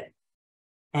off of it.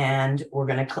 And we're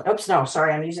going to, oops, no,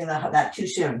 sorry, I'm using that too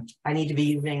soon. I need to be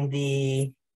using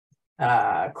the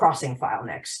crossing file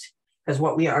next, because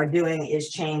what we are doing is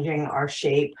changing our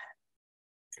shape.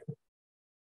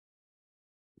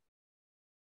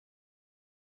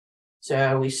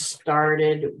 So we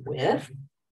started with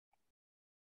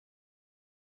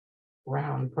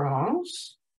round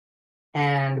prongs,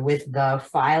 and with the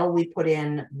file we put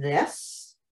in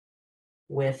this,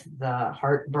 with the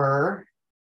heart burr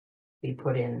we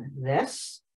put in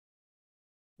this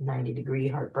 90-degree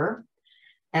heart burr.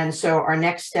 And so our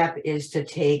next step is to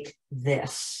take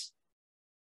this,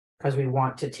 because we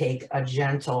want to take a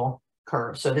gentle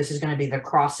curve. So this is going to be the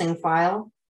crossing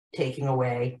file, taking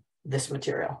away this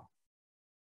material.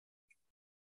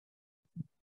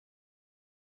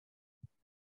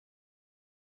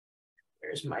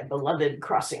 There's my beloved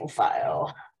crossing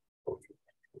file.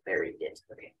 Buried it.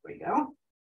 Okay, here we go.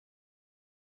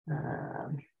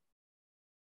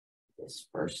 This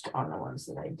first on the ones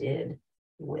that I did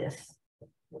with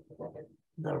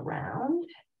the round.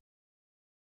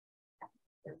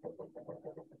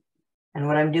 And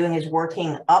what I'm doing is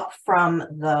working up from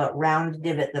the round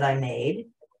divot that I made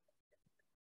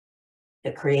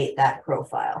to create that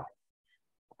profile.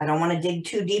 I don't want to dig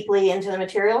too deeply into the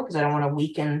material because I don't want to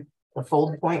weaken the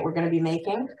fold point we're going to be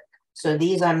making. So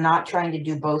these, I'm not trying to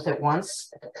do both at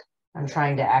once. I'm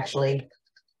trying to actually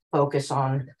focus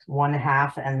on one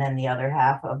half and then the other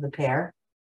half of the pear.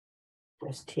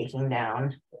 Just taking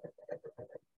down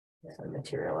some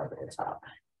material over the top.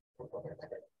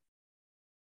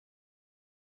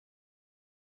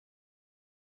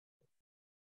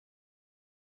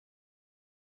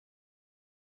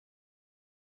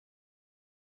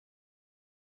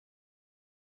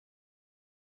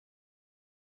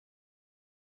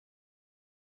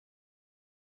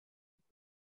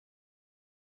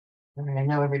 I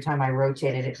know every time I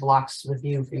rotate it, it blocks the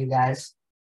view for you guys.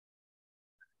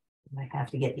 I have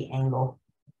to get the angle.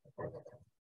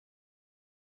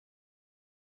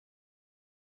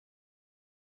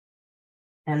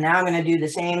 And now I'm going to do the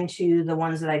same to the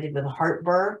ones that I did with heart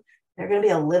burr. They're going to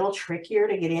be a little trickier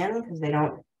to get in because they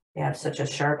have such a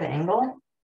sharp angle.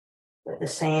 But the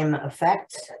same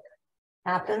effect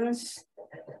happens.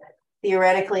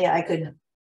 Theoretically, I could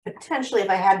potentially, if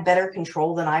I had better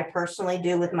control than I personally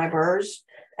do with my burrs,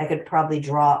 I could probably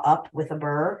draw up with a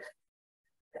burr.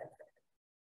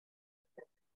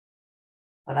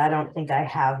 But I don't think I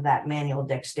have that manual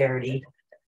dexterity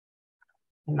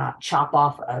to not chop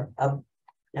off a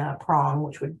prong,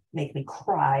 which would make me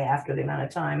cry after the amount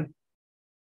of time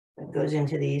that goes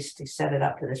into these to set it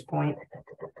up to this point.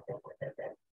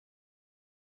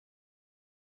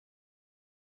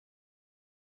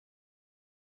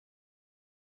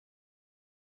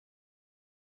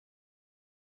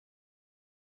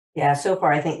 Yeah, so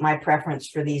far I think my preference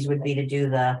for these would be to do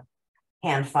the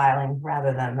hand filing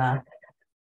rather than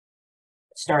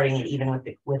starting it even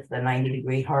with the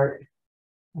 90-degree heart.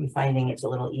 I'm finding it's a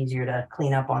little easier to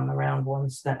clean up on the round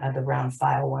ones than the round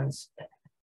file ones.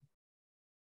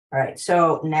 All right,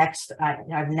 so next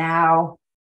I've now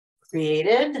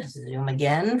created, zoom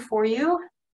again for you.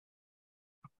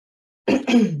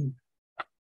 I've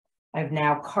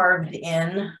now carved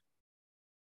in.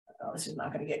 Oh, this is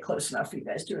not going to get close enough for you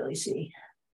guys to really see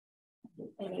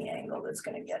any angle that's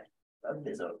going to get a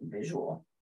visual.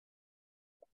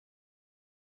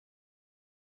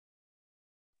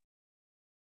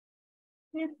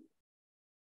 Yeah.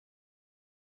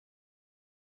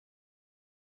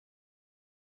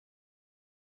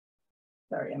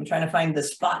 Sorry, I'm trying to find the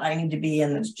spot I need to be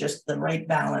in that's just the right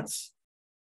balance.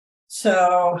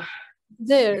 So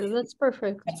there, that's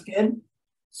perfect. That's good.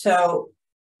 So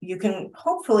you can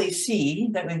hopefully see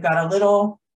that we've got a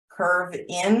little curve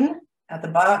in at the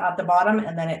bottom,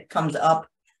 and then it comes up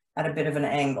at a bit of an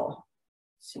angle.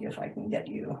 See if I can get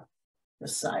you the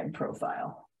side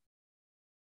profile.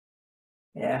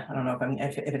 Yeah, I don't know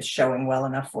if it's showing well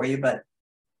enough for you, but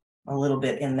a little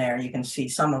bit in there, you can see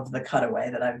some of the cutaway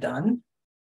that I've done.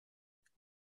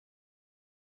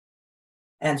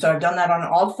 And so I've done that on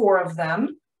all four of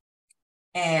them.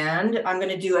 And I'm going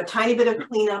to do a tiny bit of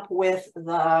cleanup with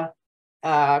the,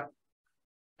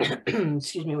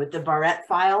 excuse me, with the barrette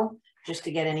file, just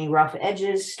to get any rough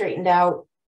edges straightened out.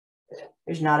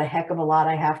 There's not a heck of a lot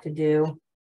I have to do.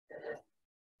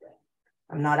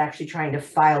 I'm not actually trying to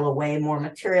file away more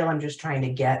material. I'm just trying to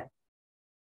get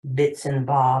bits and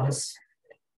bobs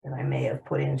that I may have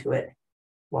put into it.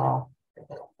 Well,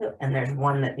 and there's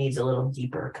one that needs a little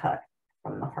deeper cut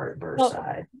from the heart burr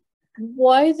side.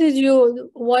 Why did you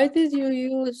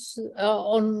use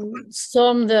on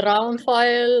some the round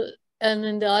file and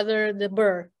in the other the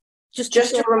burr? Just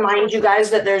to remind you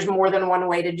guys that there's more than one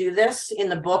way to do this. In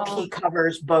the book, he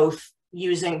covers both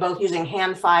using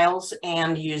hand files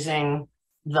and using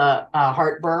the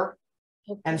heart burr.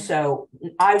 Okay. And so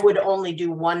I would only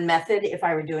do one method if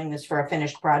I were doing this for a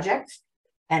finished project.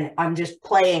 And I'm just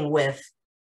playing with,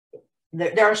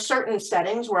 there are certain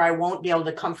settings where I won't be able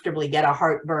to comfortably get a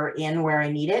heart burr in where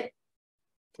I need it.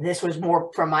 This was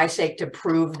more for my sake to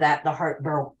prove that the heart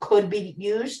burr could be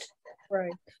used.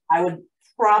 Right. I would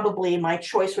probably, my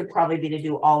choice would probably be to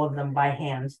do all of them by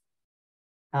hand.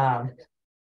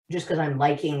 Just because I'm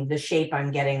liking the shape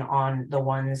I'm getting on the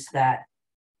ones that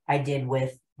I did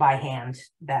with by hand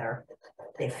better.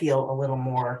 They feel a little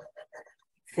more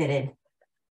fitted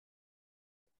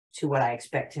to what I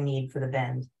expect to need for the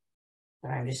bend. But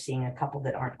I'm just seeing a couple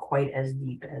that aren't quite as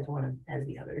deep as as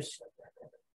the others.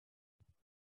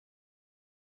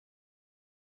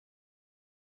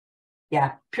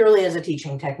 Yeah, purely as a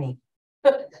teaching technique.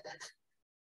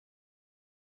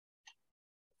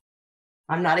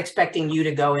 I'm not expecting you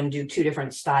to go and do 2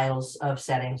 different styles of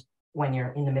settings when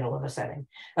you're in the middle of a setting.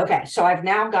 Okay, so I've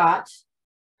now got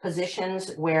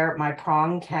positions where my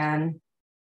prong can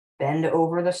bend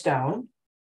over the stone.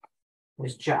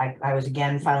 I was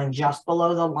again filing just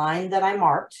below the line that I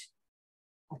marked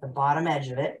at the bottom edge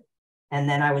of it. And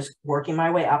then I was working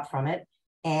my way up from it.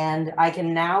 And I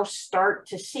can now start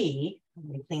to see, let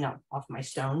me clean up off my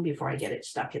stone before I get it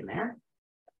stuck in there.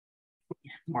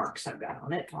 Marks I've got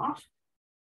on it off.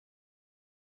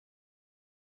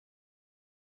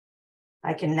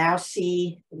 I can now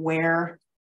see where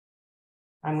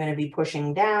I'm going to be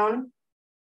pushing down.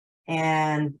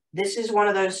 And this is one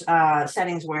of those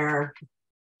settings where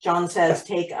John says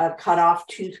take a cut-off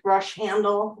toothbrush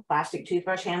handle, plastic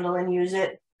toothbrush handle, and use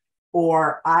it.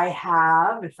 Or I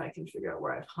have, if I can figure out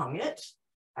where I've hung it,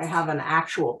 I have an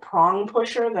actual prong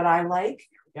pusher that I like.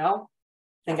 Here we go.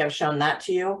 I think I've shown that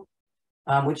to you,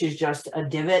 which is just a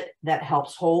divot that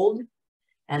helps hold.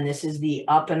 And this is the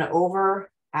up and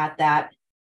over at that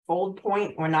fold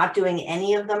point. We're not doing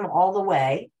any of them all the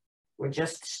way. We're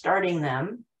just starting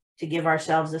them to give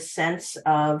ourselves a sense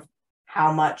of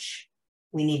how much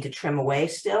we need to trim away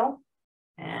still.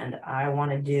 And I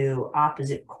want to do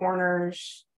opposite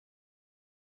corners.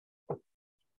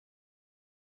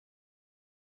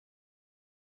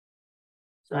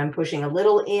 So I'm pushing a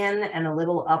little in and a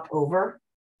little up over,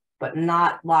 but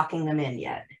not locking them in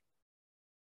yet.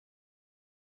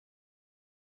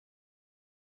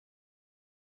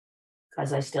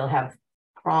 Because I still have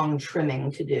prong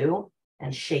trimming to do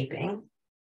and shaping.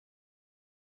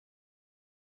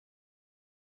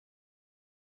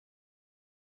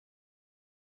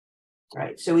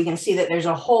 Right, so we can see that there's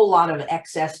a whole lot of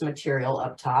excess material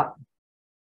up top.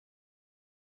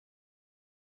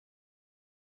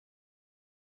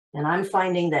 And I'm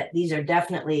finding that these are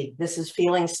definitely, this is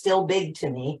feeling still big to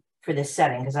me for this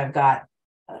setting, because I've got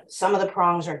some of the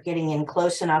prongs are getting in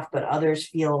close enough, but others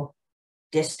feel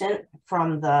distant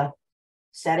from the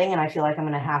setting. And I feel like I'm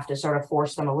going to have to sort of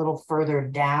force them a little further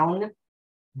down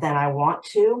than I want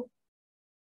to.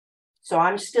 So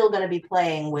I'm still going to be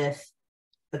playing with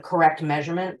the correct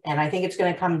measurement. And I think it's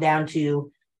going to come down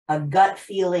to a gut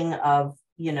feeling of,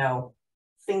 you know,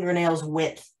 fingernails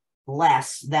width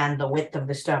less than the width of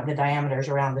the stone, the diameters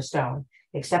around the stone,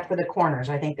 except for the corners.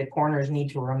 I think the corners need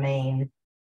to remain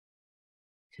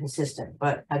consistent.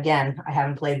 But again, I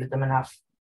haven't played with them enough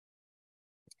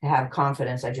to have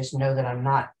confidence. I just know that I'm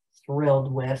not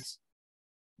thrilled with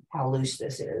how loose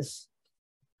this is.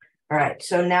 All right,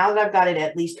 so now that I've got it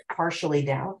at least partially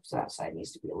down, so that side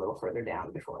needs to be a little further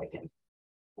down before I can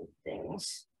do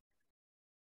things.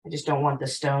 I just don't want the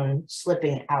stone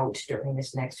slipping out during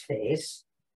this next phase.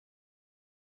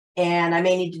 And I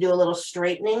may need to do a little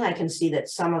straightening. I can see that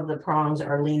some of the prongs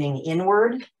are leaning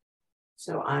inward.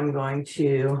 So I'm going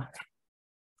to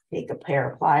take a pair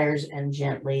of pliers and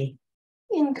gently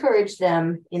encourage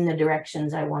them in the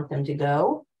directions I want them to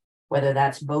go, whether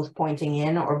that's both pointing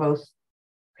in or both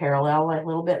parallel a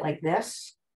little bit like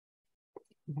this.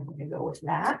 I'm going to go with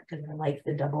that because I like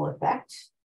the double effect.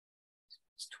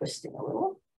 Just twisting a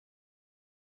little.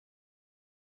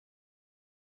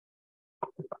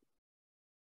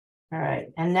 All right,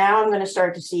 and now I'm going to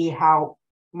start to see how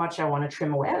much I want to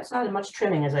trim away. It's not as much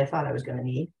trimming as I thought I was going to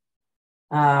need.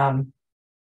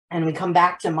 And we come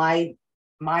back to my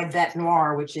bête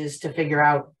noire, which is to figure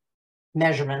out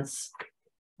measurements.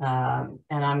 And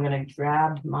I'm going to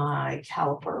grab my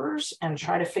calipers and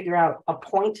try to figure out a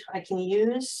point I can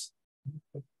use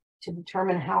to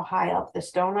determine how high up the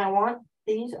stone I want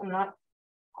these. I'm not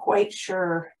quite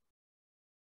sure.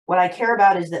 What I care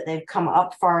about is that they've come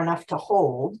up far enough to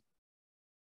hold.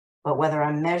 But whether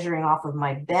I'm measuring off of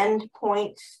my bend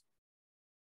point,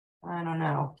 I don't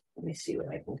know. Let me see what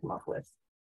I can come up with.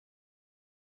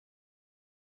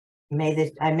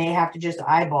 I may have to just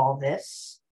eyeball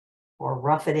this or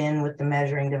rough it in with the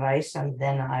measuring device and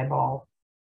then eyeball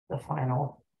the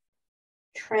final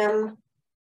trim.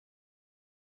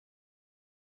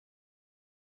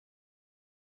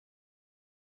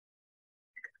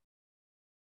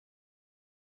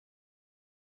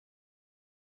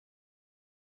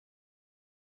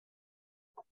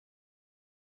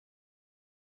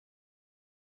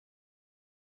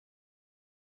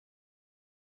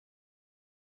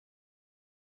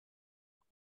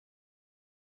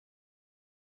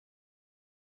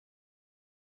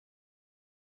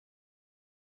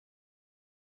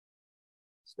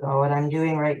 So what I'm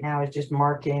doing right now is just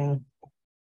marking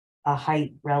a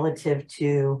height relative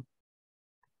to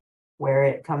where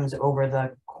it comes over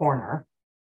the corner.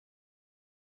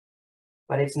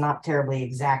 but it's not terribly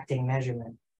exacting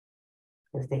measurement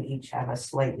because they each have a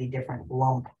slightly different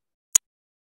lump.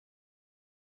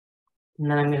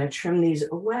 And then I'm going to trim these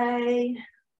away,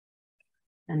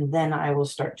 and then I will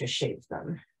start to shape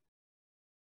them.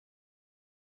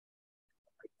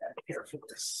 Like that pair for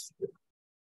this.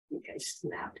 Okay,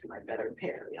 snapped my better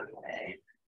pair the other way.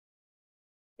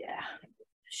 Yeah,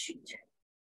 shoot.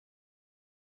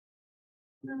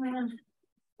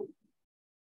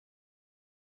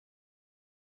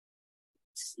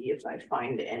 See if I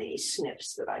find any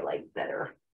snips that I like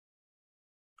better.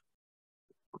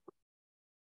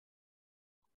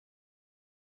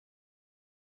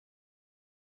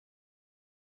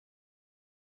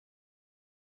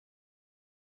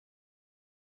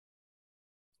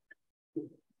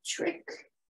 Trick.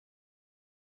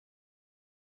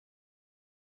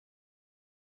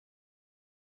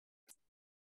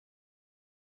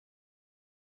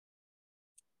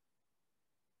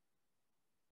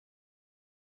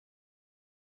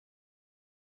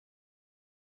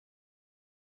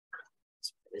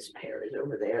 This pair is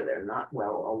over there. They're not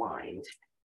well aligned.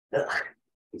 Ugh,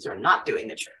 these are not doing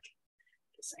the trick.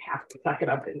 Guess I have to tuck it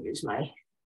up and use my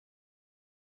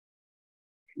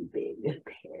too big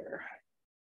pair.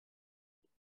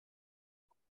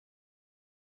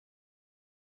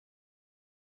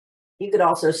 You could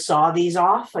also saw these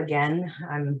off. Again,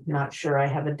 I'm not sure I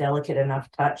have a delicate enough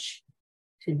touch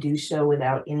to do so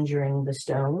without injuring the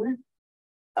stone.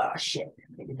 Oh shit,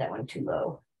 I did that one too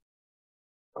low.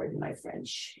 Pardon my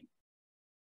French.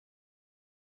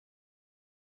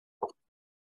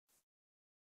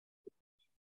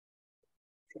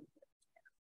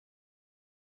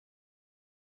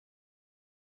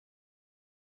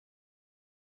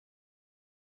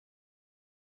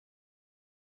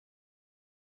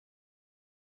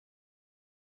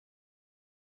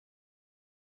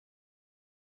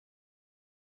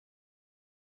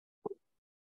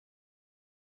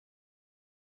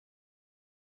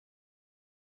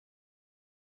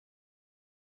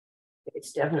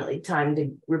 It's definitely time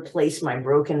to replace my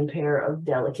broken pair of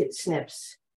delicate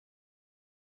snips.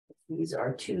 These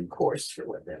are too coarse for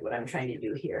what I'm trying to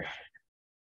do here.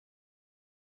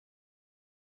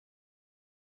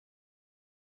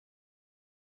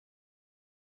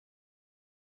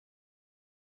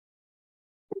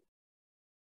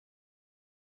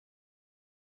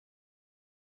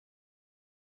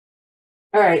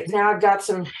 All right, now I've got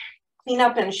some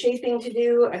cleanup and shaping to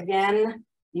do. Again,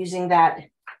 using that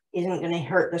isn't going to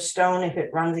hurt the stone if it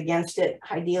runs against it,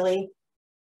 ideally.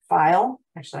 File.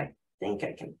 Actually, I think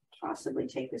I can possibly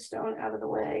take the stone out of the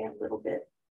way a little bit.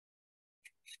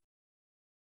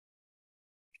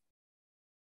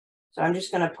 So I'm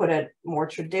just going to put a more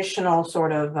traditional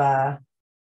sort of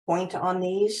point on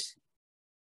these.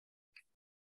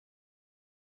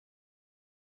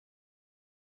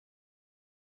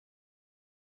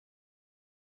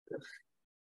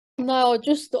 Now,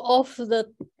 just off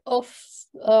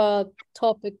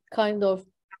topic, kind of.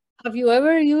 Have you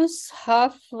ever used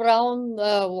half round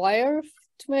wire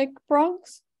to make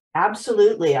prongs?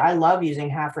 Absolutely. I love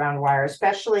using half round wire,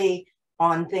 especially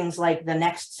on things like the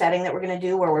next setting that we're going to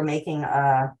do where we're making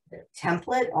a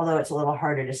template, although it's a little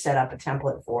harder to set up a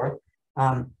template for.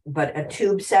 But a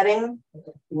tube setting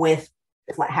with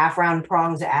half round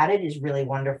prongs added is really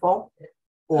wonderful.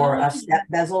 Or a step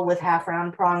bezel with half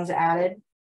round prongs added.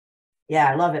 Yeah,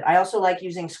 I love it. I also like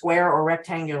using square or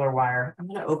rectangular wire. I'm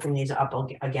going to open these up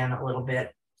again a little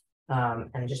bit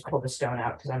and just pull the stone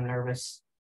out because I'm nervous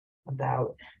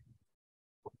about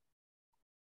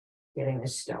getting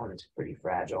this stone. It's pretty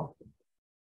fragile.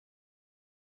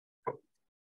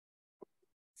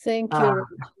 Thank you.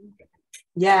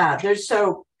 Yeah,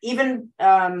 even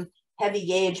heavy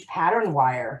gauge pattern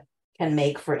wire can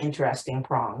make for interesting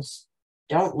prongs.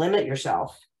 Don't limit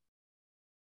yourself.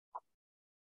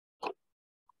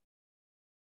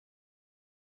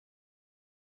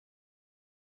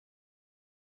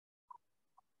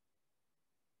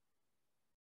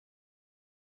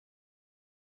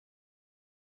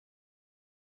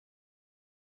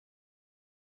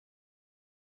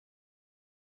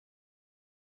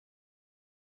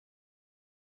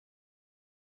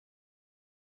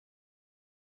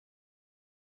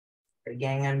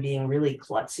 Gang, I'm being really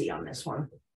klutzy on this one.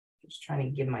 Just trying to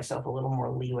give myself a little more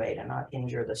leeway to not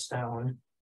injure the stone.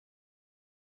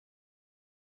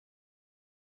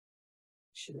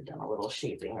 Should have done a little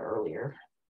shaping earlier.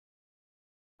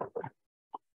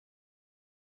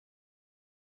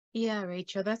 Yeah,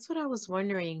 Rachel, that's what I was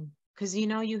wondering. Because, you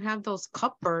know, you have those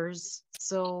cuppers.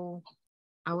 So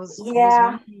I was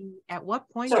wondering, at what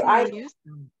point do you use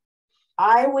them?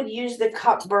 I would use the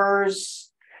cup burrs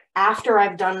after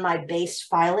I've done my base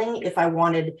filing, if I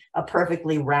wanted a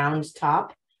perfectly round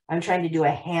top. I'm trying to do a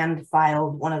hand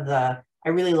filed one of the, I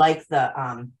really like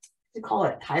the, they call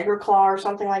it tiger claw or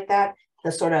something like that,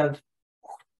 the sort of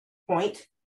point.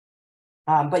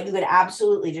 But you could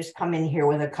absolutely just come in here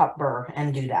with a cup burr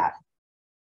and do that.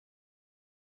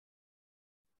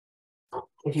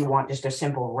 If you want just a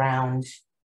simple round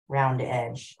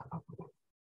edge.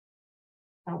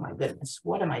 Oh my goodness,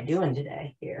 what am I doing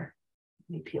today here?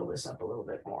 Let me peel this up a little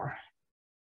bit more.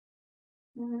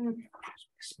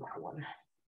 Small one.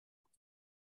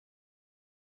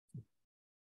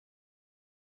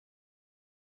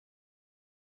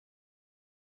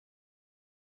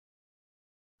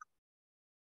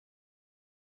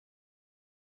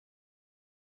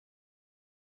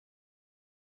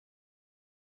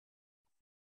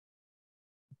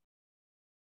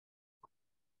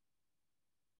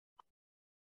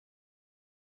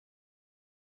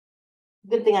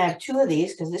 Good thing I have two of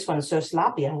these because this one's so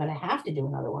sloppy. I'm going to have to do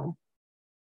another one.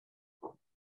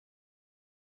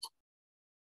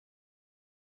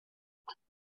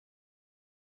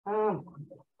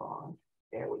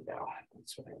 There we go.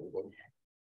 That's what I needed.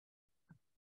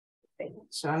 Okay,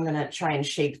 so I'm going to try and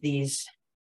shape these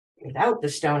without the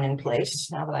stone in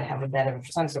place now that I have a better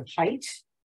sense of height.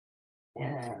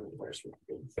 And where's my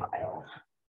big file?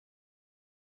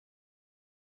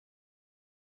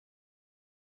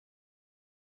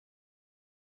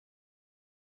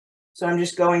 So I'm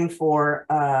just going for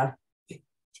a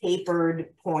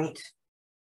tapered point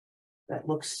that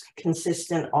looks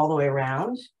consistent all the way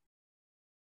around.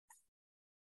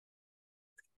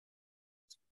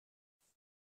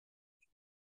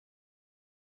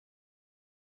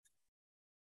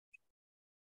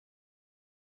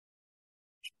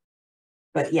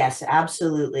 But yes,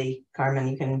 absolutely, Carmen,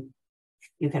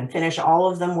 you can finish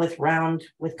all of them with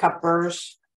cup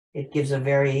burrs. It gives a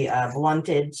very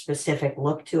blunted, specific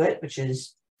look to it, which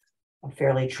is a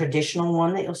fairly traditional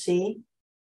one that you'll see.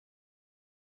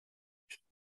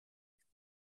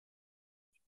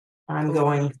 I'm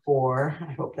going for,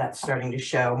 I hope that's starting to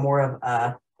show, more of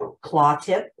a claw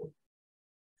tip.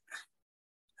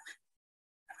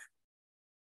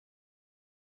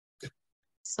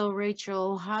 So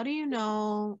Rachel, how do you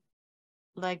know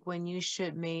like when you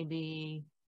should maybe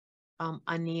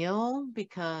anneal?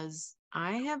 Because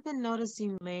I have been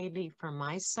noticing lately for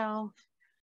myself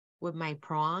with my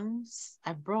prongs,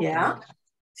 I've broken them.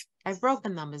 I've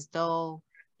broken them as though,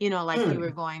 you know, like you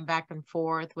were going back and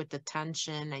forth with the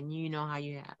tension, and you know how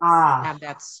you have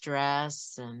that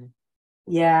stress and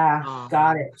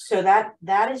got it. So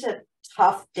that is a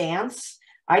tough dance.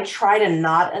 I try to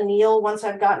not anneal once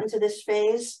I've gotten to this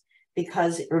phase,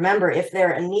 because remember, if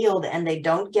they're annealed and they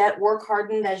don't get work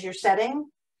hardened as you're setting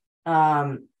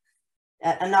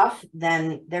enough,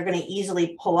 then they're going to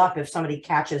easily pull up if somebody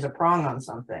catches a prong on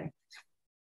something.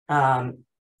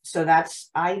 So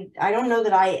that's, I don't know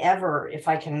that I ever,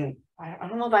 I don't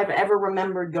know if I've ever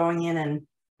remembered going in and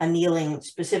annealing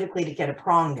specifically to get a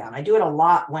prong down. I do it a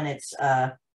lot when it's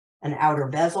an outer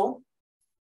bezel.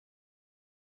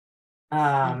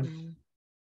 Not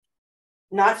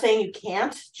saying you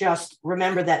can't, just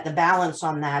remember that the balance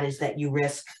on that is that you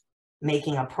risk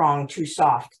making a prong too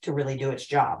soft to really do its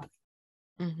job.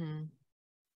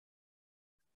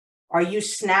 Are you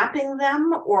snapping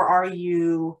them, or are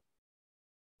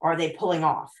they pulling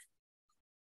off?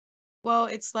 Well,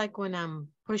 it's like when I'm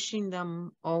pushing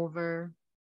them over,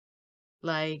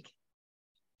 like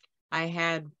I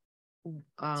had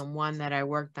one that I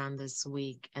worked on this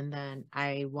week, and then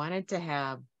I wanted to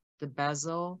have the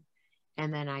bezel,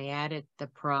 and then I added the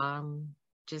prong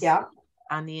just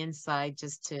on the inside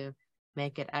just to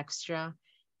make it extra.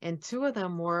 And two of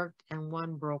them worked and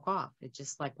one broke off. It's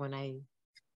just like when I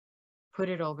put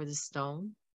it over the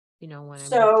stone, you know, when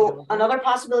so another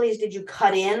possibility is, did you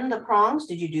cut in the prongs?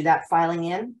 Did you do that filing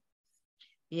in?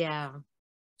 Yeah.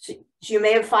 So you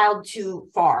may have filed too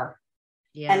far.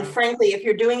 Yeah. And frankly, if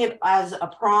you're doing it as a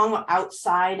prong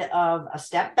outside of a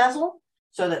step bezel,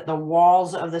 so that the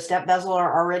walls of the step bezel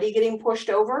are already getting pushed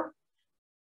over,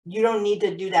 you don't need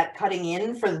to do that cutting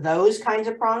in for those kinds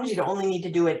of prongs. You only need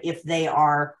to do it if they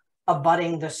are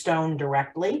abutting the stone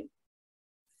directly.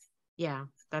 Yeah,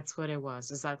 that's what it was.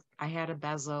 Is that I had a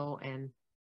bezel, and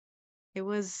it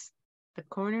was, the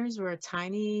corners were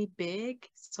tiny big.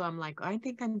 So I'm like, I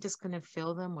think I'm just going to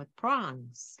fill them with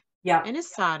prongs. Yeah. And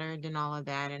it's soldered and all of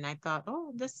that. And I thought,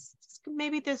 oh,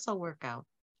 maybe this will work out.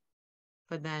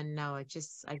 But then no, it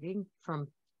just, I think from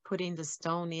putting the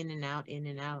stone in and out, in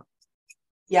and out.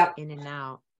 Yeah. In and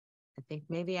out. I think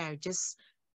maybe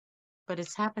but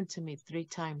it's happened to me 3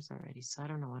 times already. So I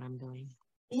don't know what I'm doing.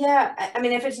 Yeah, I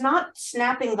mean, if it's not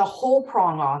snapping the whole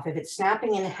prong off, if it's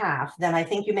snapping in half, then I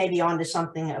think you may be onto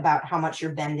something about how much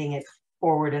you're bending it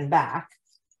forward and back.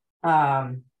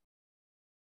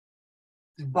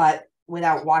 But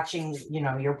without watching,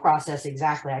 your process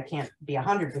exactly, I can't be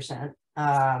 100%.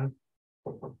 I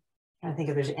think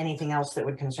if there's anything else that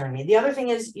would concern me. The other thing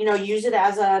is, use it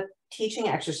as a teaching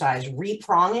exercise.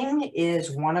 Repronging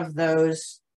is one of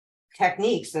those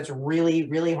techniques that's really,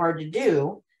 really hard to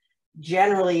do.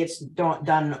 Generally, it's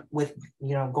done with,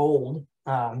 gold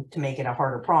to make it a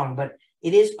harder prong, but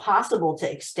it is possible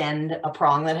to extend a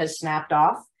prong that has snapped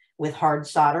off with hard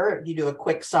solder. If you do a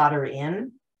quick solder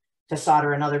in to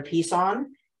solder another piece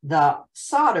on, the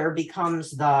solder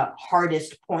becomes the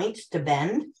hardest point to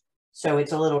bend. So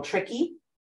it's a little tricky.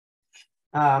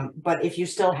 But if you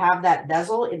still have that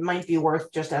bezel, it might be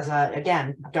worth just as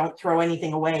again, don't throw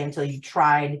anything away until you've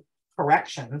tried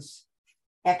corrections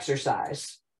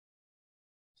exercise.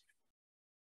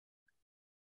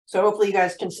 So hopefully you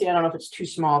guys can see, I don't know if it's too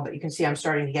small, but you can see I'm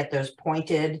starting to get those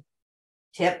pointed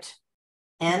tipped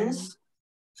ends,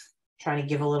 trying to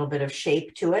give a little bit of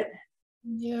shape to it.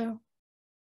 Yeah.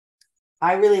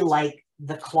 I really like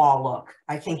the claw look.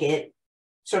 I think it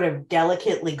sort of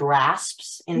delicately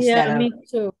grasps instead of. Me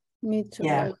too. Me too.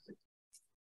 Yeah.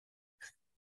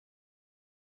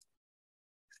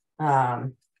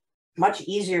 Much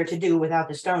easier to do without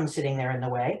the stone sitting there in the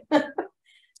way.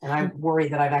 And I'm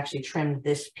worried that I've actually trimmed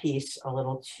this piece a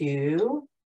little too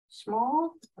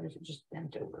small. Or is it just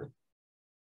bent over?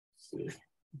 Let's see. I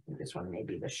think this one may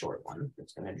be the short one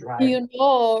that's going to drive.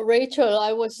 Rachel,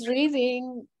 I was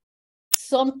reading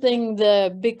something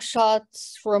the big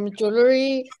shots from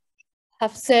jewelry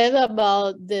have said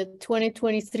about the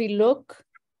 2023 look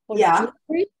of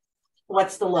jewelry.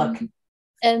 What's the look?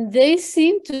 And they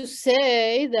seem to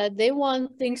say that they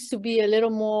want things to be a little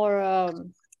more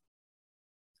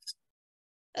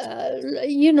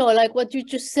like what you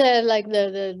just said, like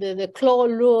the claw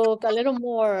look, a little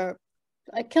more,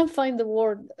 I can't find the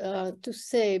word to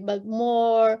say, but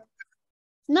more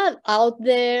not out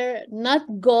there,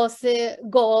 not gothic,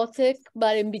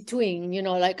 but in between,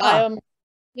 like I am,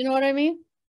 you know what I mean?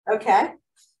 Okay.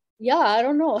 Yeah, I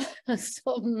don't know.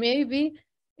 So maybe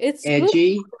it's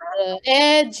edgy.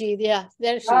 Edgy, yeah.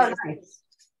 There she is. Nice.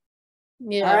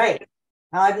 Yeah. All right.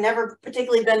 I've never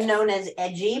particularly been known as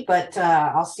edgy, but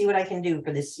I'll see what I can do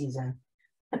for this season.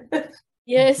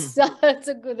 Yes, that's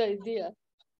a good idea.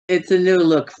 It's a new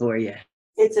look for you.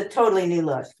 It's a totally new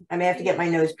look. I may have to get my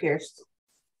nose pierced.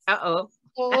 Uh-oh.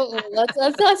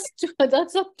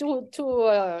 That's up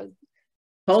to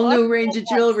whole new range of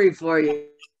jewelry for you.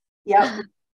 Yep.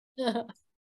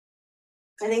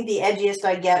 I think the edgiest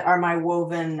I get are my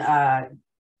woven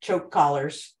choke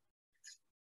collars.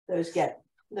 Those get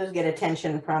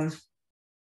attention from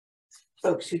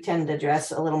folks who tend to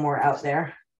dress a little more out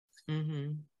there.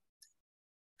 Mm-hmm.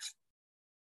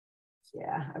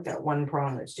 Yeah, I've got one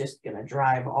prong that's just going to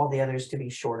drive all the others to be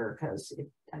shorter because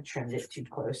I trimmed it too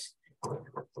close.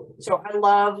 So I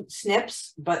love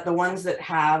snips, but the ones that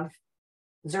have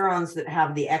Zurons that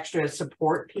have the extra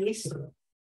support piece,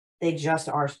 they just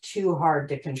are too hard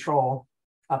to control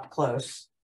up close.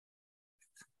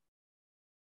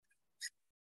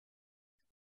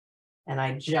 And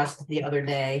I just the other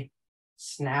day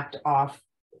snapped off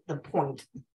the point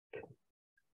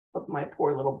of my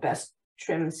poor little best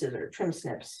trim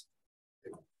snips.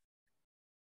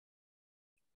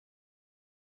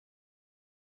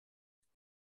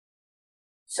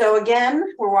 So again,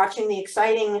 we're watching the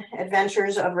exciting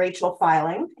adventures of Rachel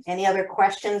filing. Any other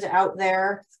questions out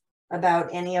there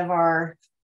about any of our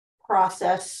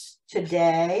process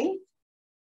today?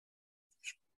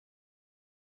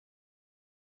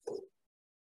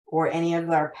 Or any of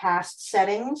our past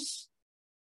settings?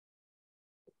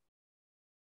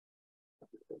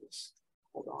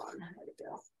 Hold on, there we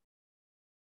go.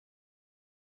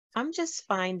 I'm just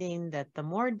finding that the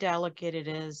more delicate it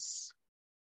is,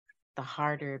 the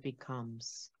harder it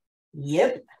becomes.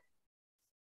 Yep.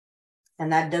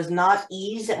 And that does not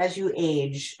ease as you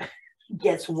age. It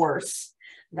gets worse.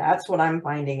 That's what I'm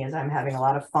finding is I'm having a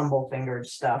lot of fumble fingered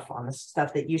stuff on the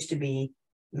stuff that used to be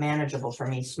manageable for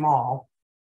me, small.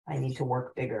 I need to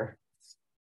work bigger.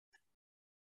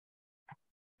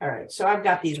 All right, so I've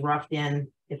got these roughed in.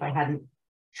 If I hadn't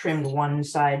trimmed one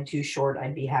side too short,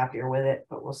 I'd be happier with it,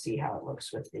 but we'll see how it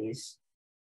looks with these.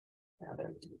 Now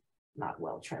they're not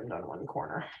well trimmed on one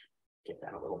corner. Get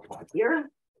that a little pointier.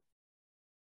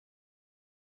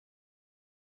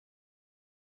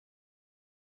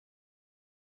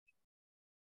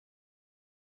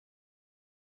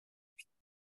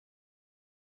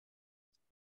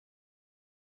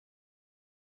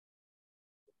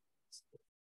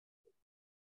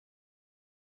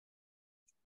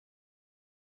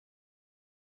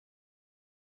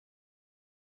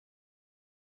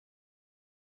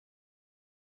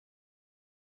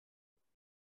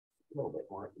 A little bit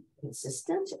more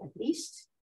consistent, at least.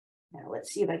 Now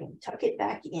let's see if I can tuck it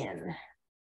back in.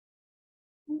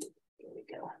 There we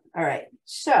go. All right,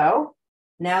 so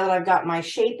now that I've got my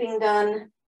shaping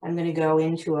done, I'm going to go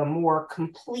into a more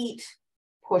complete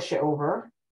push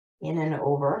over, in and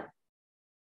over.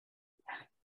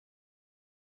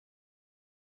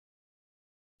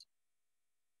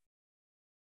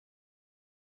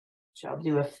 So I'll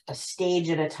do a stage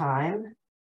at a time.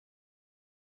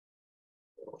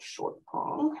 A little short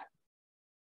prong.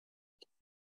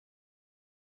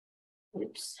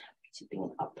 Oops,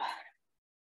 tipping up.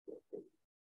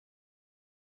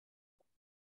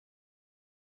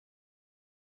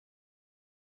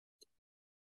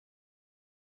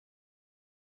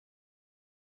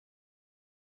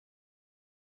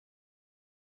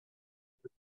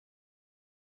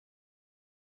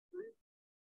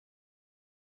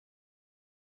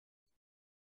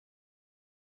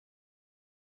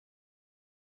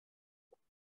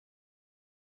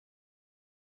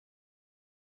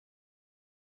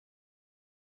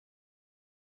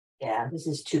 Yeah, this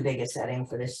is too big a setting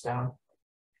for this stone,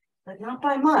 but not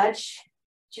by much,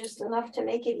 just enough to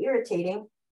make it irritating.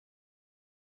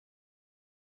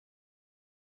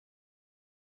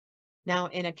 Now,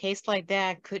 in a case like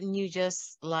that, couldn't you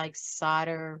just like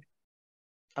solder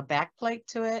a back plate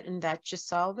to it and that just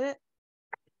solve it?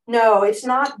 No, it's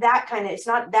not that kind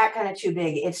of too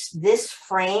big. It's this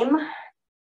frame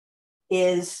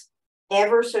is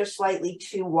ever so slightly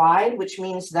too wide, which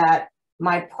means that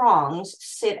my prongs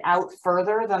sit out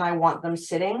further than I want them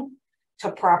sitting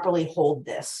to properly hold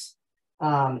this.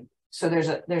 So there's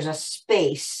a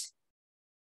space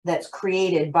that's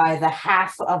created by the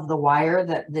half of the wire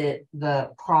that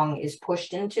the prong is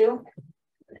pushed into.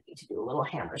 I need to do a little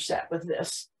hammer set with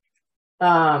this.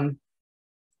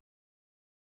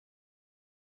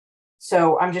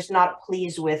 So I'm just not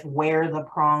pleased with where the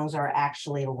prongs are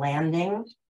actually landing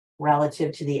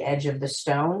relative to the edge of the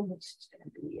stone. It's going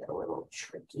to be a little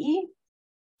tricky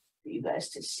for you guys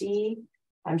to see.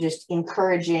 I'm just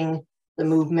encouraging the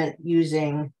movement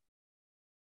using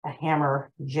a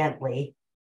hammer gently,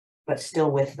 but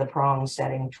still with the prong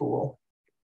setting tool,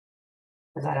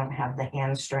 because I don't have the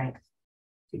hand strength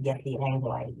to get the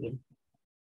angle I need.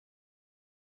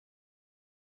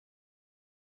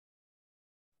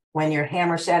 When you're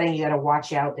hammer setting, you got to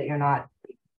watch out that you're not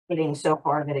hitting so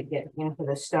far that it gets into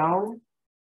the stone.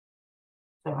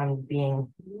 So I'm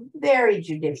being very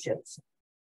judicious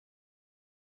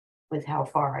with how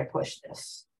far I push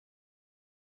this.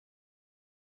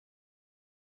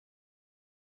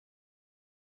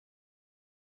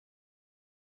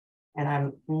 And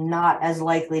I'm not as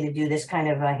likely to do this kind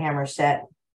of a hammer set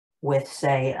with,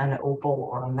 say, an opal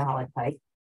or a malachite.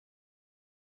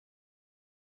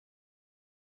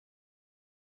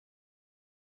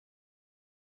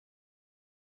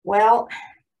 Well,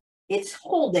 it's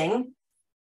holding.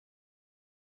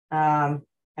 I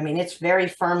mean, it's very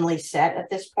firmly set at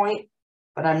this point,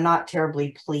 but I'm not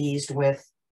terribly pleased with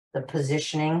the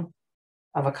positioning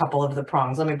of a couple of the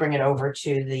prongs. Let me bring it over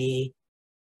to the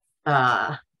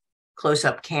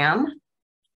close-up cam.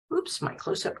 Oops, my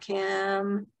close-up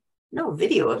cam. No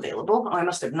video available. Oh, I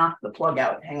must have knocked the plug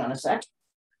out. Hang on a sec.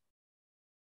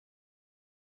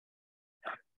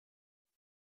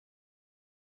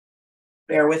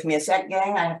 Bear with me a sec,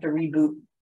 gang. I have to reboot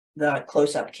the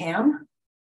close-up cam.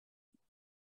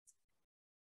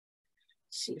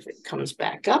 See if it comes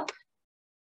back up.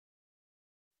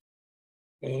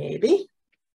 Maybe.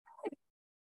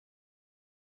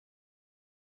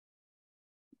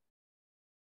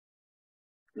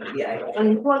 Maybe I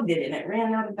unplugged it and it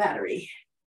ran out of battery.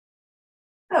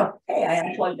 Oh, hey, I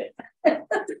unplugged it.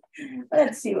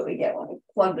 Let's see what we get when we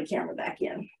plug the camera back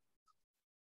in.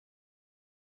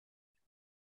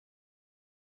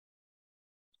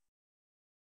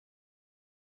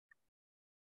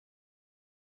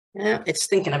 Yeah, it's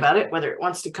thinking about it, whether it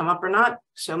wants to come up or not.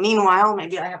 So meanwhile,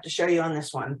 maybe I have to show you on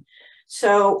this one.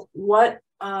 So what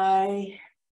I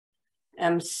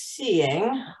am seeing,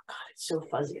 oh God, it's so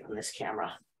fuzzy on this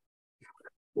camera.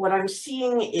 What I'm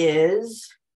seeing is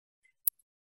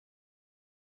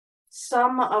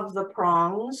some of the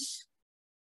prongs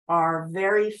are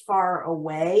very far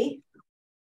away.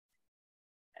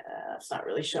 It's not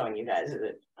really showing you guys, is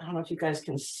it? I don't know if you guys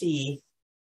can see.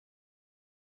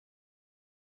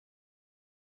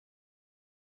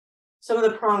 Some of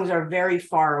the prongs are very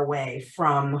far away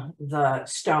from the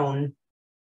stone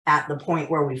at the point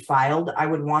where we filed. I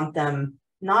would want them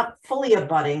not fully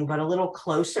abutting, but a little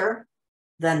closer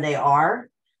than they are.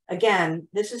 Again,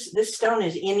 this stone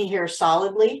is in here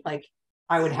solidly. Like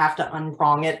I would have to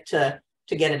unprong it to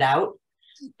get it out,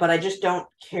 but I just don't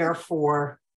care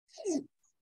for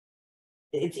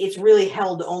it's really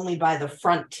held only by the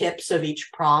front tips of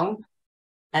each prong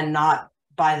and not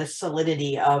by the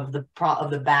solidity of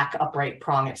the back upright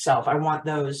prong itself. I want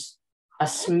those a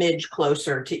smidge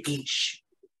closer to each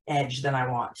edge than I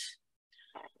want.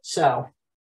 So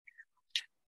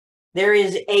there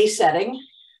is a setting.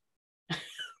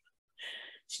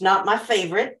 It's not my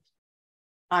favorite.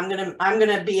 I'm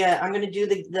gonna do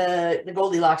the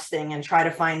Goldilocks thing and try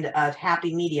to find a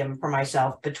happy medium for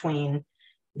myself between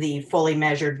the fully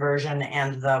measured version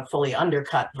and the fully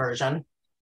undercut version,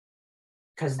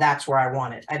 because that's where I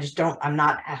want it. I'm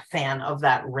not a fan of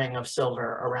that ring of silver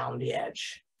around the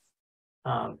edge,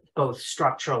 both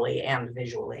structurally and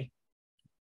visually.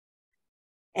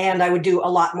 And I would do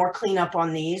a lot more cleanup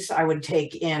on these. I would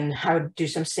do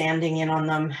some sanding in on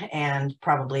them and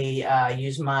probably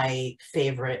use my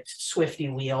favorite Swifty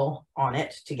wheel on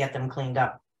it to get them cleaned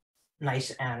up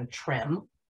nice and trim.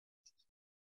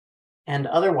 And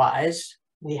otherwise,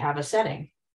 we have a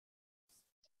setting.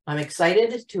 I'm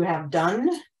excited to have done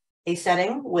a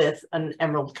setting with an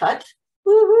emerald cut.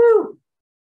 Woohoo!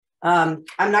 I'm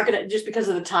not gonna, just because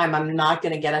of the time, I'm not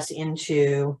gonna get us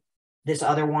into this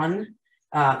other one.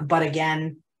 But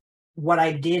again, what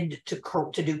I did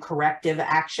to do corrective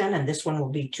action, and this one will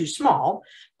be too small,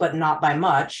 but not by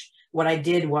much. What I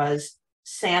did was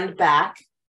sand back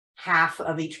half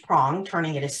of each prong,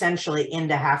 turning it essentially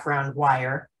into half round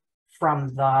wire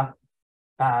from the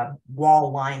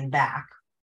wall line back.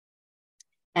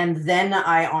 And then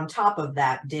I, on top of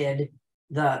that, did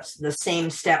the same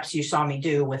steps you saw me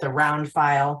do with a round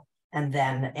file, and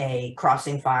then a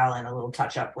crossing file and a little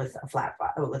touch up with a flat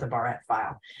file, with a barrette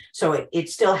file. So it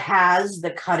still has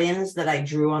the cut-ins that I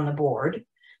drew on the board.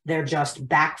 They're just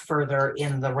back further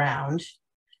in the round.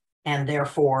 And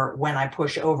therefore, when I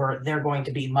push over, they're going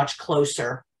to be much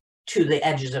closer to the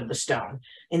edges of the stone.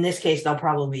 In this case, they'll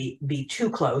probably be too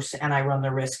close, and I run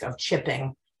the risk of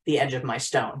chipping the edge of my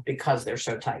stone because they're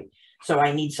so tight. So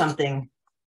I need something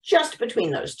just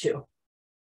between those two.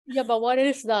 Yeah, but what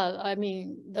is that? I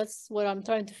mean, that's what I'm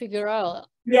trying to figure out.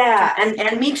 Yeah,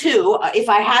 and me too. If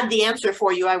I had the answer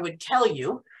for you, I would tell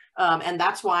you. And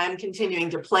that's why I'm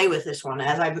continuing to play with this one.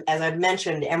 As I've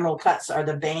mentioned, emerald cuts are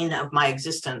the bane of my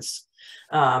existence.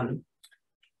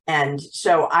 And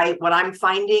so what I'm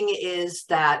finding is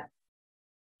that,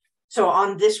 so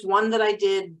on this one that I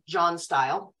did John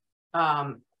style,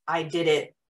 I did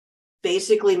it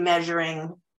basically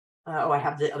measuring, I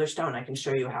have the other stone. I can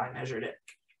show you how I measured it.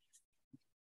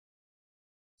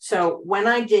 So when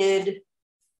I did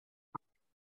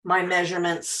my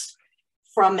measurements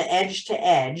from edge to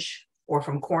edge, or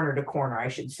from corner to corner, I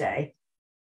should say,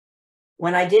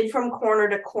 when I did from corner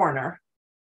to corner,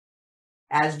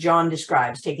 as John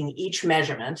describes, taking each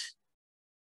measurement,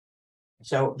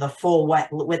 so the full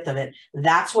width of it,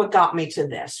 that's what got me to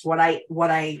this. When I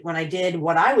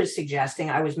was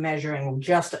suggesting, I was measuring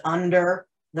just under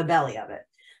the belly of it.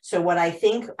 So what I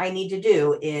think I need to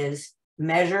do is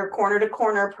measure corner to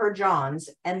corner per John's,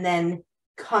 and then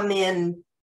come in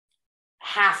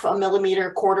half a millimeter,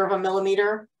 quarter of a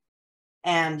millimeter,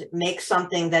 and make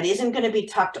something that isn't going to be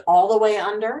tucked all the way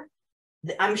under.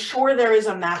 I'm sure there is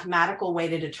a mathematical way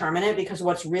to determine it, because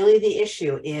what's really the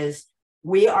issue is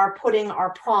we are putting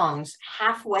our prongs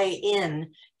halfway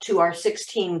in to our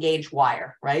 16 gauge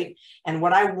wire, right? And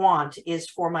what I want is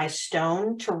for my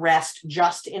stone to rest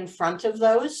just in front of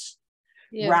those,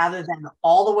 yeah, rather than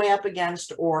all the way up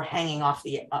against or hanging off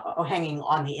the hanging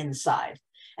on the inside.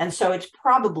 And so it's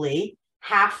probably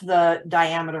half the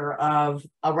diameter of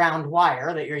a round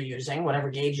wire that you're using, whatever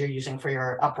gauge you're using for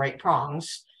your upright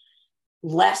prongs,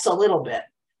 less a little bit.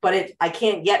 But I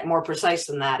can't get more precise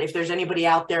than that. If there's anybody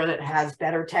out there that has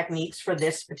better techniques for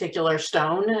this particular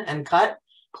stone and cut,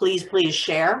 please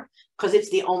share, because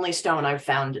it's the only stone I've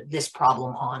found this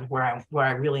problem on where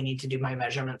I really need to do my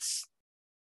measurements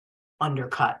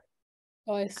undercut.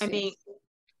 Oh, I mean,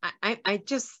 I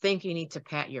just think you need to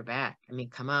pat your back. I mean,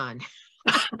 come on.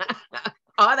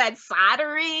 All that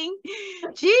soldering.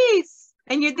 Jeez.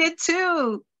 And you did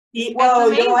too. Whoa,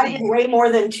 no, I did way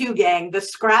more than two, gang. The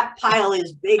scrap pile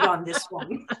is big on this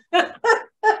one. Can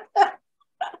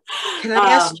I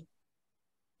ask?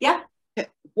 Yeah.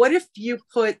 What if you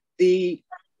put the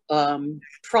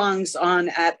prongs on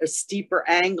at a steeper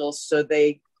angle so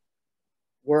they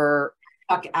were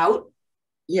tuck out?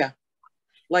 Yeah,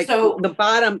 like so, the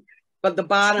bottom,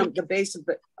 the base of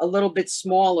it a little bit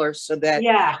smaller so that.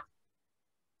 Yeah.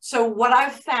 So what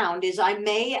I've found is I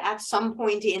may at some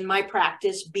point in my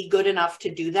practice be good enough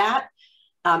to do that.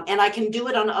 And I can do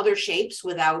it on other shapes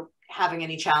without having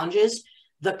any challenges.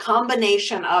 The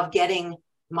combination of getting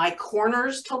my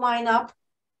corners to line up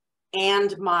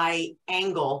and my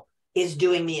angle is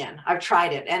doing me in. I've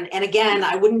tried it. And again,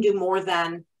 I wouldn't do more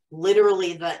than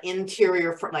literally the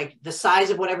interior, like the size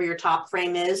of whatever your top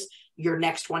frame is, your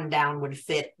next one down would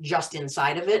fit just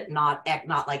inside of it, not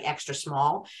like extra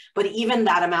small. But even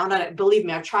that amount, believe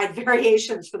me, I've tried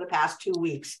variations for the past 2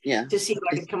 weeks to see if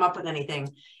I could come up with anything.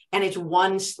 And it's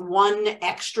one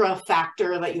extra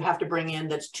factor that you have to bring in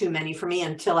that's too many for me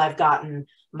until I've gotten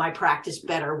my practice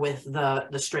better with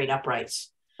the straight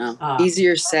uprights.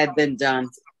 Easier said than done.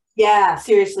 Yeah,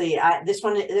 seriously. This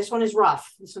one is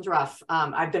rough. This one's rough.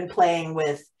 I've been playing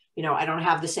with, I don't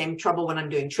have the same trouble when I'm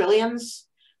doing trillions.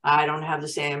 I don't have the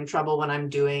same trouble when I'm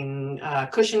doing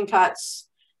cushion cuts.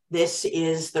 This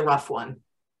is the rough one.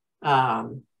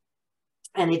 And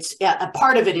it's a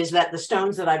part of it is that the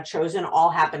stones that I've chosen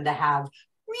all happen to have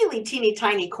really teeny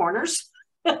tiny corners.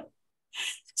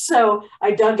 So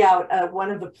I dug out one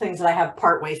of the things that I have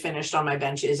partway finished on my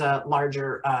bench is a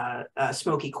larger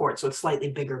smoky quartz with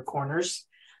slightly bigger corners.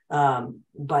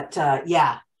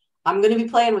 Yeah, I'm going to be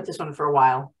playing with this one for a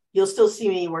while. You'll still see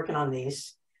me working on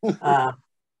these.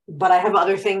 But I have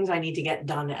other things I need to get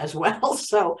done as well.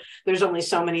 So there's only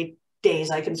so many days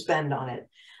I can spend on it.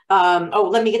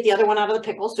 Let me get the other one out of the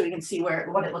pickle so we can see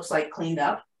what it looks like cleaned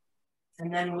up.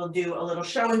 And then we'll do a little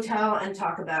show and tell and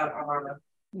talk about our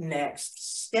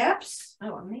next steps.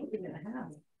 Oh, I'm maybe going to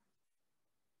have.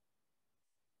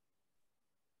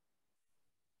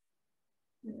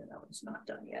 No, that one's not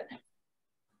done yet.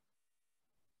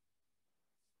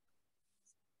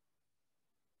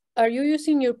 Are you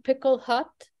using your pickle hut?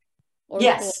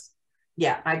 Yes.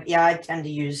 Yeah, I tend to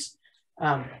use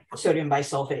sodium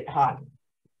bisulfate hot.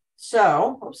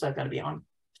 So, oops, I've got to be on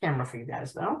camera for you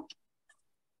guys though.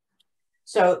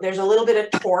 So there's a little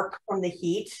bit of torque from the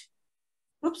heat.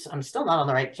 Oops, I'm still not on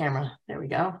the right camera. There we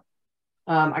go.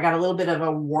 I got a little bit of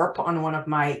a warp on one of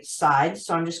my sides.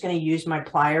 So I'm just going to use my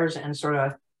pliers and sort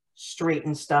of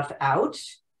straighten stuff out.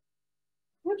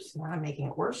 Oops, now I'm making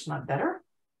it worse, not better.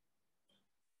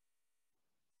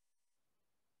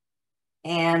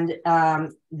 And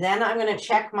then I'm going to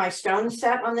check my stone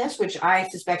set on this, which I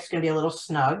suspect is going to be a little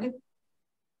snug.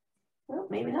 Well,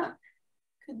 maybe not.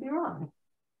 Could be wrong.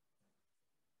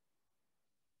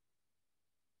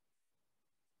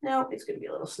 No, it's going to be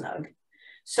a little snug.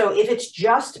 So if it's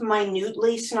just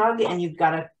minutely snug and you've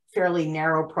got a fairly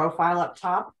narrow profile up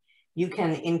top, you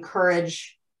can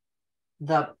encourage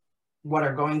what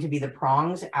are going to be the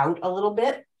prongs out a little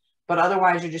bit, but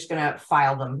otherwise you're just going to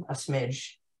file them a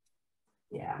smidge.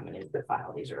 Yeah, I'm going to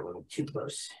file. These are a little too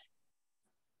close.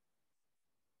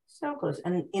 So close.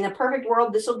 And in a perfect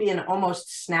world, this will be an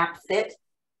almost snap fit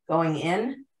going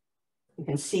in. You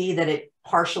can see that it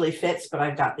partially fits, but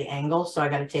I've got the angle. So I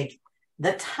got to take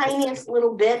the tiniest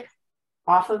little bit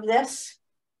off of this.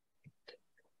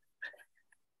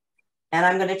 And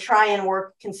I'm going to try and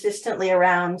work consistently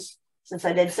around, since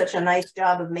I did such a nice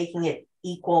job of making it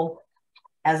equal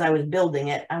as I was building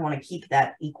it. I want to keep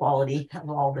that equality of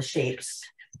all the shapes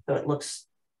so it looks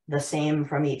the same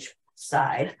from each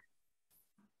side.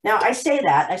 Now I say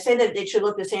that it should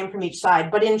look the same from each side,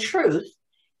 but in truth,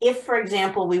 if, for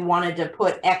example, we wanted to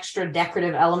put extra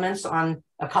decorative elements on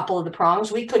a couple of the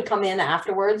prongs, we could come in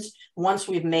afterwards. Once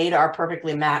we've made our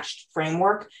perfectly matched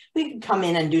framework, we could come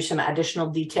in and do some additional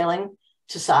detailing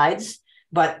to sides.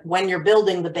 But when you're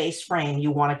building the base frame,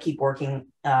 you want to keep working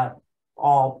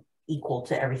all equal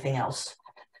to everything else.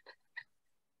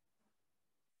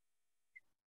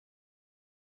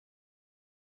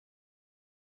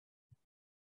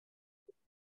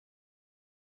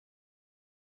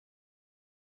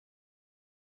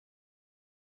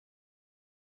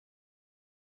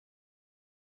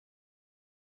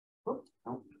 Oh,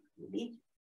 come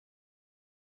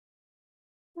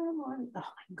on. Oh my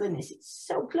goodness, it's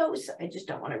so close. I just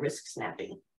don't want to risk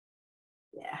snapping.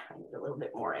 Yeah, I need a little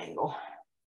bit more angle.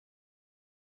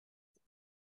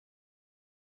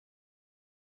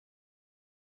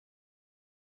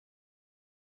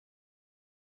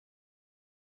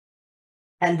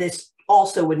 And this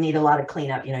also would need a lot of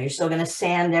cleanup. You're still going to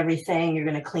sand everything. You're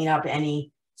going to clean up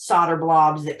any solder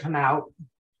blobs that come out.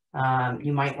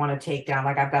 You might want to take down,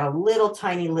 like I've got a little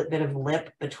tiny bit of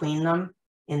lip between them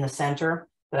in the center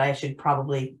that I should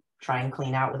probably try and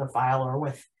clean out with a file or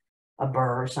with a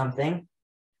burr or something.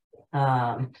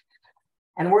 And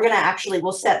we're going to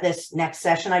we'll set this next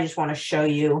session. I just want to show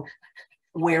you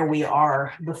where we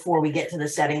are before we get to the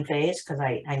setting phase, because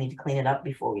I need to clean it up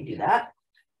before we do that.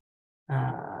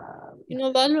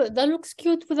 That looks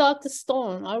cute without the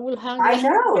stone. I will hang I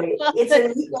know. It's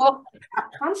a neat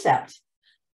concept.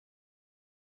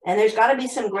 And there's got to be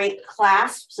some great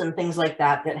clasps and things like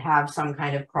that that have some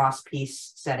kind of cross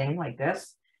piece setting like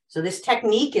this. So this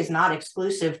technique is not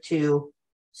exclusive to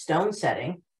stone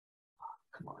setting.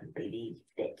 Come on, baby,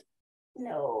 fit.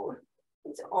 No,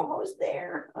 it's almost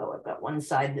there. Oh, I've got one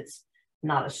side that's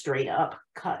not a straight up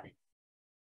cut.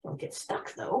 Don't get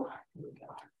stuck though. Here we go.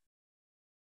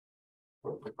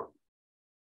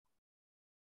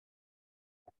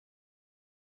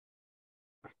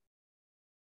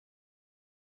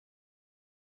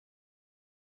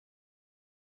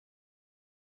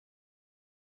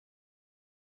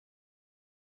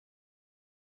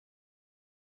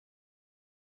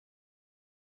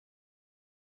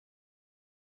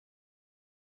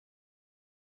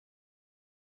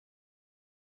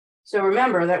 So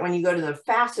remember that when you go to the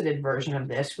faceted version of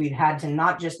this, we've had to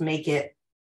not just make it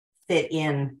fit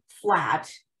in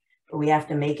flat, but we have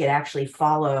to make it actually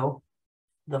follow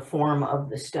the form of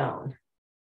the stone.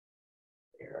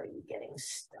 Where are you getting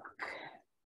stuck?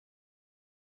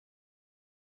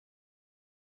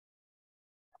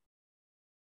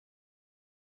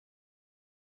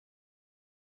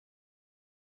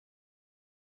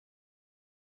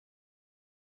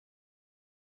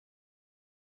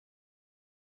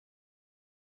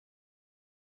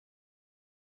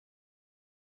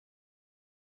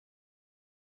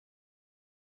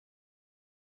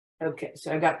 Okay,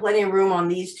 so I've got plenty of room on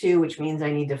these two, which means I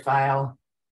need to file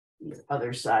these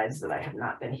other sides that I have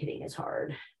not been hitting as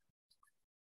hard.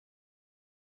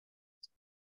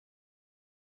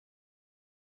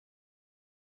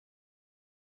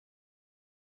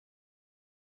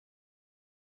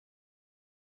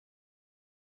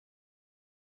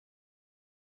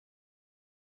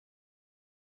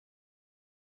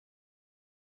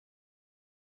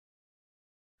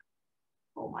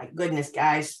 Oh my goodness,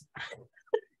 guys.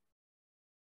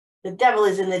 The devil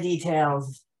is in the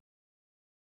details.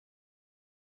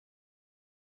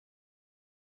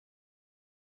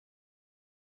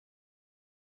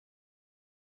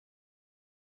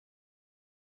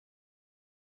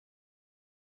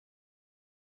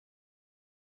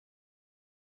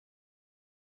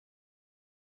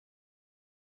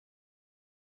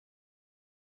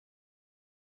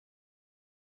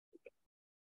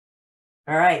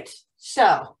 All right,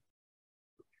 so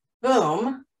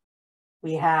boom,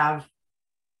 we have,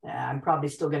 I'm probably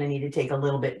still going to need to take a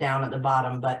little bit down at the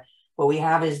bottom, but what we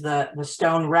have is the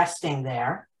stone resting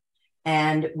there.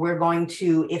 And we're going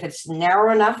to, if it's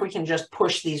narrow enough, we can just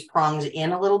push these prongs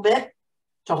in a little bit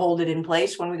to hold it in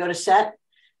place when we go to set.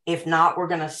 If not, we're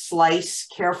going to slice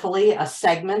carefully a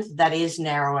segment that is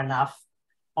narrow enough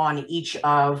on each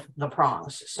of the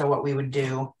prongs. So what we would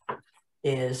do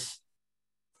is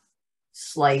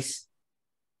slice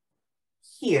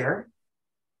here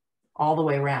all the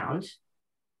way around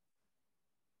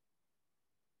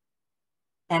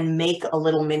and make a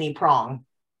little mini prong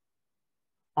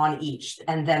on each.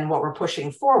 And then what we're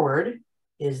pushing forward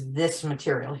is this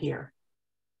material here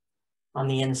on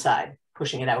the inside,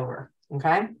 pushing it over,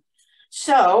 okay?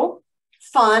 So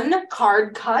fun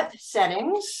card cut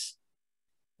settings.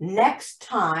 Next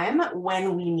time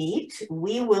when we meet,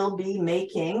 we will be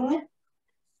making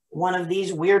one of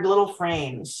these weird little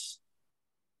frames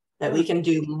that we can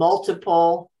do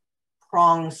multiple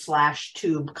prong /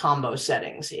 tube combo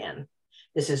settings in.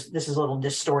 This is a little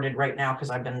distorted right now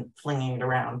because I've been flinging it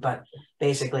around, but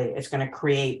basically it's going to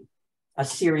create a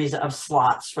series of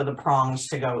slots for the prongs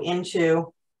to go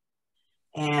into.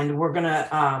 And we're going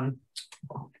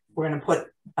to put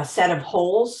a set of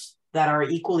holes that are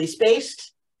equally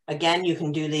spaced. Again, you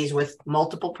can do these with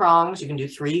multiple prongs. You can do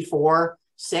 3, 4,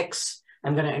 6.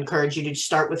 I'm going to encourage you to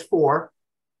start with 4.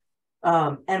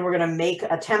 And we're going to make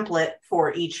a template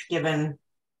for each given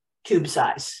tube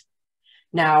size.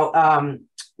 Now,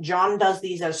 John does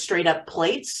these as straight up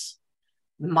plates.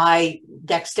 My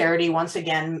dexterity, once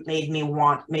again, made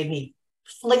me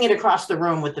fling it across the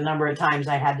room with the number of times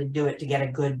I had to do it to get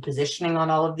a good positioning on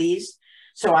all of these.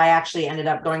 So I actually ended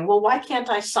up going, well, why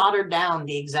can't I solder down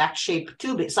the exact shape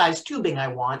size tubing I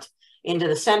want into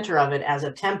the center of it as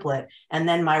a template, and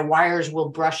then my wires will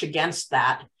brush against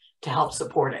that to help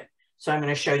support it. So I'm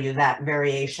going to show you that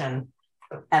variation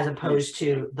as opposed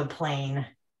to the plain,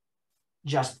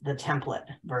 just the template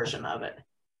version of it.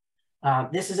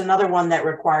 This is another one that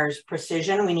requires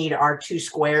precision. We need our 2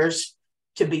 squares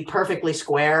to be perfectly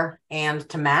square and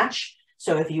to match.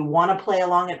 So if you want to play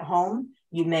along at home,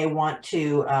 you may want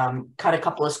to cut a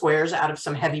couple of squares out of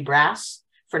some heavy brass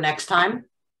for next time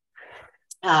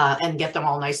and get them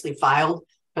all nicely filed,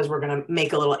 because we're going to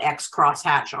make a little X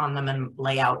crosshatch on them and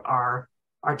lay out our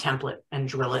template and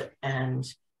drill it and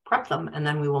prep them. And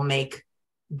then we will make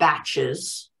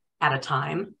batches at a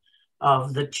time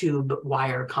of the tube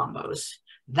wire combos.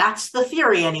 That's the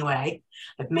theory anyway.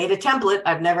 I've made a template.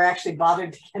 I've never actually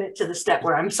bothered to get it to the step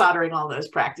where I'm soldering all those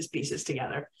practice pieces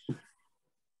together.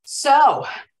 So,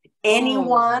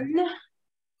 anyone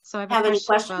So I have any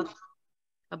questions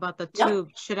about the Yep. tube?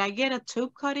 Should I get a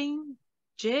tube cutting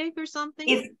jig or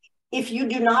something? If you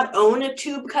do not own a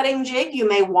tube cutting jig, you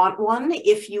may want one.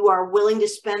 If you are willing to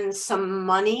spend some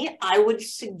money, I would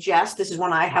suggest, this is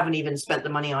one I haven't even spent the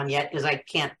money on yet because I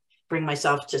can't bring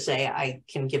myself to say I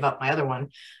can give up my other one.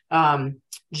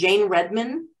 Jane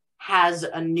Redman has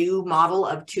a new model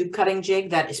of tube cutting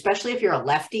jig that, especially if you're a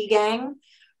lefty gang,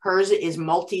 hers is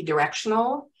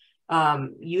multi-directional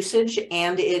usage,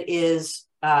 and it is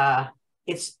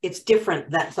it's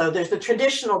different. So there's the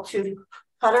traditional tube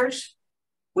cutters,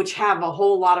 which have a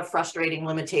whole lot of frustrating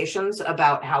limitations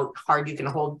about how hard you can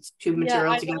hold tube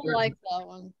material together. I don't like that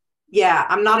one. Yeah,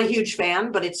 I'm not a huge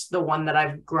fan, but it's the one that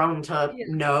I've grown to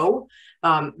know.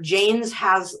 Jane's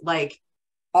has like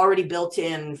already built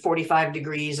in 45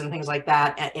 degrees and things like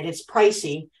that. And it's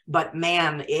pricey, but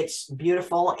man, it's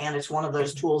beautiful. And it's one of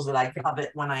those tools that I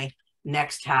covet when I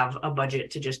next have a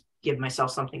budget to just give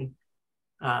myself something.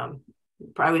 I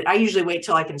usually wait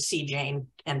till I can see Jane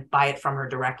and buy it from her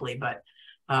directly, but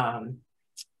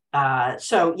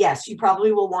so yes, you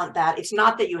probably will want that. It's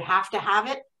not that you have to have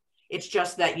it. It's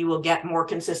just that you will get more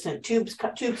consistent tubes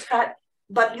cut,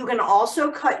 but you can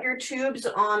also cut your tubes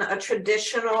on a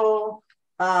traditional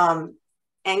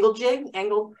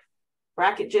angle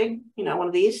bracket jig, you know, one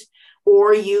of these,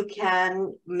 or you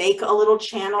can make a little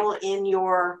channel in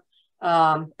your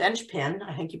bench pin.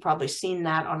 I think you've probably seen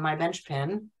that on my bench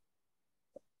pin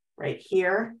right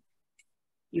here.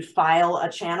 You file a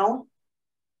channel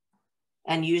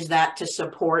and use that to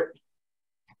support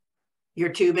your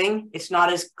tubing. It's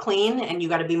not as clean and you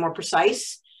got to be more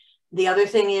precise. The other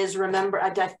thing is, remember,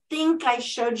 I think I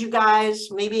showed you guys,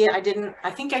 maybe I didn't,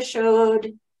 I think I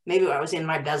showed, maybe I was in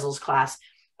my bezels class,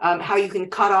 how you can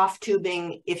cut off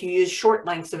tubing. If you use short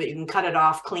lengths of it, you can cut it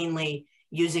off cleanly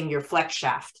using your flex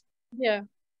shaft. Yeah.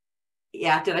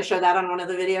 Yeah, did I show that on one of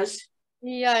the videos?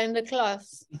 Yeah, in the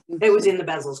class. It was in the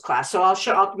bezels class. So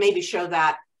I'll maybe show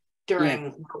that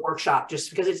during the workshop, just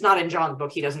because it's not in John's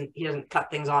book. He doesn't cut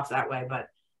things off that way, but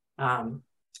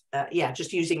yeah,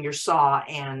 just using your saw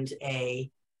and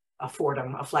a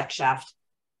Fordham, a flex shaft.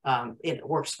 It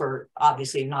works for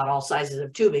obviously not all sizes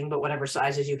of tubing, but whatever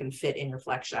sizes you can fit in your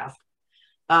flex shaft.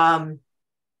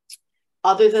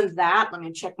 Other than that, let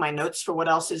me check my notes for what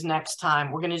else is next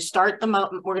time. We're going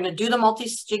to do the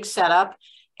multi-jig setup,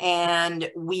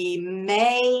 and we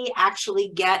may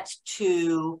actually get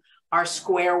to our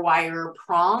square wire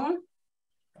prong,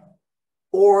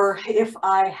 or if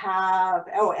I have,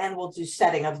 oh, and we'll do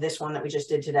setting of this one that we just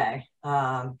did today.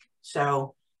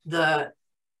 So the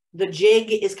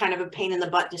jig is kind of a pain in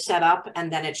the butt to set up,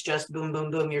 and then it's just boom,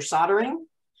 boom, boom, you're soldering.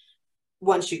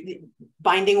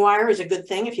 Binding wire is a good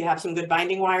thing if you have some good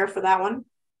binding wire for that one.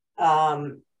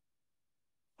 I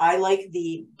like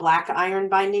the black iron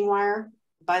binding wire,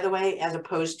 by the way, as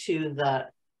opposed to the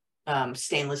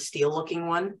stainless steel looking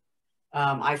one.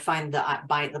 I find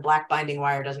the black binding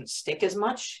wire doesn't stick as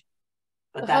much.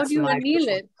 But how do you anneal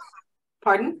it?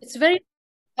 Pardon? It's very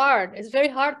hard. It's very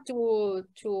hard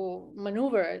to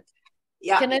maneuver it.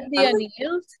 Yeah. Can it be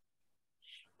annealed?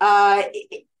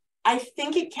 I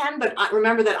think it can, but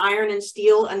remember that iron and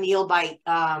steel anneal by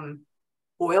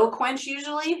oil quench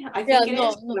usually. I think it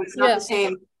is. So it's not the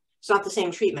same. It's not the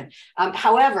same treatment.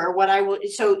 However,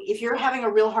 so if you're having a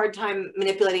real hard time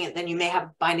manipulating it, then you may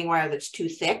have binding wire that's too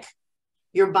thick.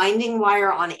 Your binding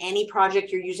wire on any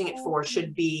project you're using it for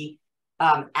should be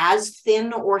as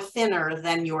thin or thinner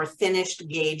than your thinnest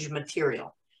gauge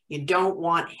material. You don't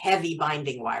want heavy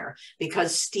binding wire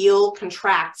because steel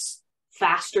contracts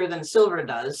faster than silver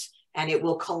does, and it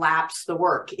will collapse the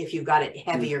work if you've got it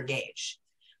heavier gauge.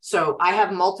 So I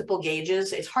have multiple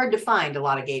gauges. It's hard to find a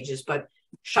lot of gauges, but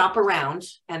shop around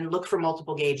and look for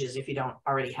multiple gauges if you don't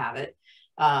already have it.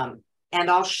 And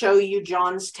I'll show you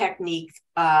John's technique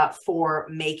for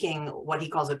making what he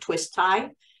calls a twist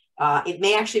tie. It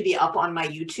may actually be up on my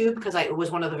YouTube because it was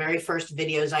one of the very first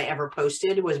videos I ever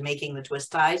posted, was making the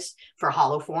twist ties for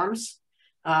hollow forms.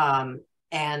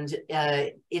 And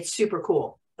it's super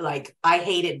cool. Like, I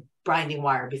hated binding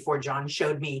wire before John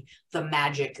showed me the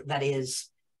magic that is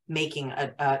making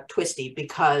a twisty,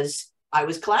 because I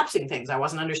was collapsing things. I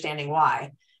wasn't understanding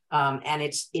why. And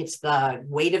it's the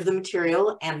weight of the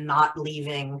material and not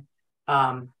leaving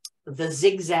the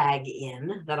zigzag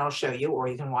in, that I'll show you, or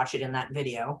you can watch it in that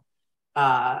video.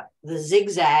 The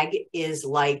zigzag is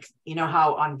like, you know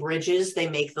how on bridges they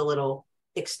make the little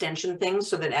extension things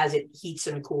so that as it heats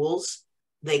and cools,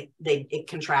 it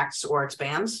contracts or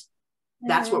expands.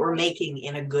 That's what we're making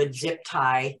in a good zip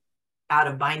tie out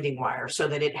of binding wire so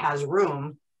that it has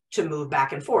room to move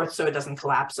back and forth so it doesn't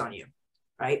collapse on you,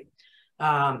 right?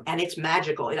 And it's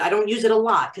magical. I don't use it a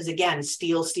lot because, again,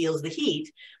 steel steals the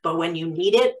heat, but when you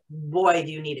need it, boy,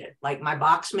 do you need it. Like my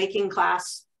box making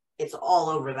class, it's all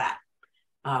over that.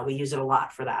 We use it a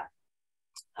lot for that.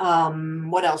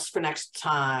 What else for next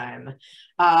time?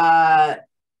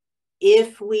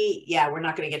 If we, we're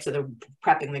not going to get to the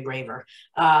prepping the graver.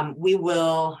 We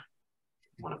will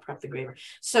want to prep the graver.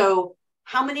 So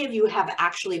how many of you have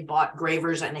actually bought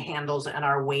gravers and handles and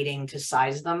are waiting to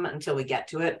size them until we get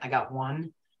to it? I got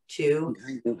 1, 2,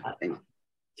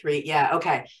 3. Yeah.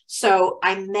 Okay. So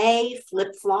I may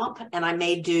flip flop and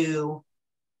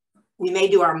we may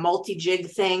do our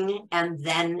multi-jig thing and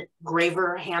then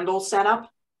graver handle setup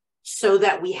so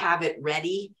that we have it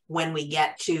ready when we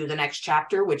get to the next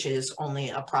chapter, which is only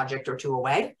a project or 2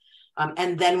 away.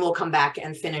 And then we'll come back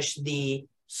and finish the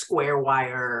square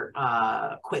wire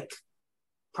quick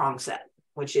prong set,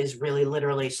 which is really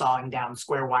literally sawing down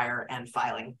square wire and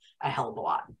filing a hell of a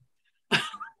lot.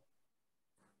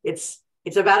 It's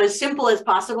about as simple as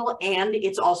possible, and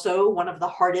it's also one of the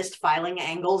hardest filing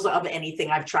angles of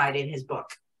anything I've tried in his book.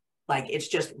 Like, it's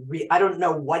just, I don't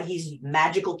know what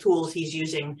magical tools he's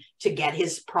using to get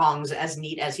his prongs as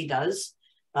neat as he does.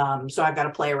 So I've got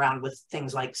to play around with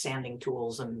things like sanding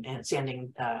tools and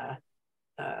sanding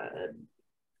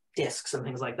discs and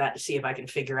things like that to see if I can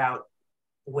figure out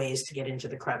ways to get into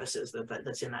the crevices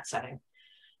that's in that setting.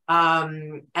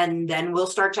 And then we'll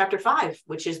start chapter 5,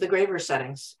 which is the graver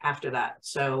settings after that.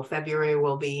 So February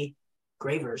will be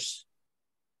gravers.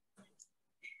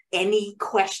 Any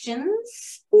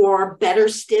questions, or better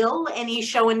still, any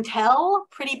show and tell?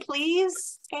 Pretty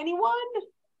please, anyone?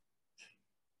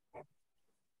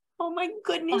 Oh my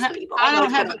goodness. I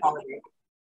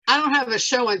don't have a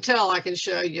show and tell I can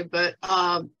show you, but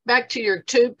back to your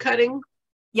tube cutting.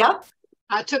 Yep.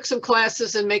 I took some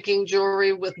classes in making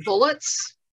jewelry with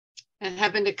bullets and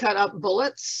having to cut up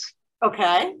bullets.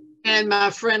 Okay. And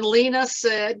my friend Lena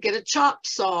said, get a chop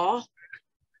saw.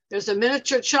 There's a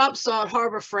miniature chop saw at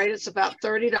Harbor Freight. It's about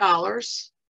 $30.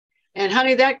 And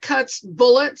honey, that cuts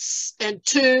bullets and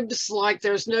tubes like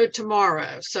there's no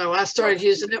tomorrow. So I started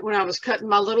using it when I was cutting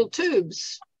my little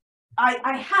tubes.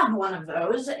 I have one of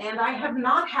those and I have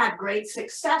not had great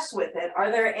success with it.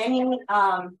 Are there any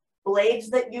blades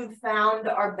that you've found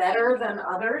are better than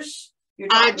others?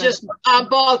 I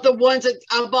bought the ones at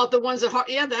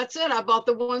that's it. I bought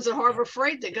the ones at Harbor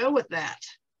Freight that go with that.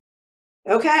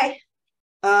 Okay.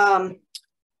 Then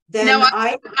now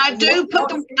I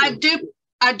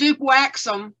do wax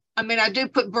them. I mean, I do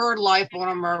put bird life on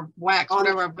them or wax,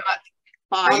 whatever. But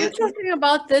are you talking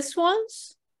about this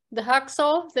ones? The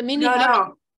hacksaw, the mini hacksaw?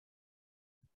 No.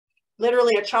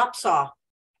 Literally a chop saw.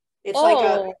 It's like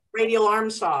a radial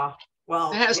arm saw.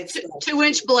 Well, it has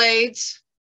 2-inch blades.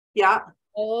 Yeah.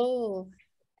 Oh.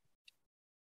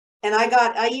 And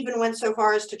I even went so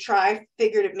far as to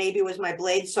figured it maybe was my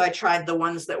blade. So I tried the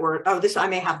ones that were, I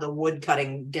may have the wood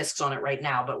cutting discs on it right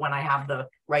now, but when I have the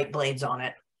right blades on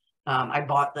it, I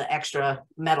bought the extra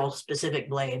metal specific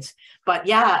blades. But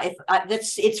yeah,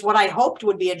 it's what I hoped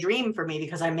would be a dream for me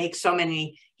because I make so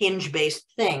many hinge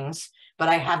based things, but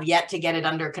I have yet to get it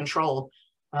under control.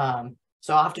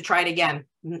 So I'll have to try it again.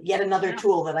 Yet another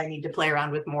tool that I need to play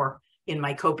around with more in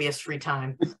my copious free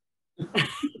time.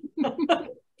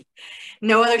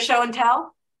 No other show and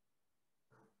tell?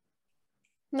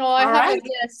 No, I have a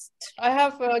guest. I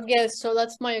have a guest, so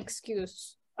that's my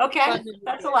excuse. Okay,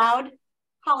 that's allowed.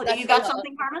 Holiday, you got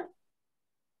something, Carmen?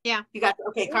 Yeah. You got,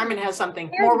 okay, Carmen has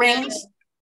something. More rings?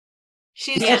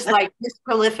 She's just like this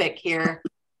prolific here.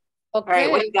 Okay. All right,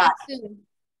 what do you got?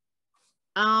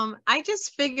 I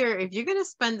just figure if you're gonna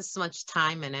spend this much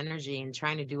time and energy in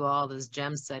trying to do all this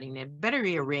gem setting, it better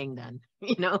be a ring then,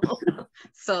 you know.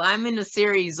 So I'm in a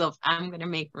series of I'm gonna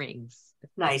make rings.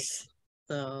 Nice.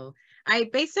 So I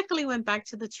basically went back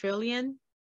to the trillion.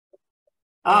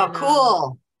 Oh, and,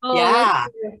 cool. Yeah.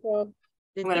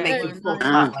 I'm gonna make you full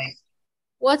spotlight.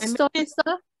 What stone is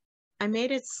that? I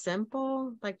made it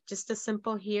simple, like just a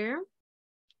simple here,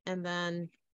 and then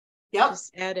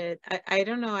just add it. I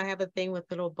don't know. I have a thing with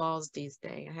little balls these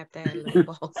days. I have to add little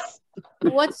balls.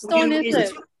 What stone is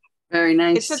it? Very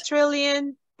nice. It's a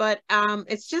trillion, but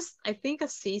it's just I think a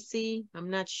CC. I'm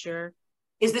not sure.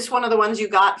 Is this one of the ones you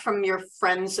got from your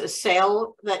friend's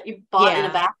sale that you bought in the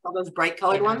back? All those bright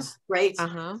colored ones? Great.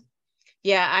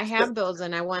 Yeah, I have those,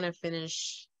 and I want to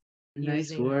finish.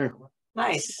 Nice work.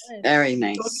 Nice. Very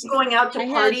nice. So going out to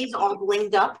parties all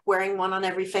blinged up, wearing one on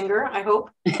every finger, I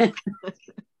hope.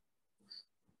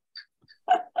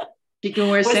 She can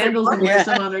wear Was it sandals and fun? wear Yeah.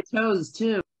 some on her toes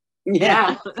too.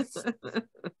 Yeah.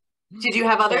 Did you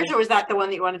have others, or was that the one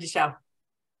that you wanted to show?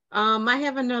 I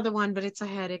have another one, but it's a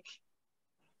headache.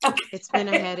 Okay. It's been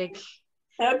a headache.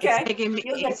 Okay. It's taken me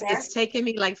You'll get there. it's taken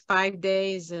me like 5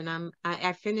 days, and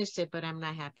I finished it, but I'm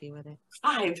not happy with it.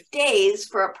 5 days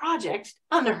for a project,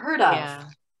 unheard of. Yeah.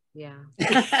 Yeah.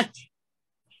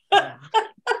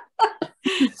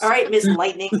 All right, Miss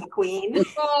Lightning McQueen.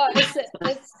 Well,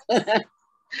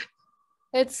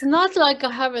 it's not like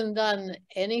I haven't done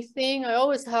anything. I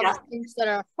always have Yeah. things that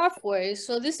are halfway.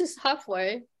 So this is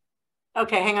halfway.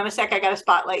 Okay, hang on a sec. I got to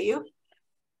spotlight you.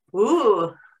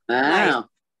 Ooh, nice. Wow.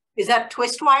 Is that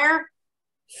twist wire?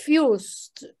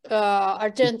 Fused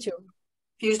argentium.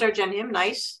 Fused argentium,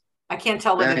 nice. I can't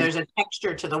tell whether Very- there's a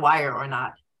texture to the wire or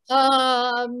not.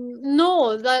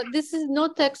 No, this is no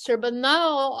texture, but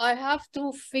now I have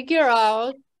to figure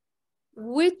out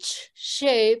which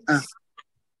shapes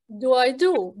do I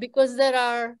do, because there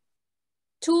are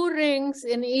 2 rings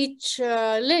in each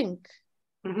link.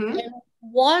 Mhm. And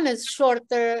one is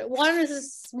shorter, one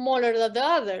is smaller than the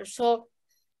other. So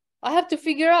I have to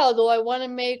figure out, do I want to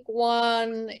make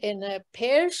one in a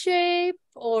pear shape,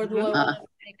 or do I Mhm. want to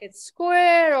make it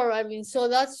square? Or I mean, so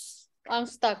I'm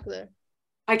stuck there.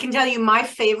 I can tell you my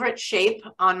favorite shape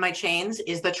on my chains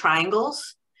is the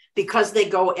triangles, because they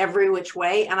go every which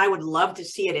way, and I would love to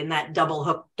see it in that double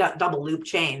hook, double loop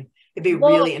chain. It'd be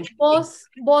really interesting.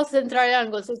 Both in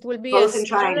triangles. It will be Both a in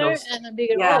smaller triangles. and a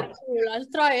bigger. Yeah. Oh, cool. I'll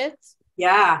try it.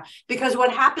 Yeah, because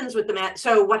what happens with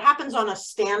so what happens on a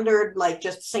standard, like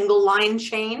just single line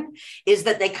chain, is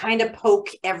that they kind of poke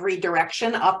every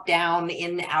direction, up, down,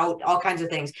 in, out, all kinds of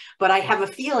things. But I have a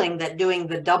feeling that doing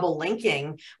the double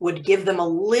linking would give them a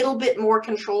little bit more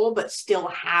control, but still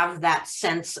have that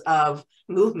sense of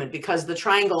movement, because the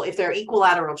triangle, if they're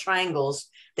equilateral triangles,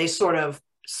 they sort of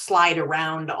slide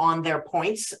around on their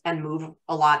points and move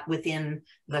a lot within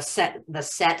the set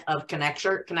of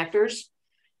connectors.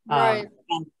 Right.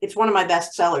 And it's one of my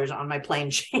best sellers on my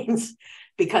plain chains,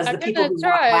 because I'm the people gonna who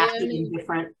try. want plastic in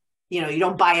different, you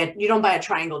don't buy a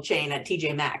triangle chain at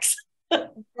TJ Maxx.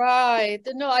 Right.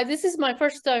 No, this is my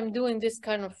first time doing this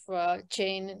kind of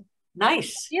chain.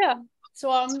 Nice. Yeah. So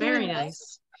I'm It's very doing that.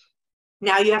 nice.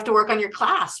 Now you have to work on your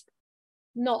clasp.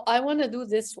 No, I want to do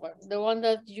this one, the one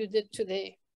that you did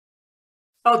today.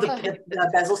 Oh, the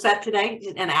bezel set today,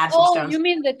 and add some Oh, stones. you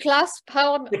mean the clasp?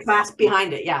 How? The clasp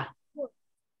behind it, yeah.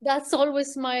 That's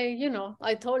always my,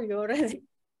 I told you already.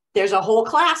 There's a whole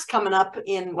class coming up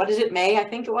in, what is it, May, I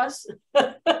think it was.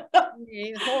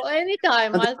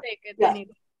 Anytime, I'll take it. Yeah.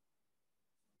 Anytime.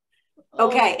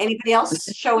 Okay, anybody else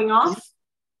showing off?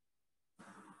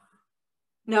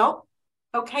 No?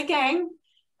 Okay, gang.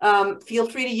 Feel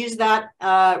free to use that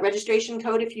registration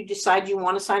code if you decide you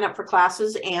want to sign up for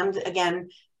classes. And again,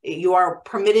 you are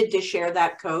permitted to share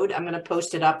that code. I'm going to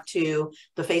post it up to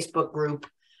the Facebook group.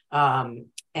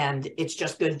 And it's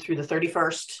just good through the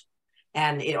 31st.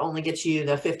 And it only gets you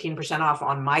the 15% off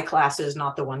on my classes,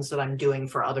 not the ones that I'm doing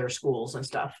for other schools and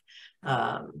stuff.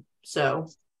 So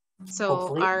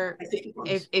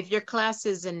if your class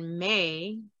is in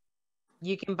May,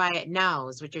 you can buy it now,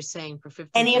 is what you're saying, for 15%.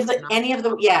 Any of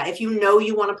the, yeah, if you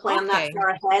want to plan that far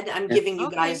ahead, I'm giving you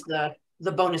guys the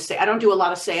bonus. I don't do a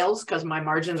lot of sales because my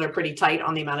margins are pretty tight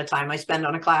on the amount of time I spend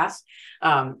on a class.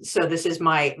 So this is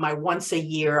my once a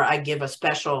year, I give a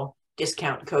special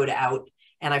discount code out.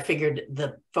 And I figured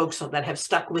the folks that have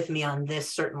stuck with me on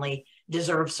this certainly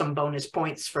deserve some bonus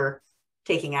points for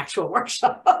taking actual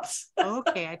workshops.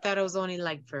 Okay, I thought it was only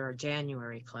like for a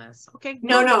January class. Okay.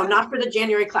 No, not for the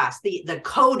January class. The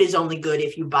code is only good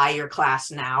if you buy your class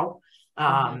now.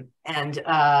 And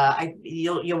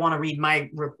you'll want to read my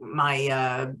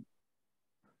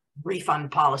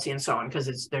refund policy and so on,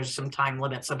 because there's some time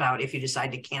limits about if you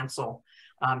decide to cancel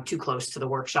too close to the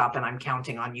workshop and I'm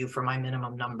counting on you for my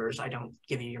minimum numbers, I don't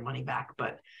give you your money back.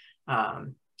 But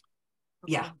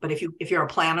yeah, but if you're a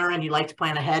planner and you like to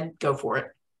plan ahead, go for it.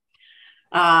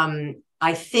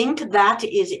 I think that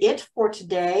is it for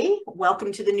today.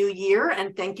 Welcome to the new year,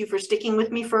 and thank you for sticking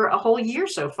with me for a whole year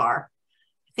so far.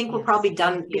 I think we'll probably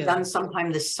be done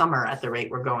sometime this summer at the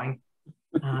rate we're going,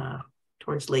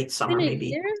 towards late summer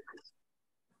maybe.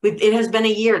 It has been a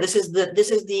year. This is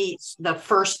the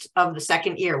first of the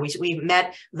second year. We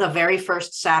met the very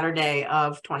first Saturday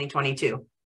of 2022.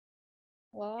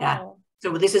 Wow. Yeah.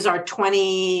 So this is our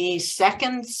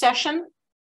 22nd session. Is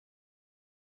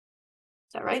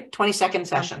that right? 22nd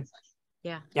session.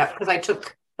 Yeah. Yeah, because I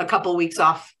took a couple of weeks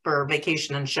off for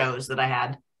vacation and shows that I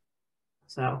had.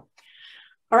 So,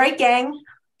 all right, gang.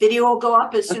 Video will go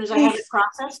up as soon as I have it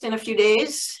processed in a few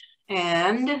days.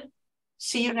 And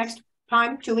see you next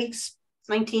time? 2 weeks?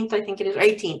 19th, I think it is, or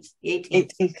 18th. The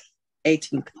 18th.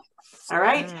 18th. All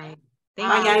right. All right.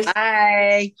 Bye, guys.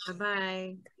 Bye.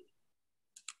 Bye-bye.